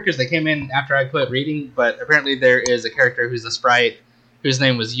character because they came in after I quit reading, but apparently there is a character who's a sprite whose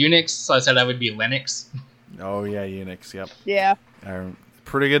name was Unix, so I said I would be Linux. Oh yeah, Unix. Yep. Yeah.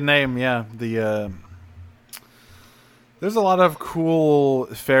 Pretty good name. Yeah. There's a lot of cool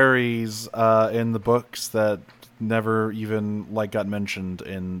fairies in the books that never even like got mentioned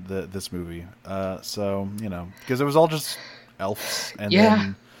in this movie. So because it was all just elves and Yeah.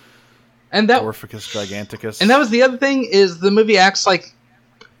 then And that Orphicus Giganticus. And that was the other thing is the movie acts like.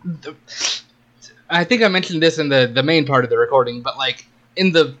 I think I mentioned this in the main part of the recording, but like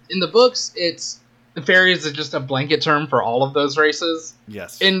in the books, it's fairies is just a blanket term for all of those races.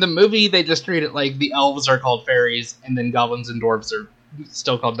 Yes. In the movie, they just treat it like the elves are called fairies, and then goblins and dwarves are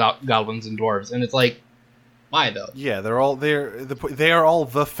still called goblins and dwarves, and it's like, why though? Yeah, they are all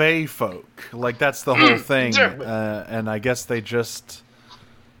the Fey folk. Like that's the whole thing. And I guess they just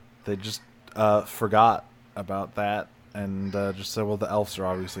forgot about that and just said, well, the elves are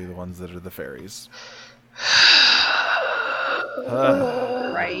obviously the ones that are the fairies.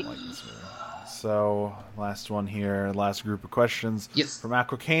 Right. So, last one here, last group of questions. Yes. From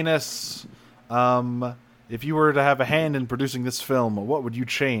Aquacanus. If you were to have a hand in producing this film, what would you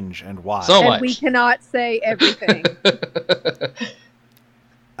change and why? So And much. we cannot say everything.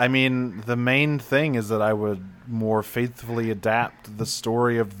 I mean, the main thing is that I would more faithfully adapt the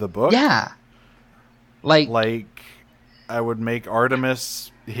story of the book. Yeah. Like, I would make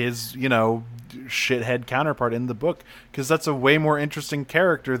Artemis his, shithead counterpart in the book, because that's a way more interesting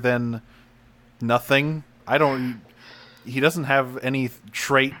character than nothing. He doesn't have any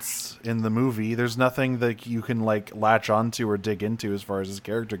traits in the movie. There's nothing that you can latch onto or dig into as far as his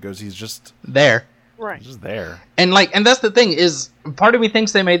character goes. He's just there. Right. He's just there. And that's the thing is, part of me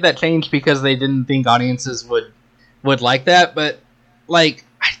thinks they made that change because they didn't think audiences would like that, but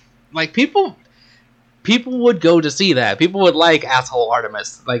people would go to see that. People would like asshole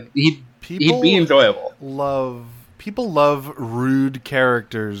Artemis. He'd be enjoyable. People love rude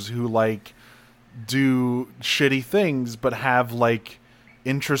characters who do shitty things but have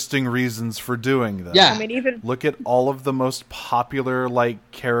interesting reasons for doing them. Yeah. I mean, even Look at all of the most popular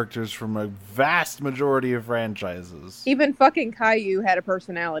characters from a vast majority of franchises. fucking Caillou had a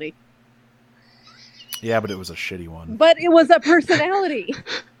personality. Yeah, but it was a shitty one. But it was a personality.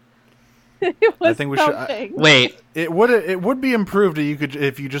 It was I think we should- something. Wait, It would be improved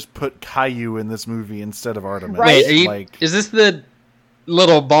if you just put Caillou in this movie instead of Artemis. Right? wait, is this the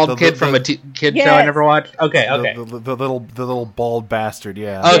little bald kid from a kid show I Yes. never watched? Okay. The little bald bastard.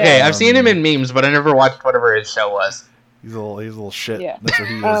 Yeah. Okay, Yeah. I've seen him in memes, but I never watched whatever his show was. He's a little shit. Yeah. That's what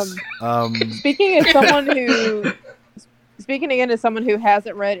he is. Speaking again as someone who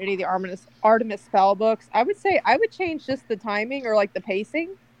hasn't read any of the Artemis Fowl books, I would say I would change just the timing or the pacing.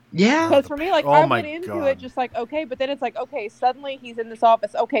 Yeah. Because for me, Oh I my went into God. it just okay, but then it's okay, suddenly he's in this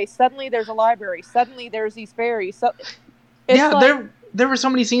office. Okay, suddenly there's a library. Suddenly there's these fairies. So, it's there were so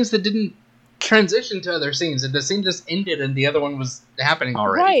many scenes that didn't transition to other scenes, and the scene just ended, and the other one was happening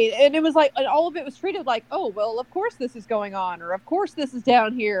already. right, and it was and all of it was treated oh, well, of course this is going on, or of course this is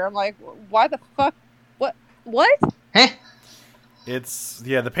down here. I'm like, why the fuck? What? Heh.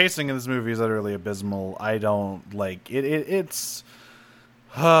 The pacing in this movie is utterly abysmal. I don't like it. It's.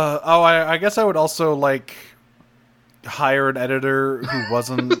 I guess I would also hire an editor who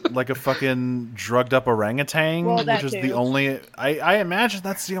wasn't a fucking drugged up orangutan, Well, that which is too. the only. I imagine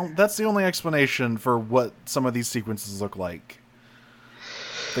that's the only explanation for what some of these sequences look like.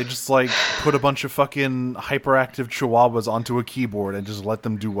 They just put a bunch of fucking hyperactive chihuahuas onto a keyboard and just let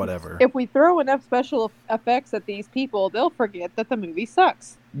them do whatever. If we throw enough special effects at these people, they'll forget that the movie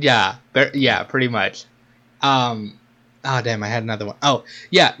sucks. Yeah, pretty much. Oh, damn, I had another one. Oh,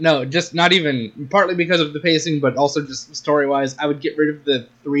 yeah, no, just not even, partly because of the pacing, but also just story-wise, I would get rid of the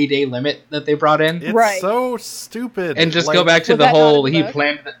 3-day limit that they brought in. It's Right. so stupid. And just go back to Was the that not whole, in the he book?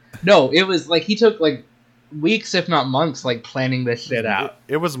 planned, no, it was, he took, weeks, if not months, planning this shit out.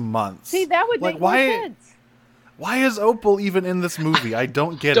 It was months. See, that would make more sense. Why is Opal even in this movie? I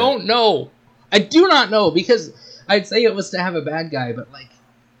don't get Don't it. know. I do not know, because I'd say it was to have a bad guy, but,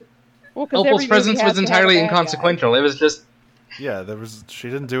 Well, 'cause every Opal's movie presence has was to have a entirely bad guy. inconsequential. It was just, Yeah, she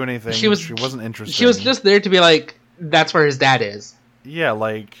didn't do anything. She wasn't interested. she was just there to be that's where his dad is. Yeah,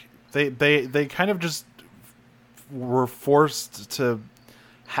 they kind of just were forced to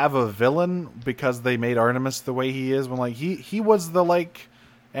have a villain because they made Artemis the way he is, when he was the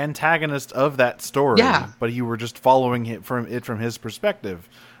antagonist of that story. Yeah. But you were just following it from his perspective.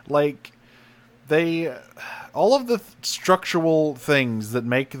 All of the structural things that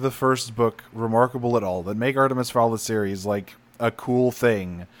make the first book remarkable at all, that make Artemis Fowl the series a cool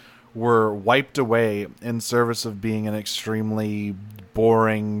thing, were wiped away in service of being an extremely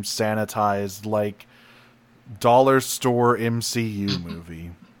boring, sanitized, dollar store MCU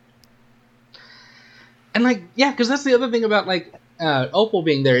movie. And because that's the other thing about Opal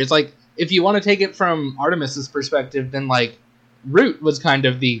being there is if you want to take it from Artemis's perspective, then Root was kind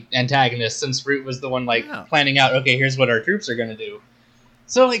of the antagonist, since Root was the one planning out, okay, here's what our troops are gonna do.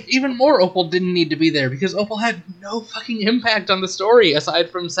 So even more Opal didn't need to be there, because Opal had no fucking impact on the story aside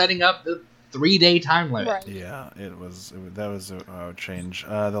from setting up the 3-day time limit. Right. Yeah, that was a change.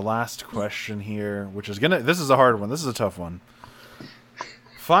 The last question here, which is this is a hard one. This is a tough one.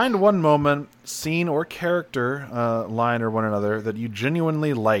 Find one moment, scene, or character, line, or one another that you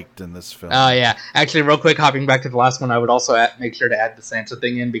genuinely liked in this film. Oh, yeah. Actually, real quick, hopping back to the last one, I would also make sure to add the Sansa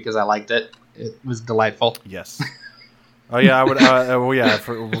thing in because I liked it. It was delightful. Yes. Oh yeah, I would.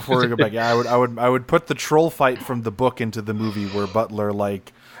 Before we go back, yeah, I would put the troll fight from the book into the movie where Butler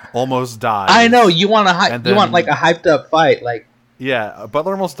like almost dies. I know you want like a hyped up fight, like. Yeah,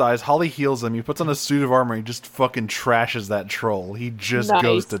 Butler almost dies. Holly heals him. He puts on a suit of armor. He just fucking trashes that troll. He just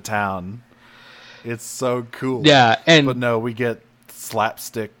goes to town. It's so cool. Yeah, but no, we get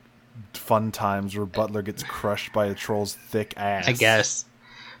slapstick fun times where Butler gets crushed by a troll's thick ass. I guess.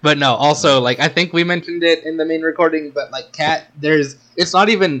 But no, also, like, I think we mentioned it in the main recording, but, like, Cat, it's not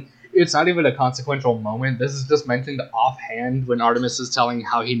even a consequential moment. This is just mentioned offhand when Artemis is telling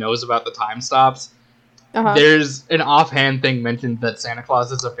how he knows about the time stops. Uh-huh. There's an offhand thing mentioned that Santa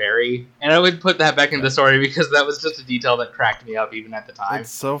Claus is a fairy, and I would put that back in the story because that was just a detail that cracked me up even at the time.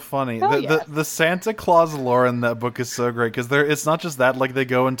 It's so funny. The Santa Claus lore in that book is so great because it's not just that, like they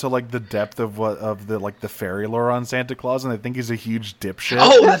go into like the depth of the fairy lore on Santa Claus, and they think he's a huge dipshit.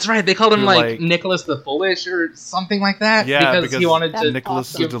 Oh, that's right. They called him like Nicholas the Foolish or something like that. Yeah, because he wanted to.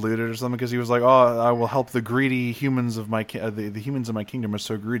 Nicholas the Deluded or something because he was like, oh, I will help the greedy humans of my the humans of my kingdom are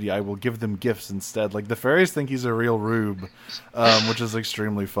so greedy. I will give them gifts instead. Like the fairies think he's a real rube, which is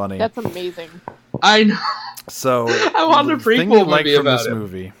extremely funny. That's amazing. I know. So I want a prequel movie about this it.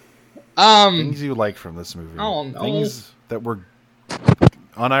 movie. Things you like from this movie. Oh no. Things that were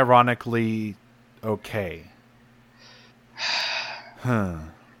unironically okay. Huh.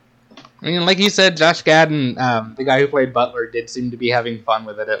 I mean, like you said, Josh Gadden, the guy who played Butler, did seem to be having fun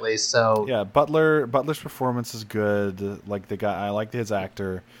with it at least. So yeah, Butler's performance is good. Like the guy, I liked his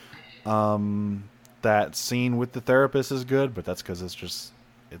actor. That scene with the therapist is good, but that's because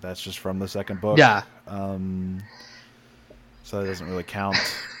that's just from the second book. Yeah. So it doesn't really count.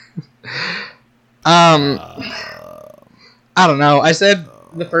 I don't know. I said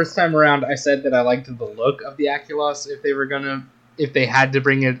the first time around, I said that I liked the look of the Aculos. If they had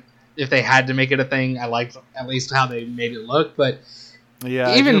to make it a thing, I liked at least how they made it look. But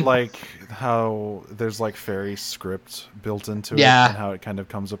yeah, even I do like how there's like fairy script built into it and how it kind of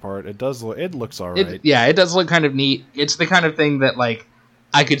comes apart. It looks alright. It does look kind of neat. It's the kind of thing that like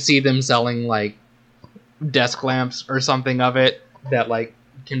I could see them selling like desk lamps or something of it that like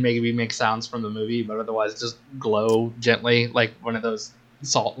can maybe make sounds from the movie, but otherwise just glow gently like one of those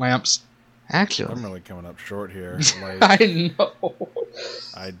salt lamps. Actually, I'm really coming up short here. Like, I know.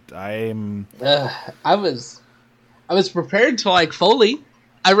 I'm. I was prepared to like Foley.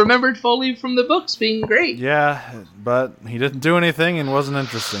 I remembered Foley from the books being great. Yeah, but he didn't do anything and wasn't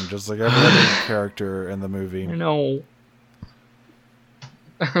interesting, just like every other character in the movie. I know.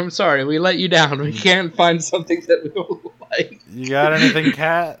 I'm sorry, we let you down. We can't find something that we like. You got anything,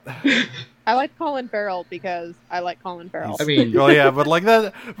 Kat? I like Colin Farrell because I like Colin Farrell. I mean, well, yeah, but like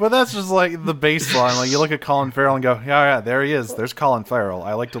that, but that's just like the baseline. Like you look at Colin Farrell and go, yeah, there he is. There's Colin Farrell.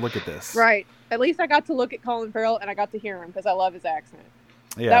 I like to look at this. Right. At least I got to look at Colin Farrell and I got to hear him because I love his accent.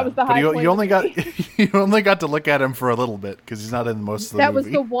 Yeah, that was the high point. You only got to look at him for a little bit because he's not in most of the movie. That was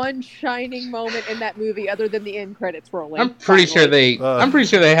the one shining moment in that movie, other than the end credits rolling. I'm pretty sure they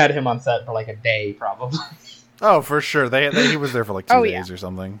had him on set for like a day, probably. Oh, for sure. He was there for like 2 days or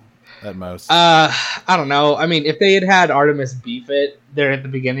something. At most. I don't know. I mean, if they had Artemis beef it there at the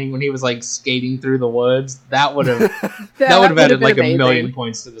beginning when he was like skating through the woods, that would have added like amazing. 1,000,000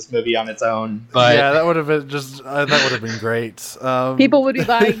 points to this movie on its own. But yeah, that would have been that would have been great. People would be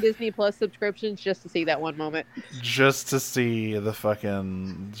buying Disney Plus subscriptions just to see that one moment. Just to see the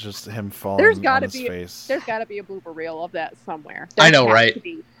fucking just him falling on his face. There's got to be a blooper reel of that somewhere. I know, right?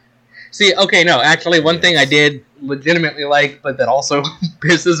 See, okay, no, actually, one thing I did legitimately like, but that also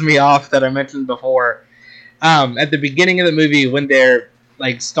pisses me off that I mentioned before, at the beginning of the movie when they're,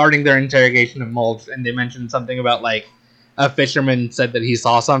 like, starting their interrogation of Mulch, and they mentioned something about, like, a fisherman said that he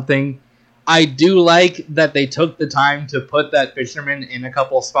saw something, I do like that they took the time to put that fisherman in a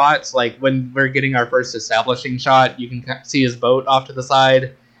couple spots, like, when we're getting our first establishing shot, you can see his boat off to the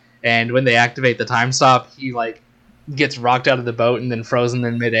side, and when they activate the time stop, he, like, gets rocked out of the boat and then frozen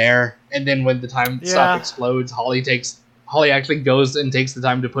in midair. And then when the time stop explodes, Holly actually goes and takes the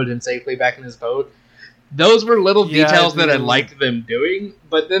time to put him safely back in his boat. Those were little details that I liked them doing,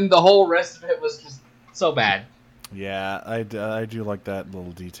 but then the whole rest of it was just so bad. Yeah, I do like that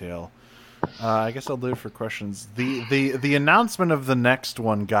little detail. I guess I'll do it for questions. The announcement of the next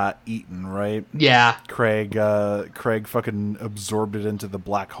one got eaten, right? Yeah. Craig fucking absorbed it into the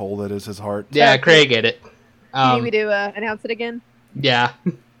black hole that is his heart. Yeah, Craig ate it. You need me to announce it again? Yeah.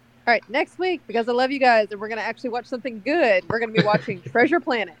 All right, next week, because I love you guys, and we're going to actually watch something good. We're going to be watching Treasure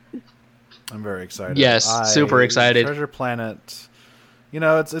Planet. I'm very excited. Yes, super excited. Treasure Planet. You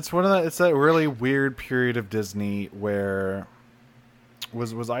know, it's one of the, it's that really weird period of Disney where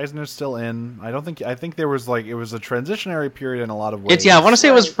was Eisner still in? I think there was like it was a transitionary period in a lot of ways. I want to say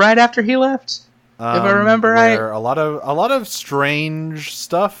it was right after he left, if I remember right. A lot of strange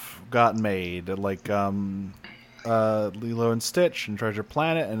stuff got made, like Lilo and Stitch and Treasure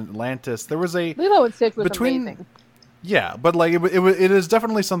Planet and Atlantis. There was a Lilo and Stitch was amazing. Yeah, but like it is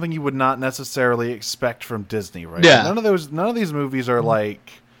definitely something you would not necessarily expect from Disney, right? Yeah. None of these movies are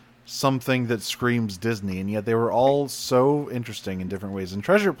like something that screams Disney, and yet they were all so interesting in different ways. And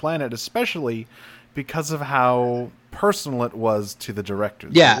Treasure Planet, especially because of how personal it was to the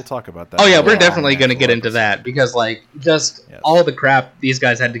directors. Yeah, we'll talk about that. Oh yeah, we're definitely going to get into that because like just all the crap these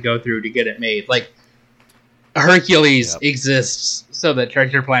guys had to go through to get it made. Like Hercules exists so that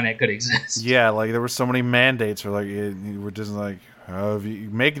Treasure Planet could exist. Yeah, like there were so many mandates, or like you were just like, oh, if you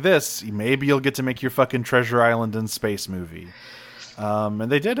make this, maybe you'll get to make your fucking Treasure Island in space movie.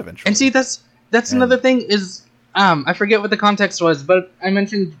 And they did eventually. And see, that's another thing is, I forget what the context was, but I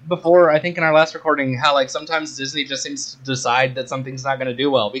mentioned before, I think in our last recording, how like sometimes Disney just seems to decide that something's not going to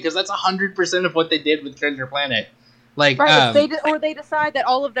do well because that's 100% of what they did with Treasure Planet. Like, right, they decide that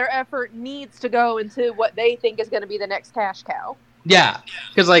all of their effort needs to go into what they think is going to be the next cash cow. Yeah,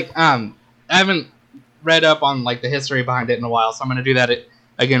 because like I haven't read up on like the history behind it in a while, so I'm going to do that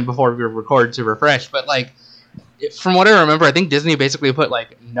again before we record to refresh. But like, from what I remember, I think Disney basically put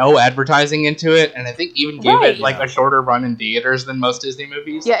like no advertising into it, and I think even gave it like a shorter run in theaters than most Disney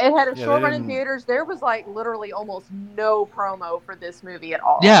movies. Yeah, it had a short run in theaters. There was like literally almost no promo for this movie at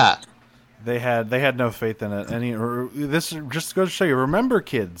all. Yeah. They had no faith in it. This just goes to show you. Remember,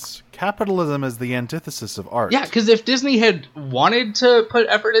 kids, capitalism is the antithesis of art. Yeah, because if Disney had wanted to put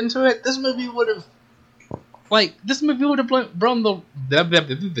effort into it, this movie would have blown the.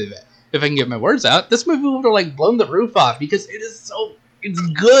 If I can get my words out, this movie would have like blown the roof off because it's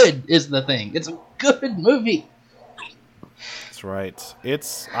good is the thing. It's a good movie. That's right.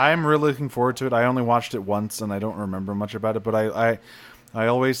 I'm really looking forward to it. I only watched it once and I don't remember much about it, but I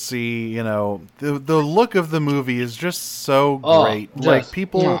always see, you know, the look of the movie is just so great. Like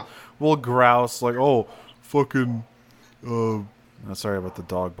people will grouse like, "Oh, fucking sorry about the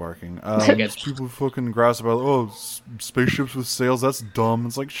dog barking. People fucking grouse about, spaceships with sails. That's dumb.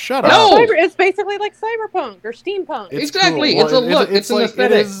 It's like, shut up. No, it's basically like cyberpunk or steampunk. Exactly. Cool. It's a look. It's an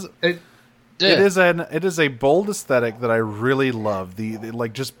aesthetic. It is a bold aesthetic that I really love. The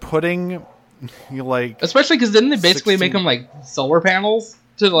like just putting. Especially because didn't they basically make them like solar panels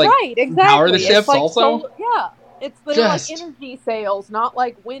to like power the ships like also? It's like energy sails, not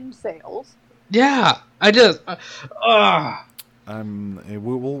like wind sails. Yeah, I just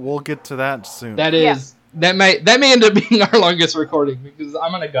we'll get to that soon. That may end up being our longest recording because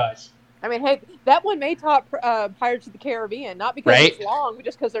I'm gonna gush. I mean, hey, that one may top Pirates of the Caribbean, not because it's long, but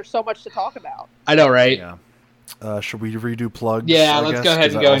just because there's so much to talk about. I know, right? Yeah. Should we redo plugs? Yeah, let's go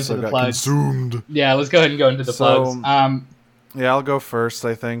ahead and go into the plugs. Consumed. Yeah, let's go ahead and go into the plugs. Yeah, I'll go first,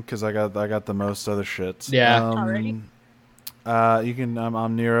 I think, because I got the most other shit. Yeah. Alrighty.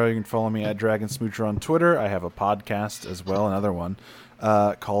 I'm Nero. You can follow me at Dragon Smoocher on Twitter. I have a podcast as well, another one,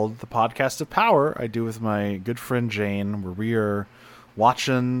 called The Podcast of Power. I do with my good friend Jane, where we are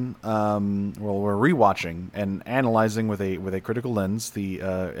watching, we're rewatching and analyzing with a critical lens the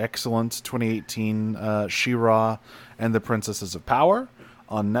excellent 2018 She-Ra and the Princesses of Power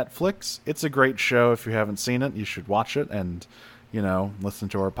on Netflix. It's a great show. If you haven't seen it, you should watch it and, you know, listen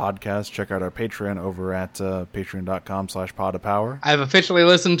to our podcast. Check out our Patreon over at patreon.com/podofpower. I've officially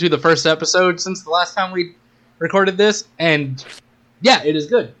listened to the first episode since the last time we recorded this, and yeah, it is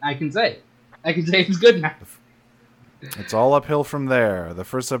good. I can say it's good now. It's all uphill from there. The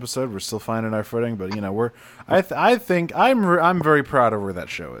first episode, we're still finding our footing, but you know, I think I'm very proud of where that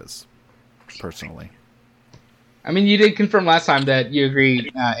show is, personally. I mean, you did confirm last time that you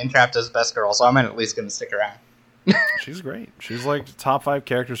agreed Entrapped is best girl, so I'm at least going to stick around. She's great. She's like top 5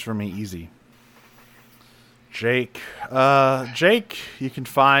 characters for me, easy. Jake, you can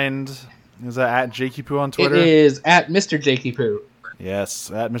find, is that at Jakey Poo on Twitter? It is at Mr. Jakey Poo.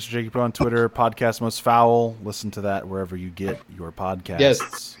 Yes, at Mr. Jakey Poo on Twitter. Podcast Most Foul. Listen to that wherever you get your podcasts.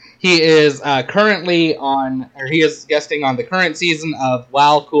 Yes. He is currently he is guesting on the current season of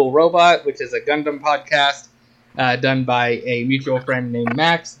Wow Cool Robot, which is a Gundam podcast done by a mutual friend named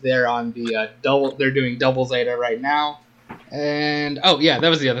Max. They're on the they're doing Double Zeta right now. And that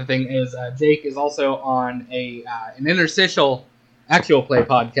was the other thing is Jake is also on an interstitial actual play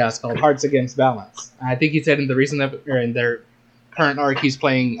podcast called Hearts Against Balance. I think he said in the recent in their current arc, he's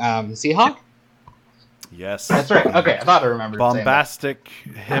playing Seahawk. Yes, That's right. Okay, I thought I remembered. Bombastic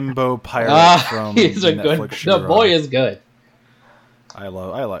himbo pirate from he's a Netflix good. show. The boy is good. I'm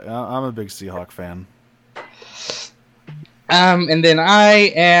a big Seahawk fan. And then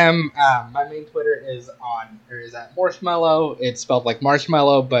I am. My main Twitter is at Marshmallow. It's spelled like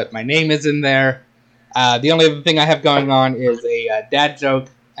marshmallow, but my name is in there. The only other thing I have going on is a dad joke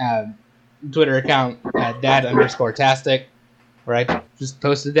Twitter account at dad_tastic, where I just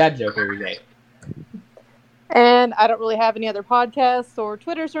post a dad joke every day. And I don't really have any other podcasts or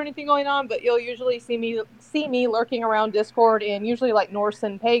Twitters or anything going on, but you'll usually see me lurking around Discord in usually like Norse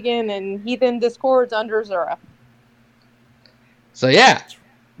and Pagan and Heathen Discords under Zura. So yeah,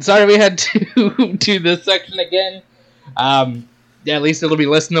 sorry we had to do this section again. Yeah, at least it'll be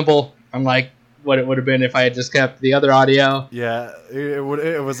listenable, unlike what it would have been if I had just kept the other audio. Yeah, it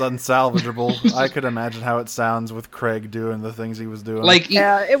was unsalvageable. I could imagine how it sounds with Craig doing the things he was doing.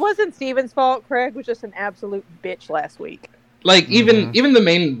 Yeah, it wasn't Steven's fault. Craig was just an absolute bitch last week. Even the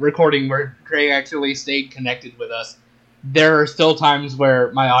main recording where Craig actually stayed connected with us, there are still times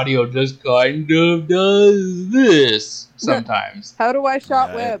where my audio just kind of does this sometimes. How do I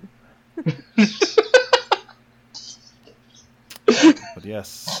shot web? But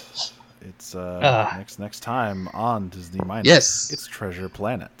yes, it's next time on Disney Minus. Yes, it's Treasure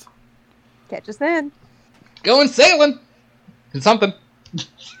Planet. Catch us then. Going sailing and something.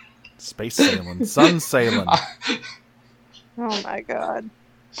 Space sailing, sun sailing. Oh my god.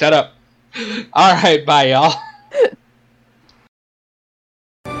 Shut up. All right, bye, y'all.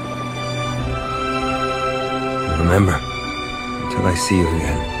 Remember, until I see you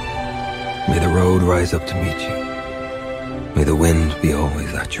again, may the road rise up to meet you. May the wind be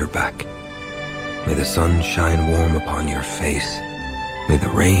always at your back. May the sun shine warm upon your face. May the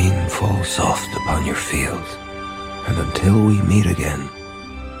rain fall soft upon your fields. And until we meet again,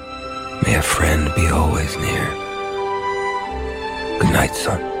 may a friend be always near. Good night,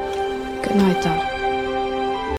 son. Good night, Dad.